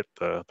kind of hit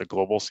the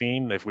global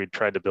scene. If we'd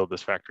tried to build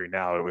this factory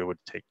now, it would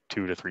take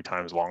 2 to 3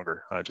 times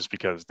longer, just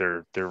because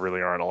there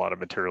really aren't a lot of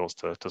materials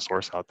to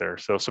source out there.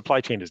 So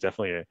supply chain is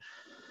definitely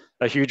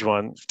a huge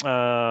one.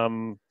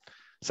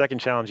 Second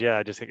challenge,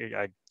 I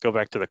go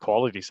back to the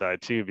quality side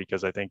too,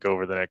 because I think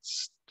over the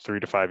next 3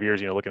 to 5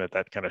 years, looking at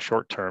that kind of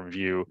short-term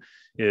view,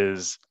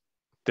 is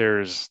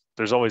there's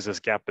always this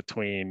gap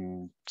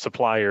between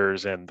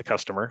suppliers and the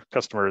customer.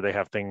 They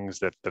have things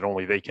that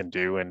only they can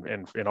do,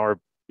 and in our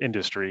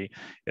industry,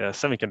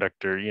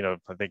 semiconductor,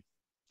 I think,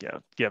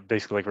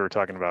 basically like we were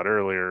talking about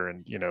earlier,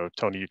 and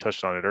Tony, you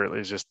touched on it earlier,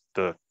 is just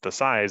the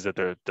size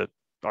that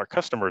our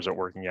customers are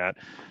working at.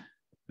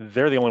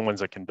 They're the only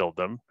ones that can build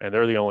them, and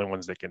they're the only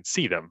ones that can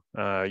see them.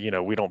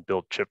 We don't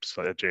build chips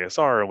at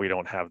JSR, and we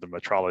don't have the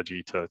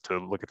metrology to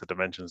look at the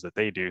dimensions that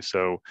they do.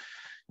 So,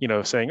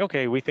 saying,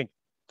 okay, we think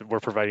we're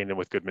providing them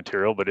with good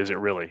material, but is it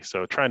really?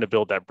 So trying to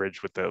build that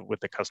bridge with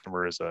the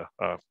customer is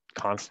a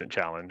constant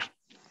challenge.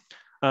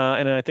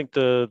 And I think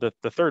the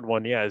third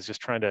one, is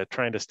just trying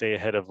to stay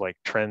ahead of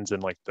trends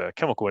in the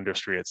chemical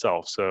industry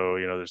itself. So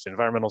there's the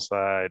environmental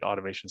side,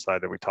 automation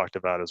side that we talked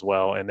about as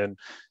well. And then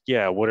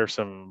what are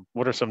some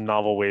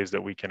novel ways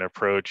that we can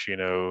approach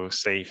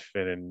safe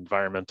and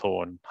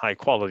environmental and high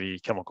quality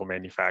chemical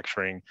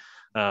manufacturing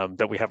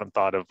that we haven't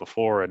thought of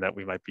before, and that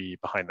we might be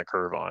behind the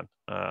curve on.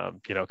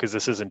 Because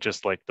this isn't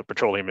just like the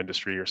petroleum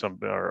industry or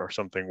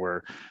something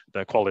where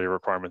the quality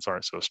requirements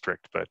aren't so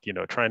strict, but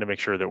trying to make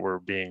sure that we're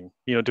being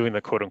doing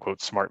the quote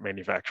unquote smart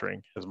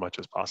manufacturing as much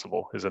as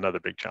possible is another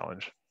big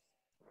challenge.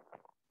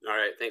 All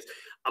right, thanks.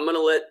 I'm going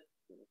to let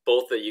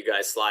both of you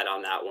guys slide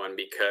on that one,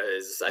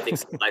 because I think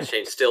supply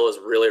chain still is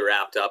really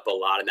wrapped up a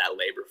lot in that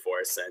labor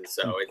force, and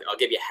so I'll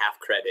give you half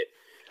credit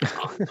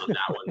on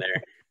that one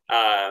there.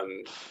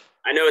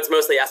 I know it's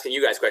mostly asking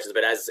you guys questions,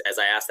 but as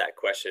I ask that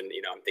question,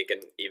 I'm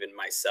thinking even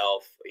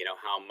myself,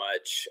 how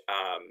much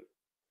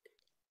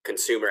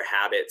consumer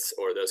habits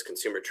or those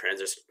consumer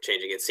trends are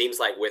changing. It seems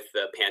like with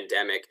the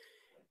pandemic,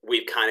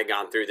 we've kind of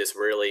gone through this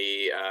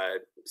really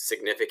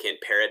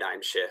significant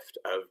paradigm shift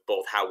of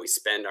both how we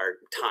spend our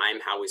time,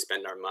 how we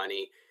spend our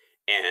money,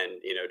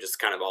 and just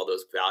kind of all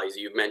those values.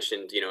 You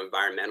mentioned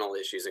environmental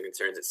issues and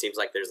concerns. It seems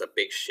like there's a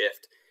big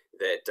shift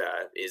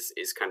that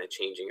is kind of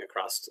changing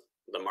across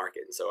the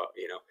market. And so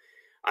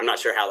I'm not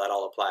sure how that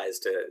all applies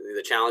to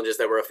the challenges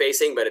that we're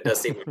facing, but it does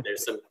seem like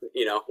there's some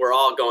we're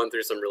all going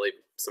through some really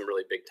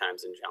big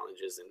times and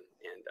challenges, and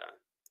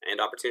and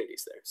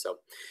opportunities there. So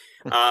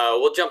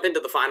we'll jump into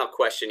the final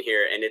question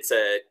here, and it's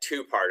a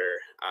two-parter.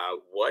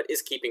 What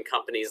is keeping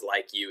companies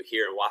like you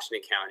here in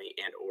Washington County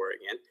and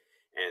Oregon?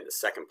 And the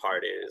second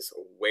part is,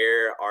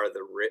 where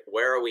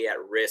are we at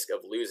risk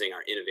of losing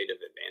our innovative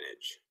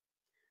advantage?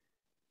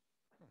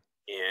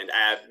 And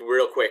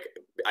real quick,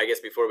 I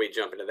guess before we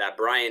jump into that,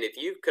 Brian, if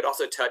you could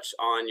also touch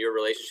on your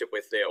relationship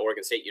with the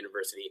Oregon State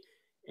University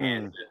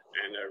and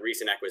a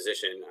recent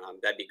acquisition,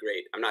 that'd be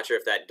great. I'm not sure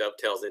if that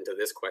dovetails into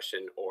this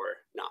question or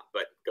not,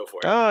 but go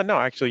for it. No,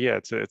 actually, yeah,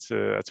 it's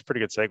a pretty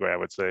good segue, I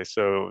would say.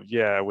 So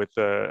yeah, with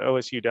the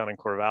OSU down in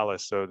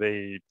Corvallis, so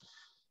they,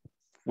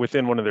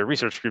 within one of their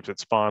research groups, it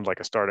spawned like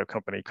a startup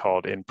company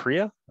called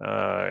Impria,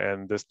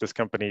 and this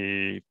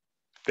company,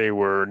 they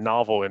were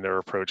novel in their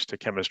approach to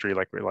chemistry,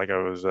 like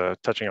I was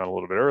touching on a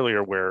little bit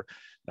earlier, where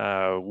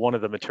one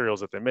of the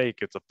materials that they make,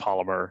 it's a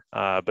polymer,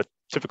 but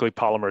typically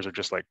polymers are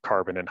just like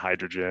carbon and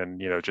hydrogen,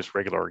 just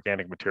regular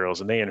organic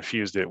materials, and they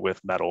infused it with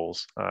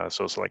metals,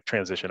 so it's like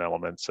transition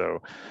elements, so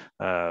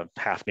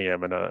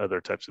hafnium and other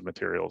types of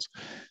materials.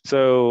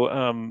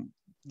 So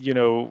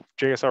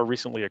JSR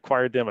recently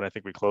acquired them, and I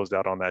think we closed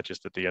out on that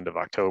just at the end of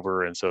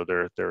October. And so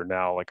they're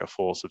now like a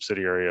full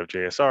subsidiary of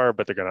JSR,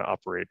 but they're going to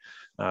operate,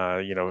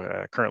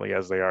 currently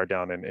as they are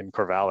down in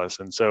Corvallis.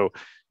 And so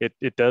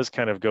it does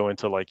kind of go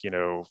into like,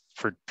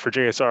 for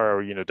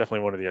JSR,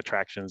 definitely one of the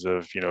attractions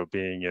of,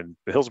 being in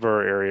the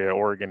Hillsborough area,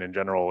 Oregon in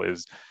general,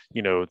 is,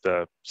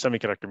 the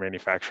semiconductor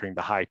manufacturing,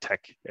 the high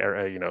tech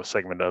area,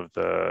 segment of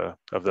the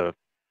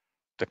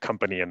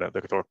company and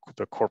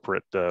the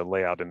corporate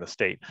layout in the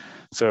state.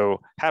 So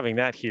having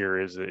that here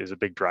is a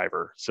big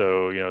driver.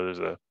 So, there's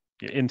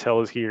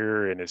Intel is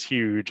here and is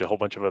huge, a whole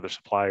bunch of other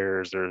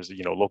suppliers. There's,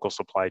 local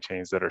supply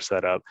chains that are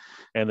set up.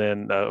 And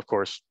then, of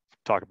course,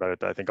 talk about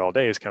it, I think, all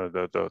day, is kind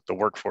of the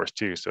workforce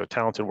too. So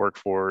talented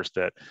workforce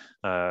that,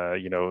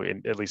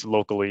 at least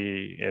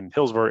locally in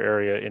Hillsborough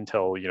area,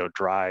 Intel,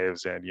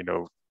 drives and,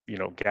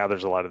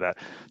 gathers a lot of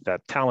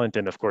that talent.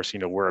 And of course,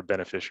 we're a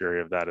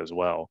beneficiary of that as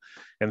well.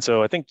 And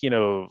so I think,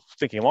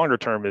 thinking longer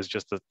term is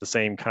just the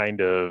same kind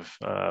of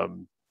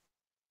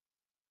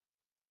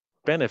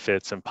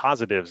benefits and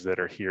positives that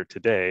are here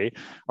today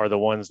are the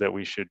ones that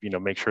we should,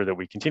 make sure that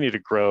we continue to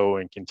grow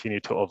and continue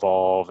to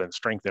evolve and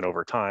strengthen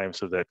over time,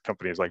 so that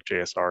companies like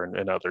JSR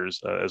and others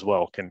as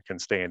well can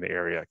stay in the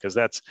area, because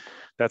that's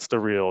the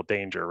real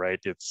danger, right?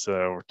 It's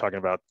we're talking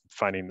about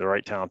finding the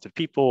right talented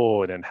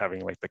people and then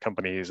having like the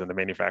companies and the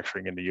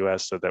manufacturing in the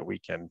US so that we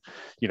can,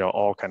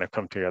 all kind of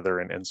come together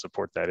and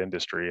support that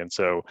industry. And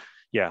so,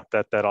 yeah,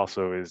 that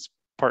also is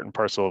part and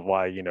parcel of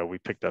why, we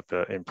picked up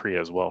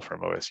Impria as well from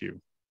OSU.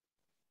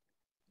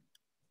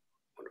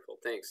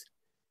 Thanks.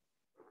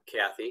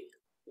 Kathy,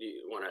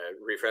 you want to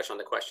refresh on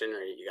the question, or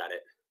you got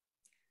it?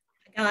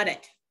 I got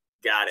it.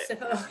 Got it.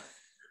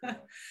 So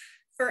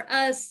for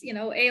us,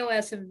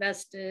 AOS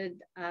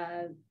invested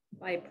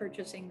by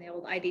purchasing the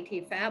old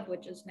IDT fab,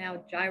 which is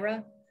now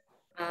Gyra.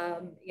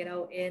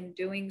 In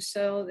doing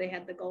so, they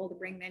had the goal to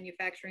bring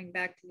manufacturing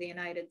back to the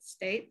United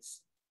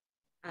States.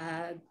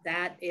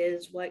 That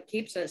is what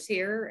keeps us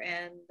here,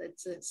 and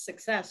it's a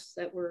success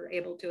that we're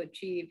able to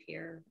achieve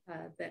here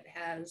that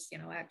has,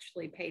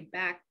 actually paid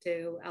back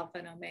to Alpha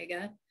and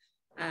Omega.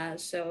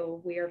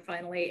 So we are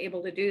finally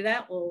able to do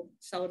that. We'll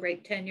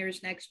celebrate 10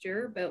 years next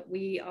year, but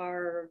we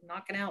are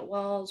knocking out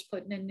walls,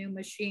 putting in new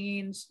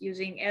machines,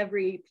 using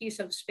every piece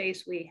of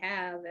space we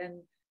have, and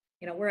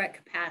we're at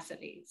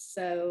capacity.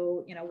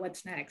 So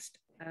what's next?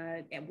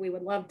 And we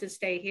would love to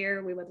stay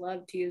here. We would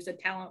love to use the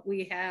talent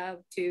we have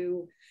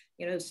to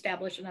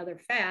establish another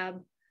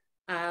fab,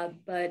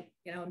 but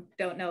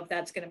don't know if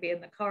that's going to be in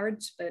the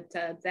cards, but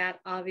that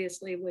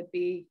obviously would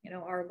be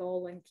our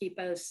goal and keep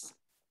us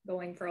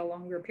going for a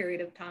longer period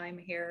of time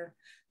here.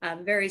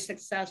 Very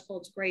successful.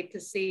 It's great to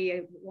see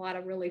a lot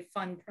of really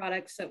fun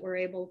products that we're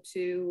able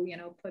to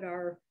put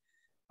our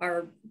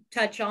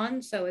touch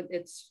on. So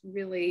it's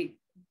really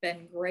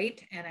been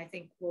great, and I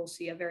think we'll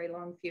see a very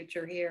long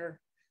future here.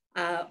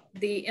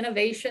 The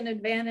innovation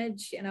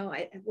advantage,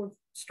 we're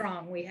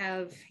strong. We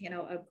have,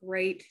 a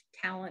great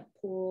talent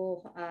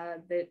pool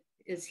that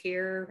is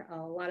here. A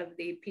lot of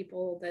the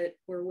people that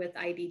were with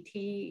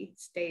IDT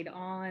stayed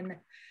on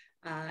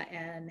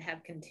and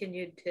have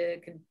continued to,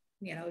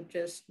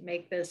 just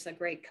make this a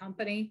great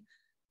company.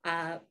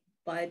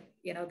 But,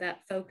 that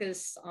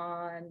focus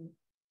on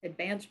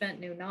advancement,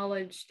 new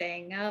knowledge,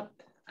 staying up,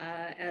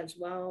 as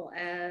well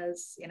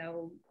as,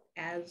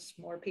 as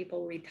more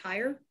people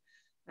retire,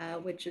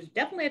 which is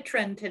definitely a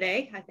trend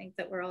today. I think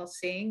that we're all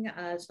seeing.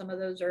 Some of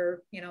those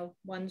are,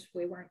 ones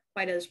we weren't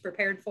quite as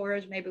prepared for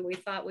as maybe we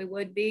thought we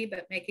would be,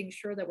 but making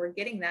sure that we're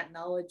getting that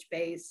knowledge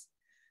base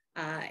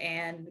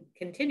and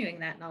continuing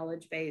that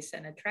knowledge base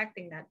and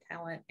attracting that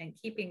talent and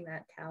keeping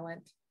that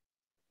talent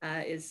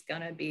is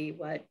going to be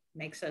what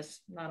makes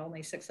us not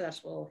only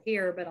successful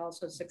here, but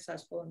also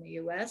successful in the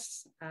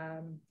US.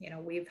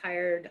 We've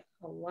hired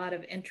a lot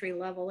of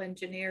entry-level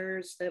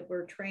engineers that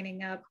we're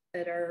training up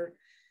that are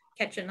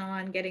catching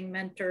on, getting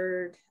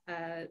mentored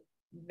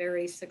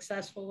very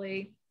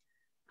successfully.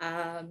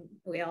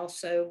 We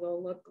also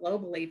will look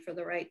globally for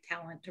the right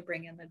talent to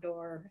bring in the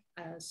door.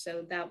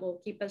 So that will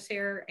keep us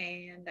here.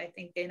 And I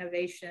think the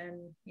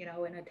innovation, you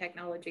know, in a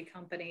technology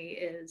company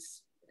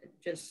is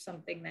just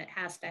something that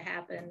has to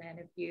happen. And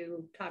if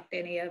you talk to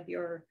any of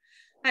your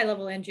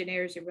high-level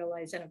engineers, you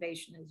realize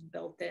innovation is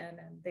built in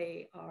and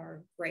they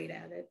are great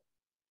at it.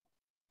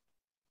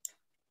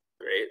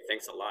 Great,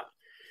 thanks a lot.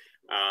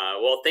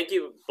 Well, thank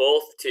you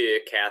both to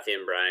Kathy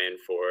and Brian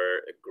for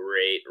a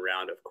great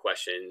round of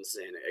questions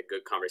and a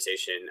good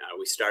conversation.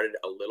 We started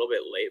a little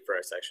bit late for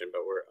our section,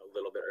 but we're a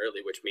little bit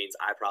early, which means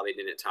I probably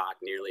didn't talk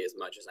nearly as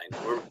much as I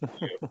normally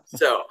do.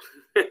 So,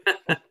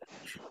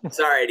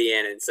 sorry,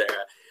 Deanna and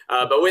Sarah.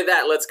 But with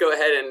that, let's go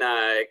ahead and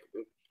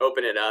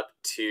open it up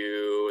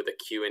to the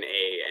Q&A.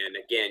 And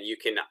again, you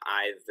can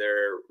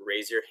either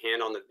raise your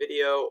hand on the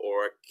video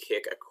or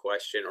kick a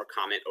question or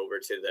comment over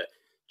to the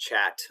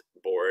chat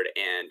board,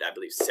 and I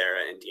believe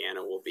Sarah and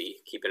Deanna will be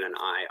keeping an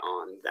eye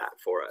on that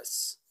for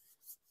us.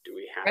 Do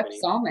we have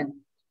any? Salmon,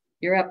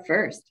 you're up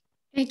first.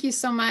 Thank you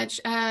so much.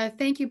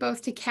 Thank you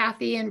both to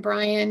Kathy and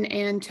Brian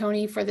and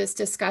Tony for this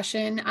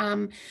discussion.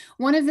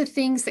 One of the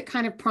things that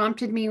kind of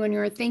prompted me when you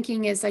were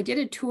thinking is I did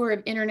a tour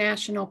of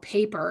International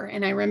Paper,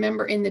 and I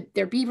remember in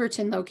their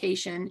Beaverton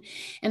location,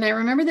 and I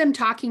remember them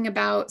talking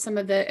about some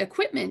of the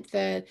equipment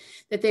that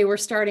they were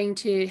starting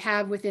to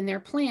have within their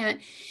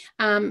plant.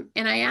 And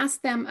I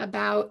asked them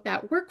about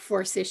that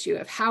workforce issue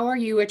of how are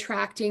you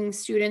attracting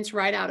students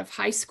right out of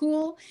high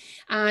school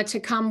to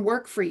come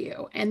work for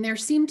you? And there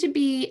seemed to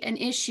be an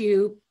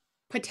issue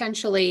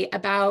potentially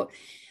about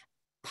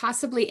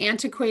possibly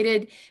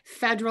antiquated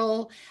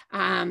federal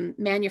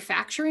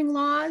manufacturing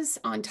laws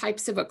on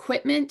types of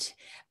equipment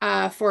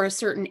for a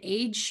certain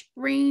age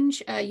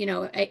range, you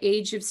know,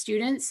 age of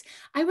students.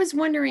 I was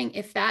wondering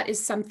if that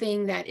is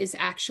something that is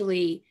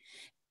actually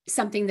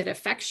something that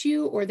affects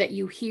you or that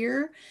you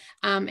hear,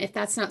 if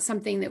that's not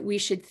something that we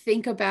should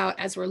think about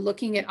as we're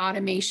looking at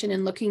automation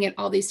and looking at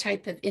all these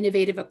type of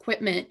innovative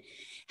equipment.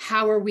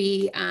 How are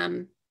we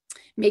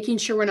making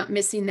sure we're not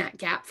missing that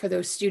gap for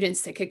those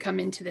students that could come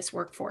into this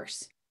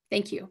workforce?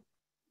 Thank you.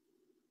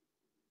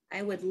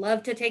 I would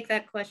love to take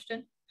that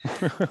question.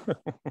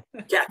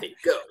 Kathy,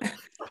 go.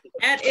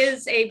 That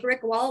is a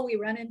brick wall we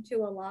run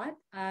into a lot.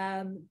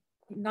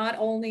 Not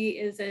only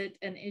is it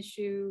an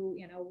issue,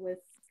 you know, with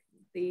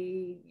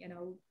the, you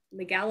know,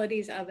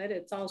 legalities of it,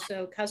 it's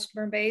also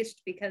customer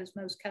based because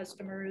most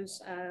customers,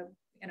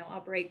 you know,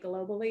 operate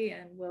globally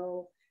and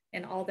will,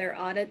 in all their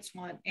audits,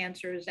 want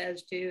answers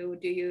as to,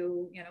 do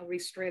you, you know,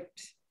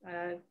 restrict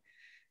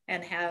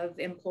and have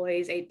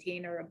employees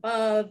 18 or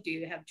above? Do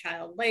you have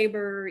child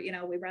labor? You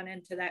know, we run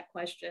into that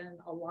question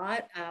a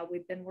lot.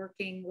 We've been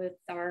working with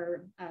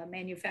our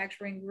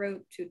manufacturing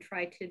group to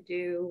try to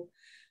do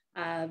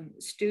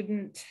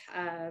student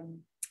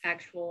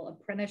actual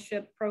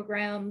apprenticeship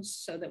programs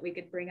so that we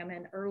could bring them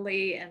in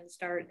early and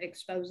start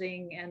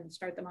exposing and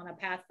start them on a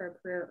path for a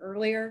career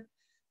earlier.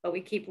 But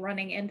we keep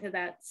running into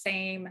that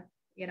same,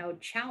 you know,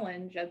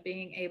 challenge of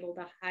being able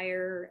to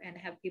hire and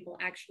have people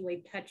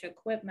actually touch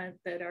equipment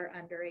that are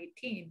under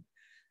 18.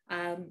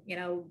 You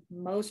know,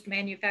 most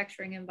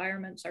manufacturing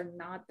environments are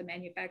not the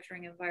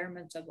manufacturing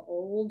environments of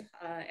old.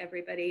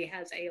 Everybody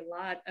has a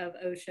lot of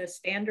OSHA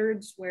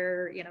standards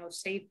where, you know,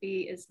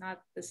 safety is not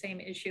the same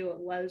issue it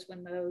was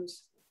when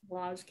those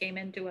laws came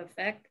into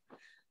effect.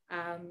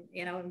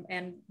 You know,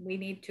 and we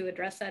need to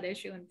address that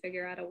issue and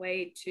figure out a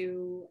way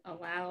to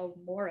allow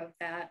more of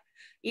that.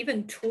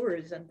 Even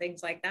tours and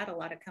things like that, a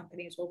lot of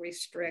companies will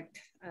restrict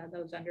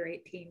those under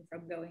 18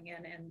 from going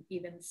in and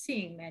even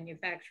seeing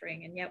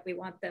manufacturing, and yet we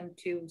want them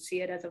to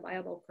see it as a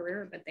viable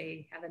career, but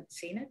they haven't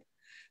seen it.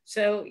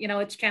 So, you know,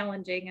 it's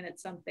challenging, and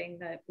it's something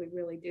that we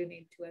really do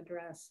need to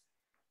address.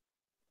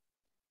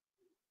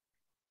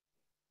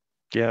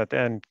 Yeah,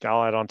 and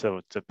I'll add on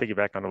to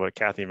piggyback on what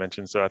Kathy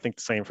mentioned. So I think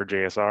the same for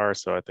JSR.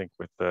 So I think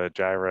with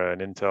Gyra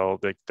and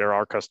Intel, they're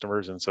our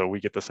customers, and so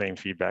we get the same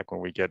feedback when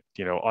we get,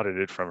 you know,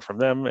 audited from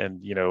them,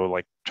 and, you know,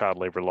 like child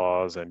labor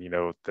laws and, you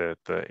know, the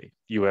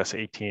US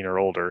 18 or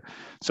older.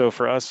 So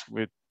for us,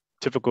 with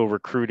typical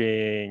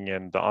recruiting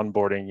and the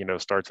onboarding, you know,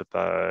 starts at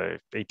the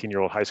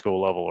 18-year-old high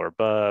school level or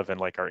above, and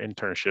like our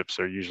internships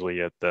are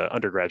usually at the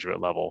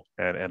undergraduate level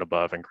and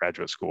above and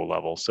graduate school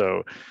level.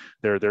 So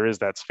there is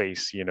that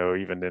space, you know,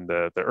 even in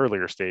the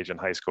earlier stage in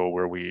high school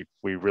where we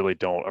really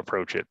don't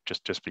approach it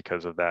just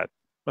because of that,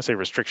 let's say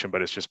restriction,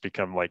 but it's just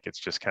become like,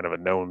 it's just kind of a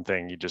known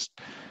thing. You just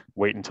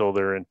wait until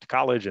they're into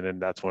college, and then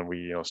that's when we,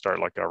 you know, start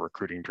like our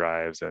recruiting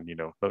drives and, you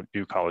know,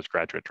 new college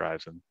graduate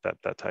drives and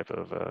that type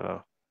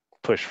of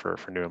push for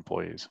new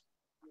employees.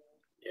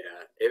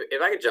 Yeah,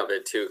 if I could jump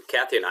in too,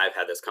 Kathy and I have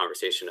had this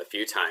conversation a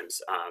few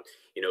times.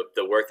 You know,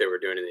 the work that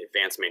we're doing in the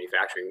advanced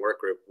manufacturing work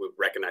group, we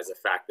recognize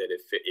the fact that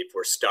if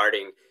we're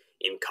starting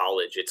in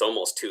college, it's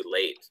almost too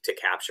late to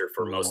capture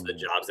for most of the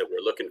jobs that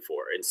we're looking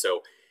for. And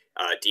so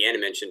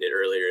Deanna mentioned it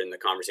earlier in the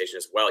conversation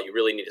as well. You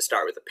really need to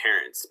start with the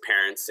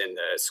parents and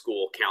the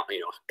school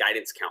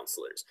guidance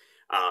counselors.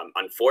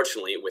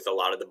 Unfortunately, with a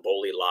lot of the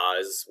BOLI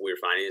laws, we're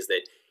finding is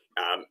that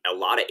a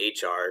lot of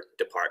HR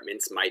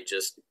departments might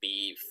just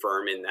be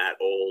firm in that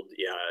old,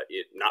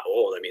 not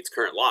old, I mean, it's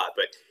current law,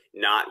 but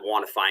not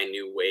want to find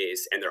new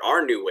ways. And there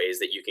are new ways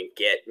that you can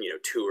get,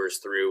 tours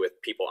through with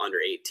people under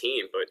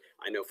 18. But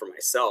I know for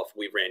myself,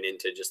 we ran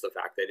into just the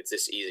fact that it's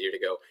just easier to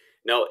go,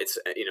 no, it's,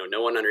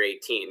 no one under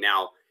 18.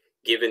 Now,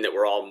 given that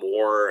we're all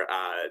more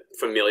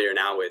familiar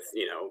now with,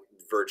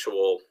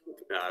 virtual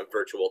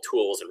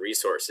tools and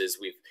resources,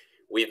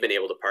 we've been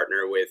able to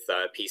partner with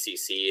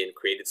PCC and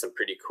created some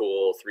pretty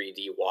cool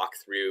 3D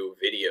walkthrough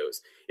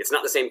videos. It's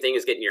not the same thing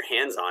as getting your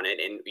hands on it.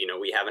 And,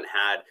 we haven't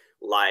had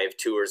live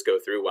tours go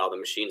through while the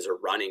machines are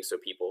running so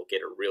people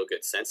get a real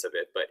good sense of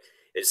it. But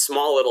it's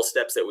small little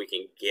steps that we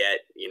can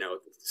get,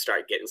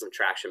 start getting some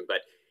traction.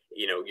 But,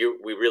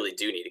 we really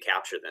do need to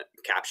capture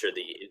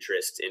the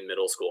interest in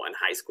middle school and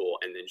high school,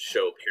 and then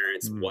show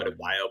parents what a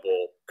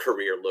viable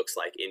career looks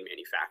like in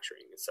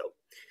manufacturing. And so,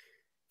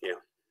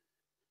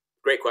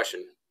 great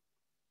question.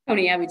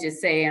 Tony, I would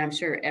just say, and I'm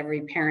sure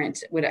every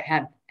parent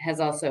has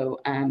also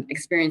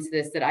experienced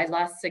this, that I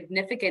lost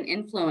significant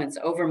influence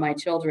over my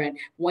children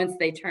once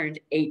they turned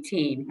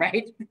 18,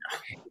 right?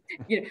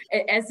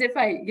 As if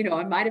I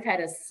might have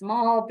had a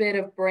small bit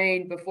of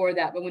brain before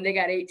that, but when they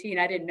got 18,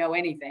 I didn't know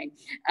anything.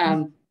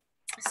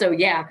 So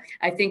yeah,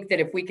 I think that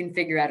if we can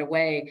figure out a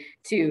way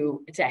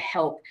to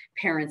help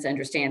parents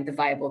understand the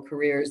viable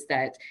careers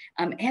that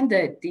and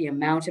the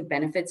amount of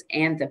benefits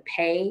and the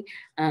pay,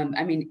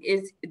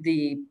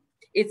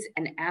 it's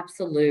an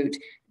absolute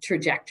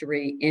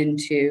trajectory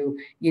into,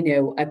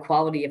 a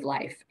quality of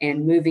life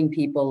and moving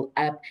people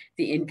up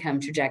the income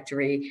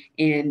trajectory.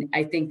 And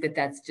I think that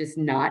that's just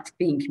not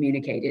being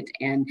communicated.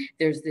 And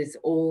there's this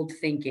old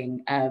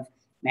thinking of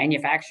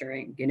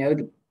manufacturing,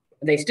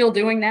 are they still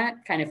doing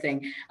that kind of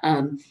thing?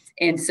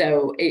 And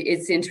so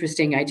it's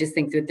interesting. I just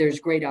think that there's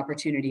great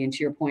opportunity. And to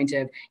your point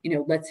of,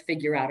 let's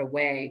figure out a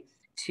way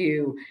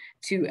to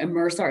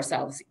immerse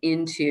ourselves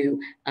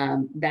into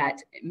that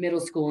middle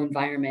school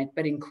environment,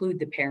 but include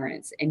the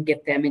parents and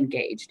get them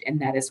engaged in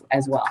that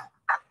as well.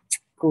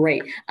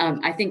 Great.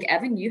 I think,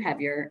 Evan, you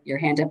have your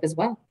hand up as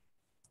well.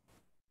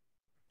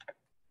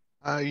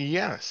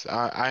 Yes,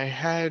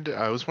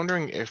 I was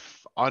wondering if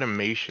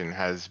automation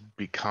has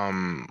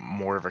become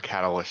more of a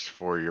catalyst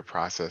for your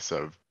process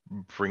of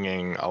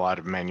bringing a lot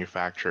of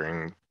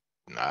manufacturing,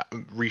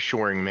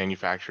 reshoring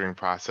manufacturing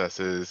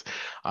processes,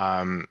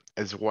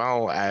 as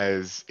well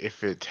as if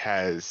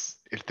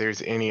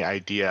there's any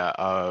idea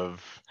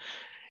of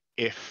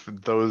if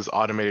those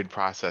automated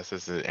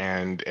processes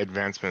and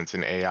advancements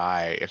in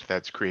AI, if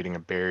that's creating a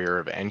barrier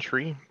of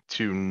entry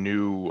to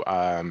new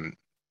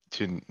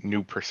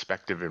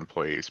prospective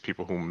employees,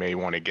 people who may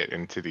want to get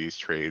into these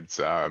trades,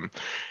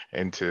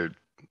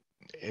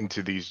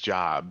 into these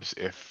jobs,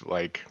 if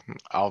like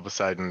all of a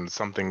sudden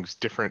something's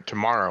different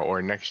tomorrow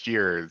or next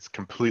year, it's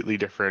completely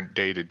different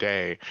day to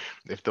day,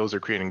 if those are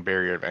creating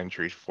barrier of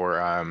entry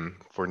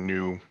for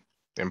new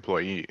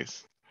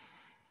employees.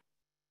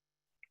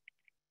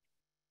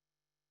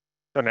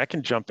 And I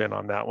can jump in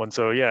on that one.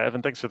 So yeah,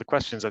 Evan, thanks for the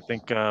questions. I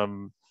think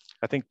to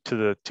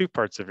the two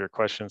parts of your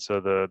question. So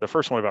the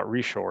first one about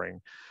reshoring.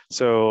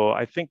 So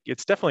I think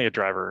it's definitely a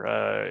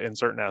driver in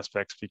certain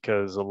aspects,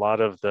 because a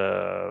lot of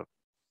the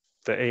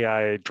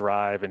AI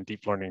drive and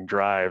deep learning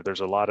drive, there's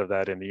a lot of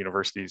that in the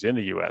universities in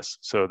the US.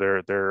 So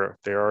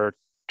they are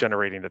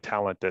generating the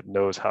talent that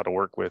knows how to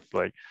work with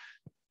like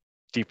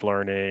deep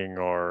learning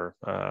or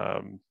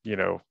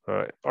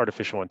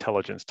artificial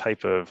intelligence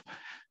type of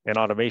and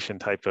automation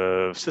type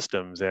of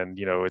systems. And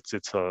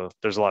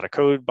there's a lot of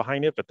code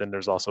behind it, but then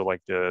there's also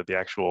like the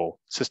actual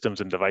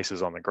systems and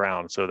devices on the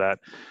ground. So that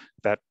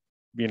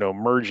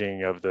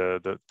merging of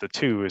the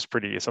two is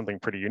something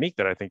pretty unique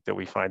that I think that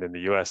we find in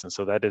the US. And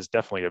so that is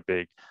definitely a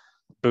big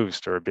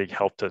boost or a big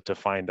help to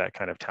find that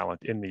kind of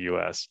talent in the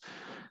US.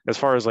 As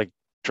far as like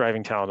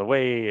driving talent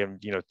away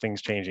and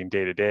things changing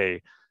day to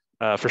day,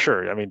 for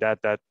sure. I mean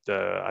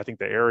I think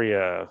the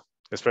area,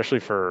 especially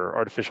for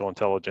artificial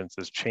intelligence,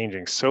 is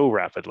changing so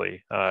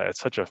rapidly at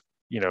such a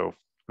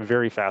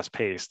very fast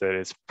pace that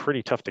it's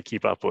pretty tough to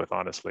keep up with,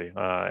 honestly.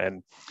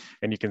 And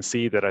you can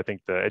see that I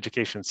think the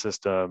education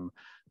system,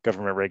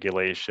 government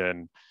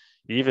regulation,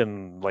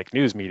 even like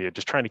news media,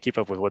 just trying to keep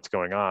up with what's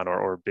going on,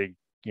 or big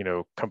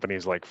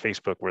companies like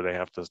Facebook, where they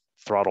have to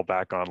throttle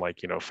back on like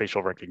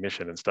facial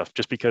recognition and stuff,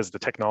 just because the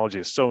technology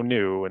is so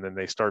new, and then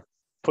they start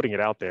putting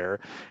it out there,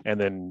 and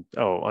then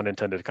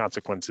unintended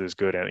consequences,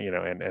 good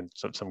and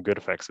some good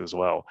effects as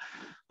well.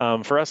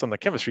 For us on the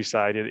chemistry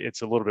side,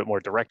 it's a little bit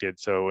more directed.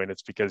 So, and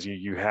it's because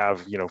you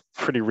have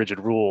pretty rigid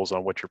rules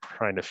on what you're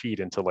trying to feed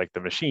into like the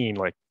machine.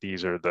 Like,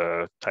 these are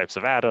the types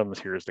of atoms,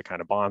 here's the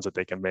kind of bonds that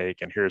they can make,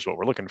 and here's what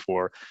we're looking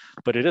for.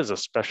 But it is a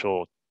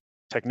special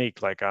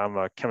technique. Like, I'm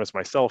a chemist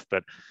myself,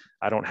 but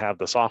I don't have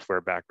the software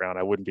background.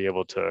 I wouldn't be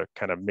able to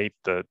kind of mate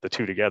the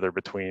two together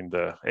between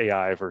the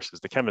AI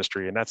versus the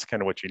chemistry, and that's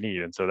kind of what you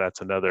need. And so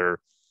that's another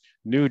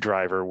new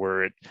driver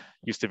where it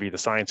used to be the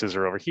sciences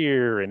are over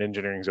here and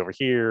engineering's over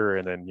here,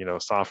 and then, you know,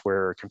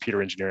 software or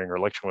computer engineering or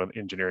electrical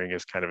engineering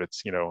is kind of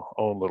its, you know,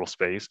 own little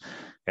space.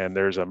 And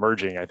there's a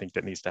merging, I think,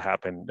 that needs to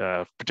happen,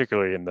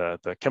 particularly in the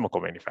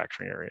chemical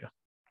manufacturing area.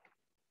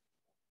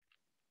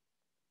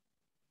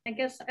 I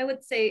guess I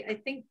would say, I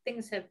think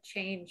things have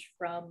changed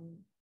from,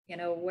 you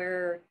know,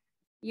 where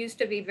it used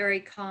to be very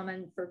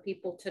common for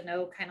people to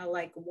know kind of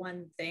like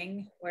one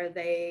thing, where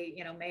they,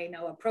 you know, may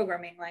know a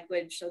programming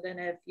language. So then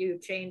if you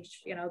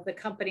change, you know, the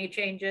company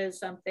changes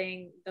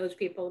something, those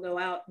people go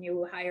out and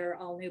you hire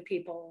all new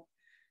people.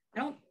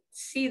 I don't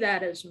see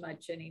that as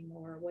much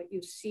anymore. What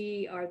you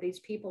see are these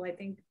people, I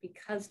think,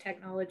 because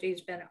technology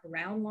has been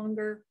around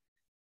longer,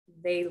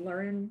 they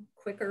learn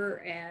quicker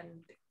and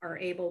are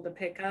able to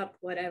pick up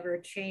whatever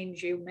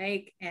change you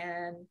make.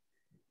 And,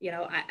 you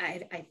know,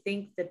 I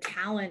think the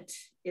talent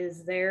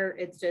is there.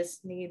 It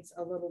just needs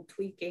a little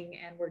tweaking,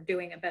 and we're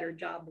doing a better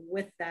job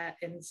with that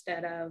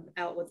instead of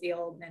out with the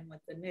old and in with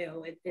the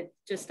new. It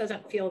just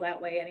doesn't feel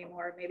that way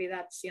anymore. Maybe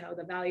that's, you know,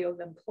 the value of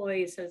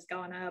employees has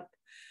gone up.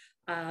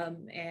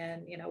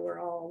 And, you know,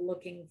 we're all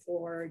looking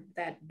for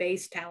that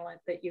base talent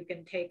that you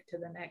can take to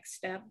the next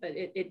step, but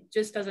it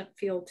just doesn't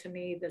feel to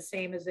me the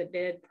same as it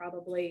did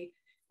probably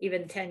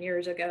even 10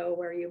 years ago,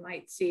 where you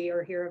might see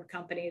or hear of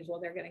companies, well,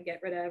 they're going to get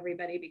rid of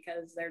everybody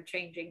because they're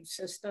changing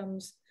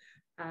systems.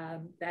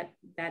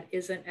 That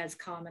isn't as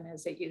common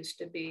as it used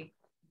to be.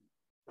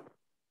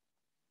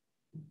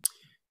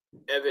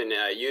 Evan,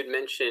 you had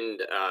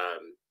mentioned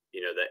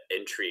you know, the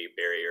entry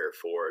barrier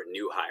for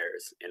new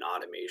hires in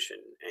automation,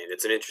 and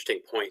it's an interesting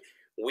point.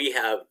 We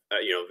have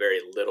you know, very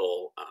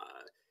little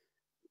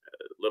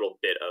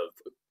bit of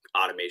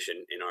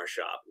automation in our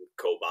shop,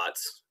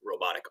 cobots,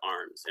 robotic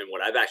arms, and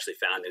what I've actually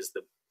found is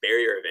the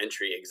barrier of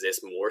entry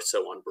exists more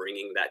so on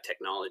bringing that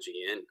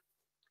technology in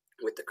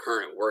with the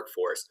current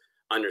workforce,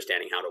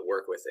 understanding how to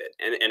work with it.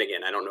 And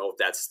again, I don't know if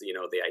that's, you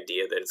know, the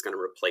idea that it's going to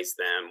replace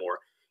them, or,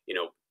 you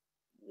know,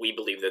 we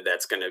believe that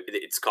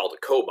it's called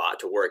a cobot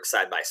to work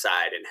side by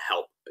side and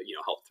help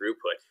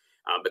throughput.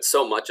 But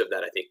so much of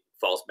that, I think,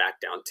 falls back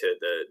down to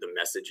the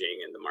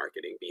messaging and the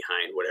marketing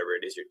behind whatever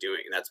it is you're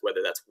doing. And that's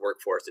whether that's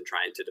workforce and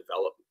trying to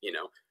develop, you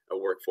know, a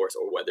workforce,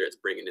 or whether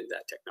it's bringing in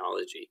that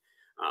technology.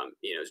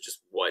 You know, it's just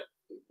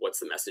what's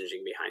the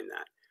messaging behind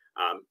that.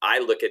 I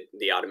look at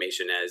the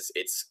automation as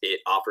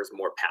it offers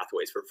more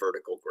pathways for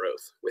vertical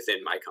growth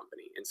within my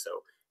company. And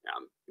so,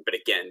 but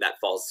again, that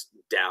falls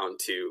down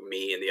to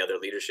me and the other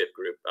leadership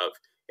group of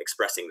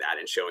expressing that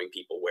and showing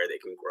people where they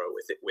can grow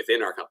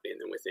within our company and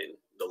then within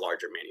the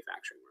larger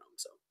manufacturing realm.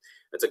 So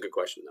that's a good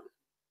question, though.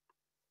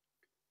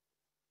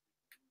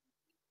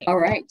 All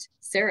right,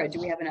 Sarah, do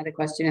we have another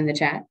question in the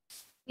chat?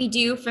 We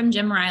do, from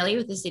Jim Riley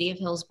with the City of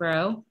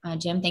Hillsborough.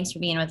 Jim, thanks for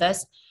being with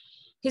us.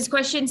 His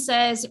question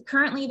says,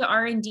 currently the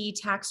R&D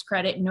tax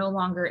credit no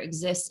longer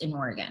exists in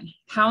Oregon.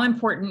 How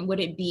important would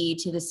it be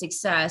to the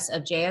success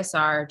of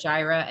JSR,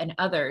 JIRA, and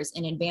others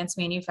in advanced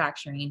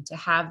manufacturing to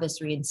have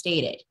this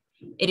reinstated?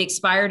 It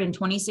expired in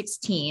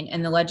 2016,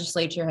 and the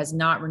legislature has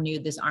not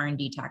renewed this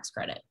R&D tax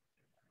credit.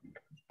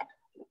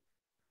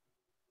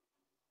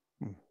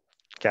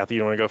 Kathy,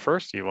 you want to go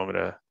first? Do you want me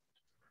to?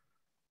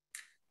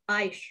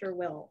 I sure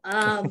will.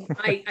 I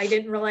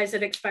didn't realize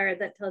it expired.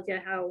 That tells you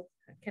how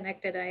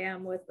connected I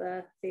am with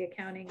the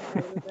accounting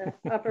of the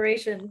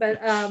operation,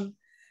 but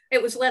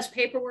it was less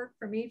paperwork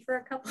for me for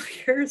a couple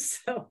of years,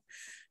 so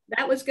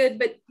that was good.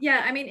 But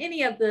yeah, I mean,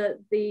 any of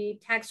the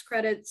tax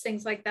credits,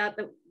 things like that,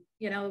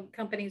 you know,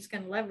 companies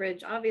can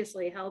leverage,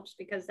 obviously helps,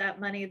 because that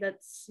money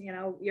that's, you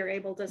know, you're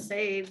able to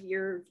save,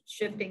 you're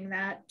shifting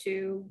that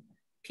to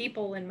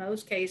people in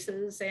most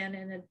cases, and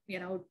in, you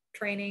know,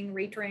 training,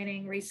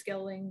 retraining,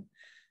 reskilling,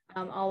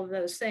 all of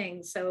those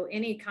things. So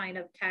any kind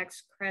of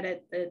tax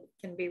credit that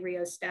can be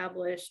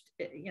reestablished,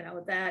 you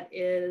know, that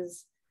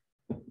is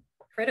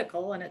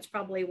critical. And it's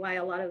probably why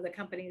a lot of the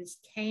companies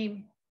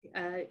came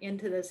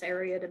into this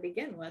area to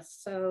begin with.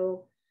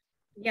 So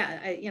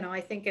yeah, you know,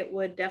 I think it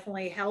would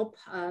definitely help.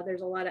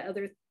 There's a lot of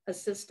other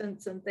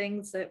assistance and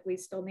things that we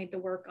still need to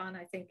work on,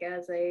 I think,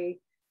 as a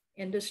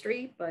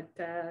industry, but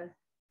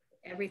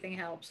everything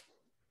helps.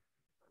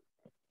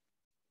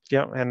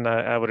 Yeah, and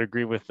I would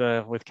agree with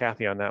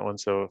Kathy on that one.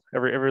 So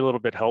every little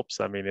bit helps.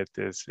 I mean,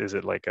 is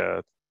it like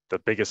the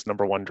biggest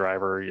number one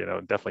driver? You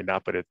know, definitely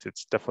not. But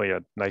it's definitely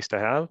a nice to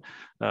have.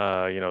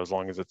 You know, as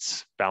long as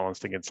it's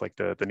balanced against like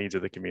the needs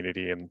of the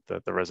community and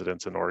the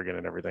residents in Oregon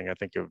and everything, I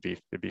think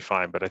it'd be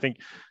fine. But I think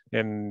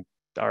in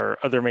our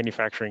other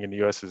manufacturing in the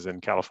U.S. is in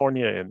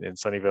California, in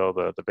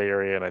Sunnyvale, the Bay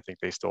Area, and I think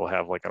they still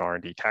have like an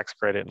R&D tax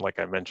credit. And like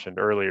I mentioned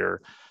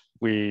earlier,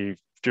 we're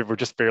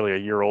just barely a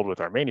year old with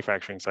our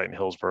manufacturing site in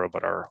Hillsborough,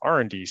 but our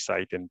R&D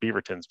site in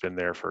Beaverton's been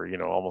there for, you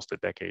know, almost a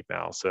decade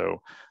now.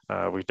 So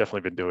we've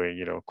definitely been doing,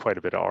 you know, quite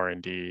a bit of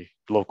R&D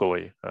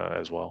locally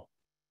as well.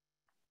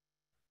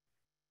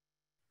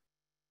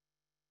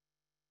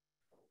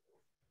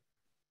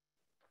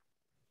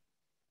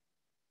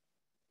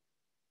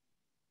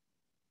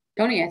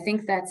 Tony, I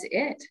think that's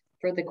it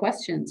for the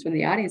questions from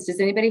the audience. Does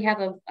anybody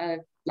have a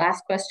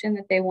last question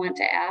that they want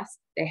to ask?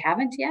 They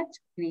haven't yet?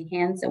 Any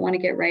hands that want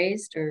to get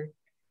raised or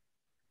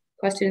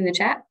question in the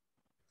chat?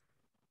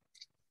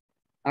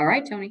 All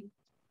right, Tony.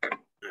 All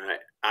right.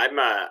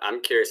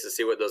 I'm curious to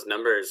see what those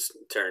numbers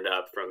turned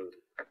up from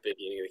the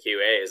beginning of the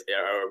QA.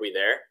 Are we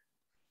there?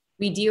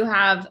 We do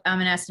have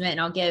an estimate,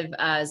 and I'll give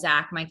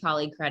Zach, my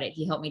colleague, credit.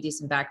 He helped me do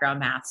some background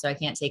math, so I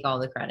can't take all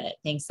the credit.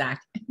 Thanks,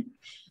 Zach.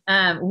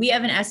 We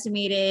have an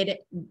estimated,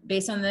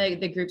 based on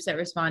the groups that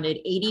responded,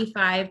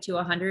 85 to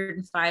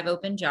 105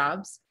 open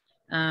jobs,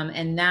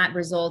 and that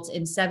results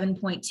in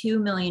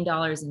 $7.2 million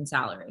in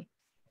salary.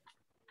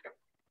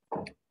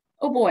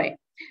 Oh boy.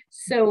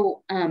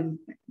 So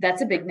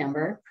that's a big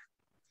number.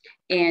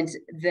 And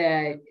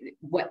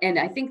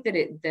I think that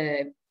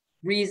the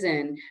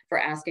reason for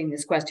asking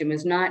this question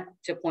was not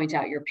to point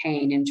out your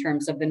pain in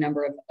terms of the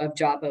number of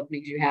job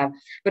openings you have,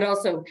 but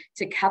also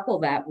to couple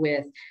that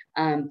with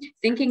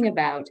thinking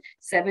about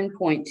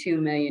 $7.2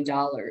 million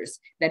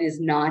that is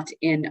not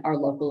in our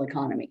local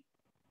economy.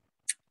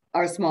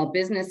 Our small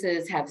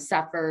businesses have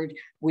suffered.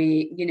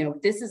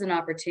 This is an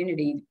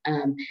opportunity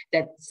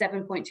that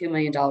 $7.2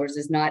 million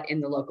is not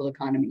in the local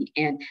economy.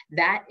 And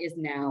that is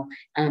now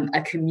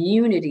a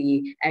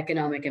community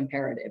economic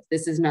imperative.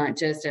 This is not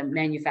just a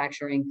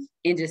manufacturing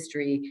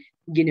industry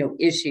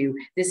issue.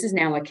 This is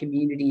now a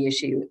community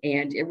issue,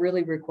 and it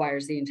really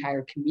requires the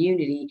entire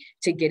community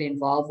to get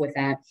involved with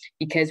that,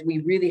 because we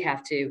really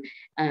have to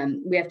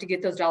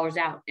get those dollars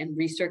out and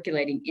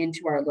recirculating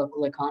into our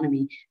local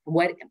economy.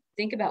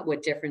 Think about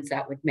what difference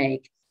that would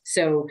make.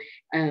 So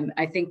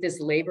I think this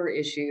labor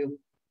issue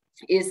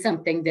is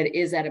something that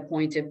is at a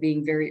point of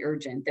being very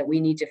urgent, that we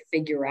need to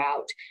figure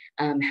out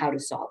how to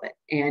solve it.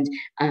 And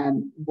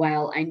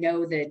while I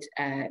know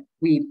that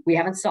we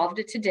haven't solved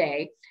it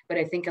today, but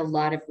I think a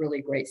lot of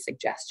really great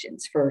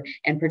suggestions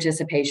and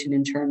participation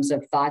in terms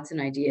of thoughts and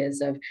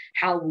ideas of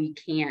how we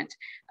can't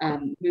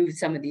move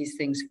some of these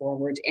things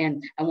forward.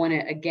 And I want to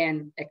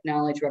again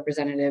acknowledge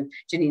Representative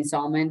Janine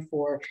Salman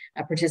for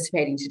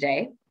participating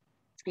today.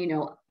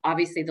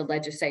 Obviously the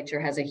legislature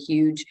has a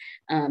huge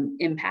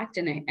impact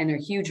and a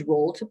huge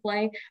role to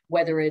play,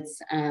 whether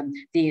it's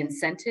the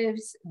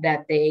incentives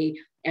that they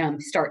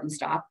start and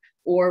stop,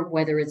 or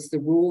whether it's the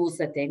rules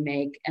that they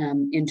make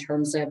in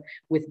terms of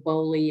with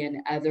BOLI and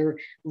other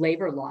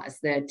labor laws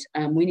that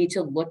we need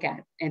to look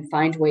at and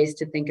find ways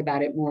to think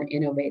about it more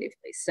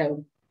innovatively.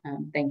 So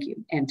thank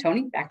you. And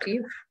Tony, back to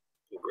you.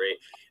 Great.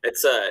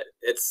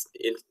 It's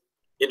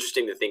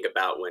interesting to think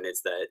about when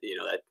it's that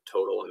that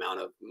total amount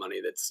of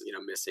money that's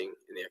missing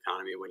in the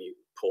economy when you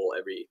pull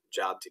every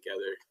job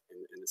together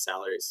and the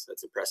salaries.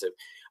 That's impressive.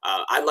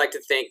 I'd like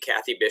to thank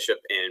Kathy Bishop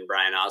and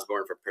Brian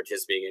Osborne for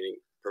participating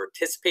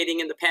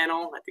in the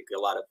panel. I think a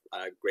lot of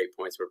great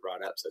points were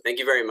brought up, so thank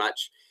you very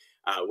much.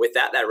 With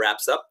that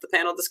wraps up the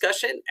panel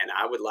discussion, and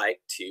I would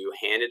like to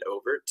hand it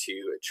over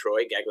to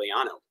Troy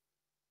Gagliano.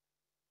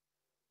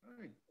 All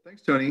right.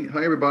 Thanks, Tony.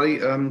 Hi,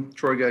 everybody. I'm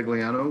Troy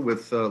Gagliano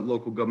with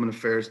Local Government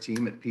Affairs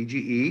team at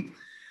PGE.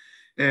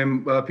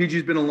 And PGE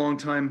has been a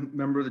long-time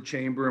member of the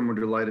Chamber, and we're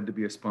delighted to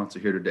be a sponsor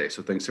here today.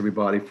 So thanks,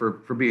 everybody,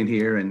 for being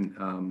here, and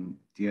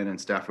Deanna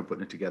and staff for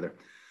putting it together.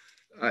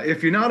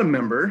 If you're not a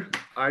member,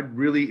 I'd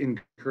really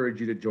encourage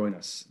you to join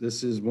us.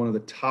 This is one of the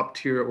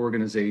top-tier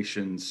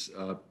organizations.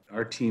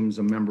 Our team's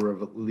a member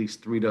of at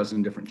least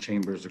 36 different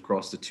chambers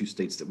across the 2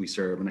 states that we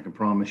serve, and I can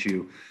promise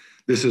you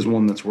this is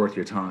one that's worth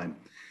your time.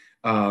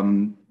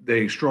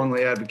 They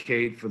strongly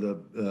advocate for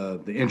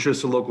the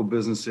interests of local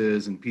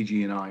businesses, and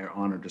PG and I are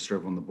honored to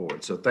serve on the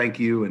board. So thank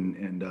you.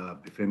 And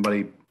if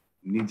anybody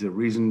needs a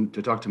reason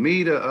to talk to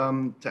me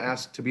to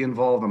ask to be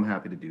involved, I'm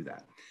happy to do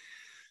that.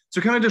 So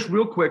kind of just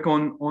real quick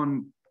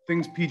on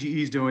things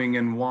PGE is doing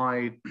and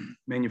why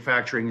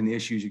manufacturing and the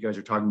issues you guys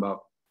are talking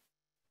about,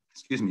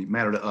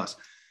 matter to us.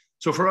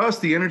 So for us,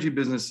 the energy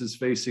business is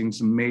facing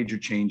some major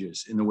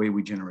changes in the way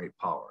we generate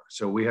power.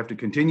 So we have to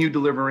continue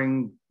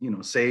delivering,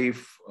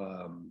 safe,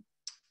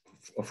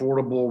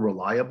 affordable,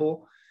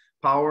 reliable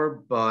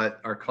power, but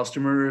our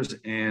customers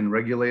and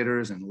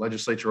regulators and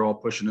legislature are all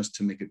pushing us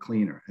to make it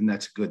cleaner, and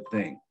that's a good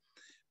thing.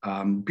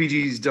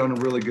 PG's done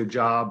a really good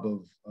job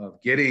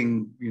of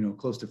getting,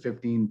 close to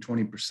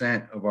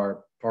 15-20% of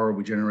our power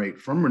we generate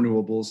from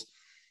renewables.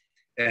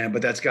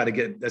 But that's got to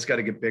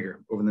get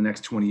bigger over the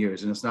next 20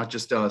 years. And it's not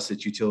just us,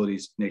 it's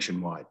utilities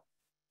nationwide.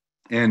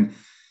 And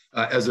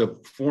as a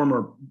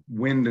former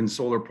wind and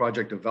solar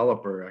project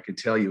developer, I can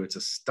tell you it's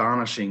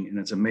astonishing and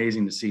it's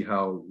amazing to see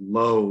how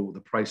low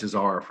the prices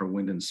are for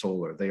wind and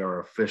solar. They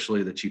are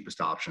officially the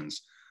cheapest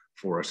options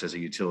for us as a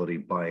utility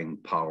buying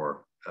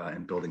power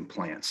and building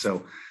plants.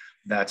 So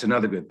that's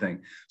another good thing.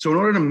 So in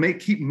order to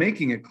keep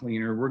making it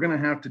cleaner, we're going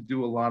to have to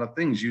do a lot of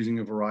things using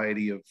a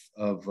variety of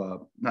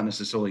not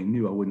necessarily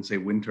new, I wouldn't say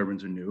wind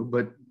turbines are new,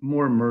 but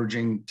more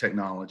emerging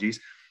technologies.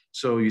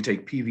 So you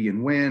take PV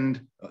and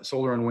wind,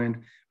 solar and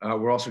wind.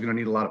 We're also going to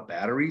need a lot of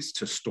batteries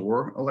to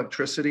store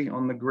electricity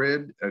on the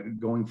grid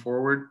going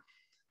forward.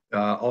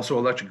 Also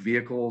electric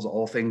vehicles,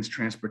 all things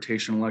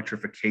transportation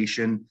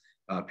electrification.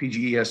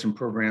 PGE has some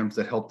programs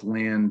that help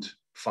land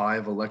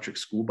 5 electric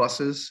school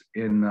buses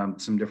in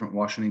some different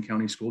Washington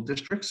County school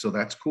districts. So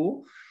that's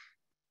cool.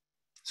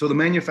 So the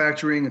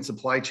manufacturing and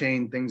supply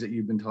chain things that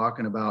you've been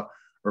talking about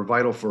are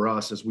vital for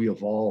us as we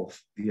evolve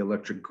the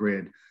electric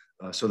grid.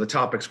 So the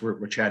topics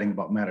we're chatting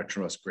about matter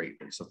to us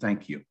greatly. So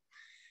thank you.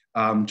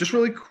 Just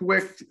really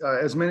quick,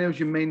 as many of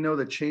you may know,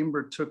 the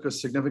Chamber took a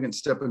significant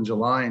step in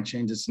July and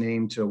changed its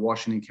name to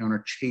Washington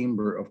County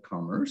Chamber of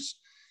Commerce.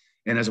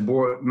 And as a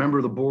member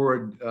of the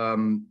board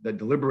that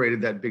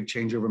deliberated that big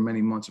change over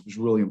many months, it was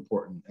really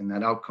important. And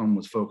that outcome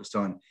was focused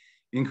on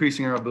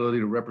increasing our ability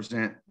to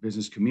represent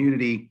business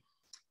community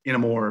in a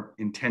more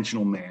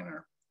intentional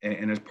manner.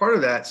 And as part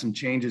of that, some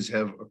changes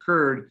have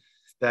occurred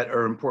that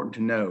are important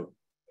to note.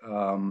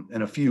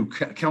 And a few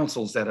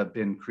councils that have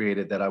been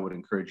created that I would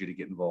encourage you to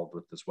get involved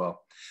with as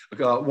well.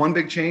 One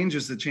big change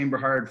is the Chamber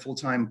hired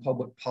full-time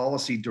public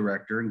policy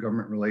director and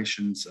government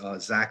relations.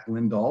 Zach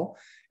Lindahl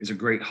is a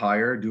great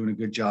hire, doing a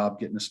good job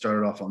getting us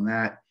started off on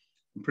that.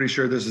 I'm pretty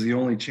sure this is the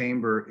only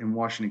chamber in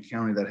Washington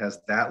County that has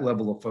that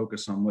level of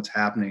focus on what's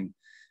happening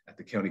at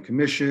the county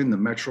commission, the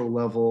metro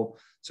level.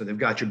 So they've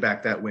got your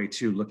back that way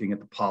too, looking at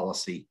the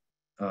policy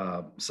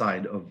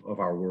side of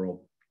our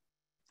world.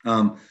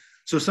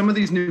 So some of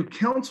these new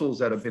councils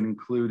that have been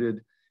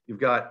included, you've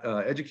got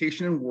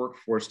education and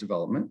workforce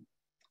development,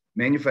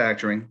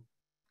 manufacturing,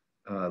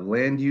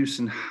 land use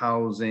and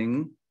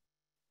housing,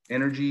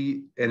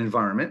 energy and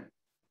environment,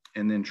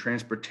 and then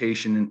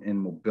transportation and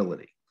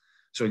mobility.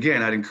 So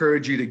again, I'd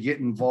encourage you to get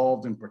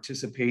involved and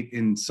participate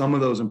in some of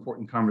those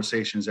important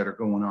conversations that are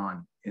going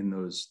on in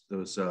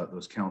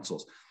those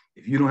councils.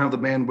 If you don't have the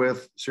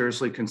bandwidth,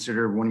 seriously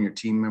consider one of your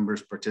team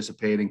members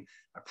participating.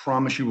 I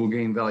promise you will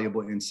gain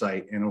valuable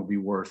insight and it'll be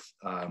worth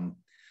the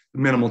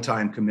minimal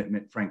time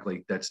commitment,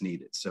 frankly, that's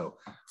needed. So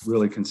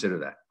really consider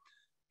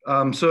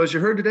that. So as you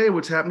heard today,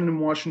 what's happening in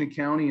Washington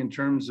County in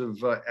terms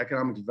of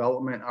economic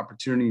development,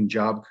 opportunity, and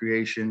job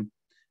creation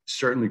is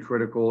certainly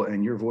critical,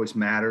 and your voice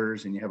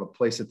matters, and you have a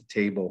place at the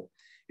table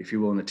if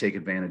you're willing to take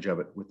advantage of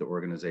it with the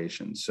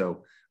organization.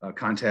 So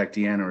contact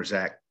Deanna or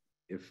Zach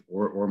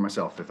or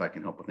myself if I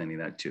can help with any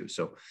of that too.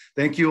 So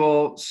thank you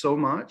all so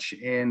much,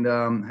 and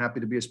happy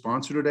to be a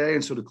sponsor today.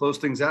 And so to close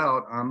things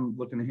out, I'm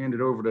looking to hand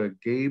it over to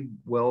Gabe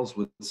Wells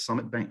with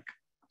Summit Bank.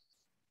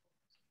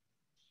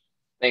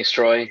 Thanks,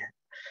 Troy.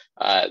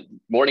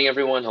 Morning,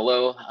 everyone.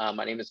 Hello.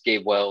 My name is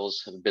Gabe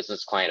Wells. I'm a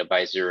business client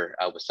advisor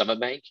with Summit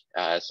Bank.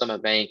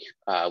 Summit Bank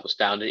was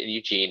founded in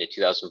Eugene in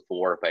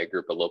 2004 by a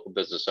group of local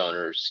business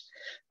owners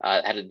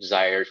that had a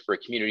desire for a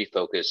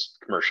community-focused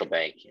commercial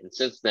bank. And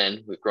since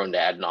then, we've grown to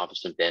add an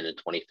office in Bend in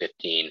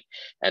 2015,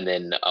 and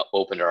then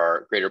opened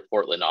our Greater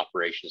Portland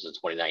operations in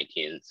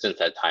 2019. Since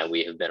that time,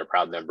 we have been a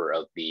proud member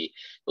of the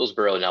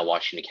Hillsborough, now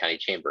Washington County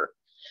Chamber.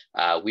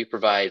 We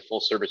provide full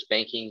service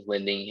banking,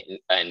 lending,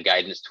 and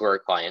guidance to our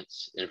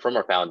clients. And from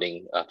our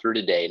founding through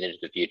today and into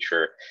the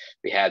future,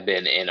 we have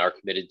been and are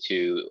committed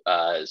to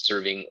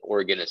serving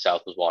Oregon and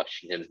Southwest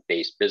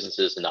Washington-based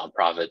businesses and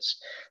nonprofits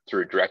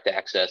through direct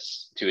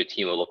access to a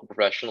team of local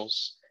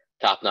professionals,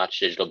 top-notch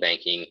digital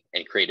banking,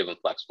 and creative and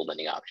flexible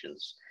lending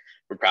options.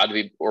 We're proud to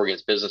be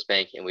Oregon's business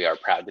bank, and we are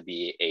proud to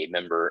be a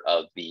member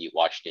of the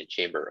Washington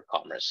Chamber of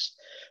Commerce.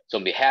 So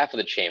on behalf of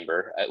the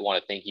Chamber, I want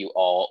to thank you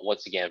all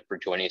once again for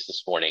joining us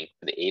this morning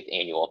for the 8th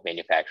Annual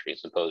Manufacturing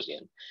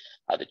Symposium.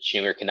 The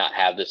Chamber cannot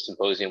have this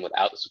symposium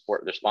without the support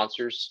of their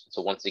sponsors.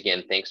 So once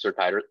again, thanks to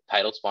our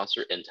title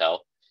sponsor, Intel,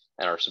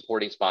 and our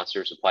supporting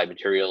sponsors, Applied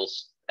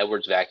Materials,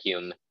 Edwards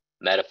Vacuum,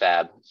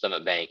 Metafab,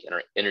 Summit Bank, and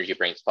our Energy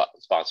Brain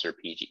sponsor,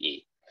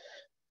 PGE.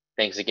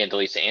 Thanks again to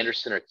Lisa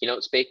Anderson, our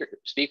keynote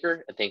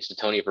speaker, and thanks to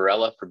Tony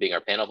Varela for being our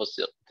panel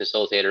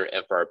facilitator,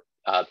 and for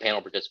our panel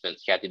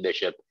participants, Kathy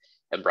Bishop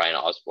and Brian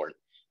Osborne.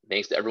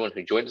 Thanks to everyone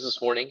who joined us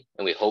this morning,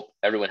 and we hope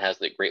everyone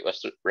has a great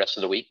rest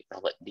of the week.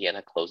 I'll let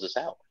Deanna close this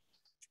out.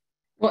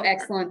 Well,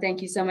 excellent.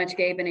 Thank you so much,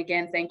 Gabe. And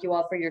again, thank you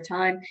all for your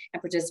time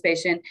and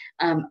participation.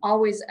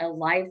 Always a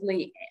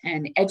lively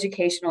and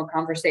educational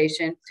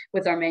conversation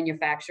with our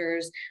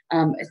manufacturers.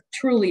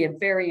 Truly a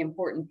very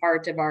important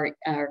part of our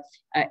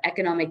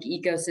economic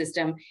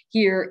ecosystem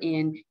here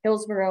in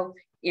Hillsborough,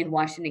 in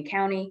Washington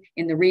County,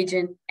 in the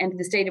region, and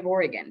the state of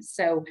Oregon.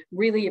 So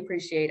really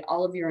appreciate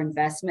all of your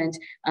investment,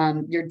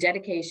 your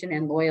dedication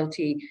and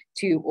loyalty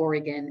to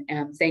Oregon.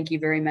 Thank you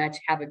very much.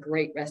 Have a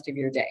great rest of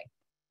your day.